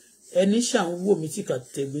ìwòwò. Ẹni ṣà ń wò mí tí kà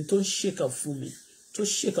tẹ̀gbìn tó ń ṣèkà fún mi, tó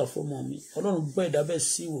ṣèkà fún ọmọ mi, Ọlọ́run bọ́ ẹ̀dá bẹ́ẹ̀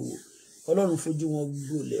sí ìwòwò. Ọlọ́run fojú wọn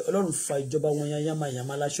gbolẹ̀, Ọlọ́run fa ìjọba wọn ya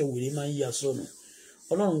yamayama láṣọ wèrè máa ń yà sọnù.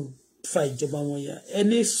 Ọlọ́run fa ìjọba wọn ya.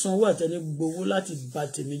 Ẹni sanwó àtẹni gbowó láti bà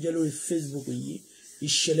tèmi jẹ́ lórí Facebook yìí,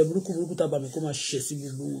 ìṣẹ̀lẹ̀ burúkú tá bá mi kó máa ṣẹ̀ sí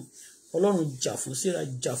gbogbo wọn. Ọlọ́run jà fún Síra,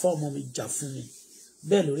 jà fún ọmọ mi, jà fún mi.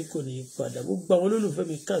 Bẹ́ẹ̀ lórí kò ní padà. Gbogbo àwọn olólùfẹ́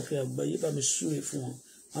mi káàkiri àgbáyé bá mi súre fún wọn.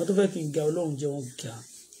 Àwọn tó fẹ́ kí n ga, Ọlọ́run jẹ́ wọn ga.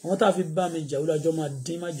 Àwọn tá fi bá mi jà, Olúwàjọ́ máa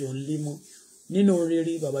dín májọ ń lé mọ́. Nínú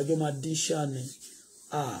rere bàbájọ́ máa dín ṣáàni.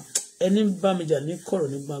 Ẹni bá mi jà ní kọ̀rọ̀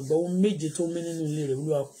ní gbangba, ohun méje tó mí nínú ilé rẹ̀,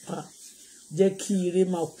 Olúwa pa. Jẹ́ kí ire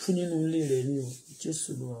máa kú nínú ilé rẹ̀ ni o.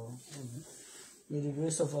 Jésù ló wà. May the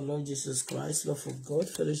grace of our Lord Jesus Christ, love of God,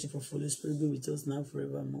 fellowship of Holy Spirit be with us now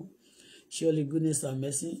forevermore. Surely goodness and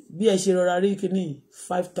mercy. Bí ẹ ṣe rọra rí kíní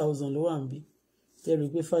 5,000 ló wà níbí. Tẹ́ rí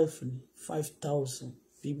pé 5 ni 5,000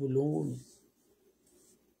 people ló ń wò mí.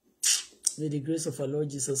 May the grace of our Lord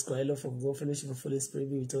Jesus Christ, love of God, fellowship of Holy Spirit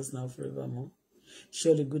be with us now forevermore.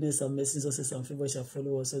 Surely goodness and mercy, success and favor shall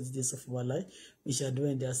follow us all the days of our life. We shall dwell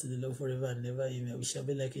in the house of the Lord forever and ever. Amen. We shall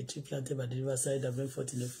be like a tree planted by the riverside that bring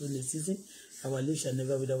forth in the fullness season. Our life shall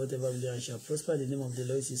never wither, whatever we do, and shall prosper. The name of the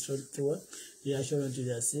Lord is his strong tower. The assurance unto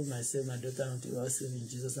their save, myself, my daughter, unto our save in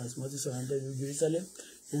Jesus' name. Small surrounded with Jerusalem.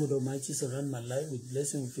 O God Almighty, surround my life with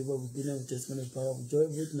blessing, with favor, with goodness, with testimony, with power, with joy,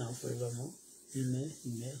 both now and forevermore. Amen,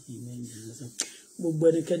 amen, amen, in Jesus' name. Gbogbo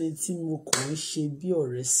ẹnikẹ́ni tí mo kàn ń ṣe bí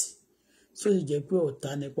ọ̀rẹ́ sí, tó sì jẹ́ pé ọ̀tá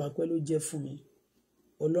nípa pẹ́ ló jẹ́ fún mi.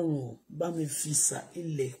 Ọlọ́run bá mi fi sa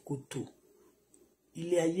ilẹ̀ kòtò.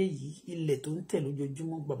 Ilé ayé yìí, ilẹ̀ tó ń tẹ̀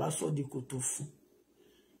lójoojúmọ́, bàbá sọ di kòtò fún.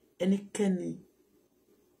 Ẹnikẹ́ni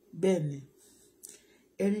bẹ́ẹ̀ ni,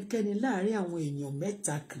 ẹnikẹ́ni láàárín àwọn èèyàn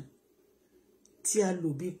mẹ́ta kan tí a lò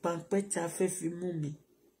bí pańpẹ́ tí a fẹ́ fi mú mi.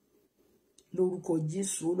 Lórúkọ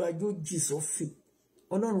Jésù, Olúwa jọ̀ọ́ jì sọ́fìn.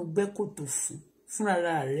 Ọlọ́run gbẹ́ kòtò fúnra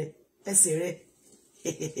rẹ̀, ẹsẹ̀ rẹ̀.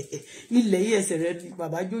 Ilẹ̀ yìí ẹsẹ̀ rẹ̀ ni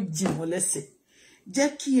bàbá jọ̀ọ́ jì wọ́n lẹ́sẹ̀. Jẹ́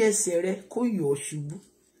kí ẹsẹ̀ rẹ̀ kó yọ̀ ṣubú.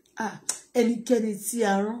 Ẹnikẹ́ni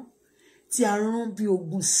tí a rán bí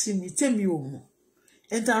ogun sí mi tèmi ò mọ̀.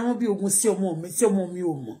 Ẹni tí a rán bí ogun sí ọmọ mi tí ọmọ mi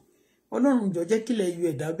ò mọ̀. Ọlọ́run jọ̀ọ́ jẹ́ kílẹ̀ yọ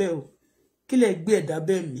ẹ̀dá bẹ́ẹ̀ o. Kílẹ̀ gbé ẹ̀dá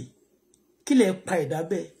bẹ́ẹ̀ mì. Kílẹ̀ pa ẹ̀dá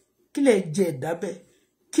bẹ́ẹ̀. Kílẹ̀ jẹ ẹ̀dá bẹ́ẹ̀.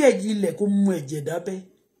 Kí ẹ̀jẹ̀ ilẹ̀ kó mú ẹ̀jẹ̀ ẹ̀dá bẹ́ẹ̀.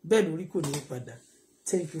 Bẹ́ẹ̀ lórí kò ní padà.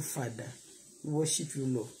 Thank you, Father. We worship you,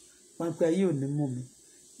 Lord. Pańpẹ́ ayé ò ní mú mi.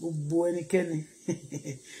 Gbogbo ẹnikẹ́ni.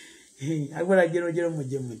 Agbára jẹ́rọ̀jẹ́rọ̀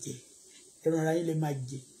mọ̀jẹ̀mọ̀jẹ̀. Ẹran ara yín lè máa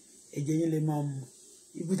jẹ. Ẹ̀jẹ̀ yín lè máa mu.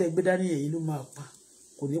 Ikú tẹ́ gbé dání yẹn ló máa pa.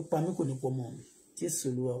 Kò ní pa mí, kò ní pọ̀ mọ́ mi. Jésù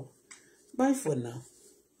Olúwa o. Bye for now.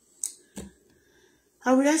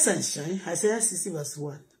 I will rise and shine. Isaiah 60 verse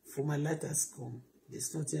 1. For my light has come.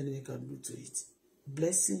 There's nothing anyone can do to it.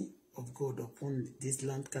 Blessing of God upon this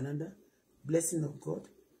land, Canada. Blessing of God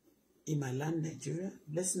in my land, Nigeria.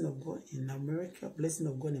 Blessing of God in America. Blessing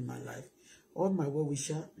of God in my life. All my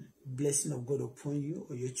well-wisher. Blessing of God upon you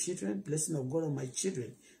or your children. Blessing of God on my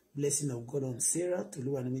children. Blessing of God on Sarah.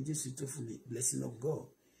 Blessing of God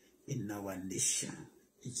in our nation.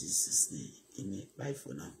 In Jesus' name. Amen. Bye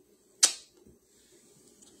for now.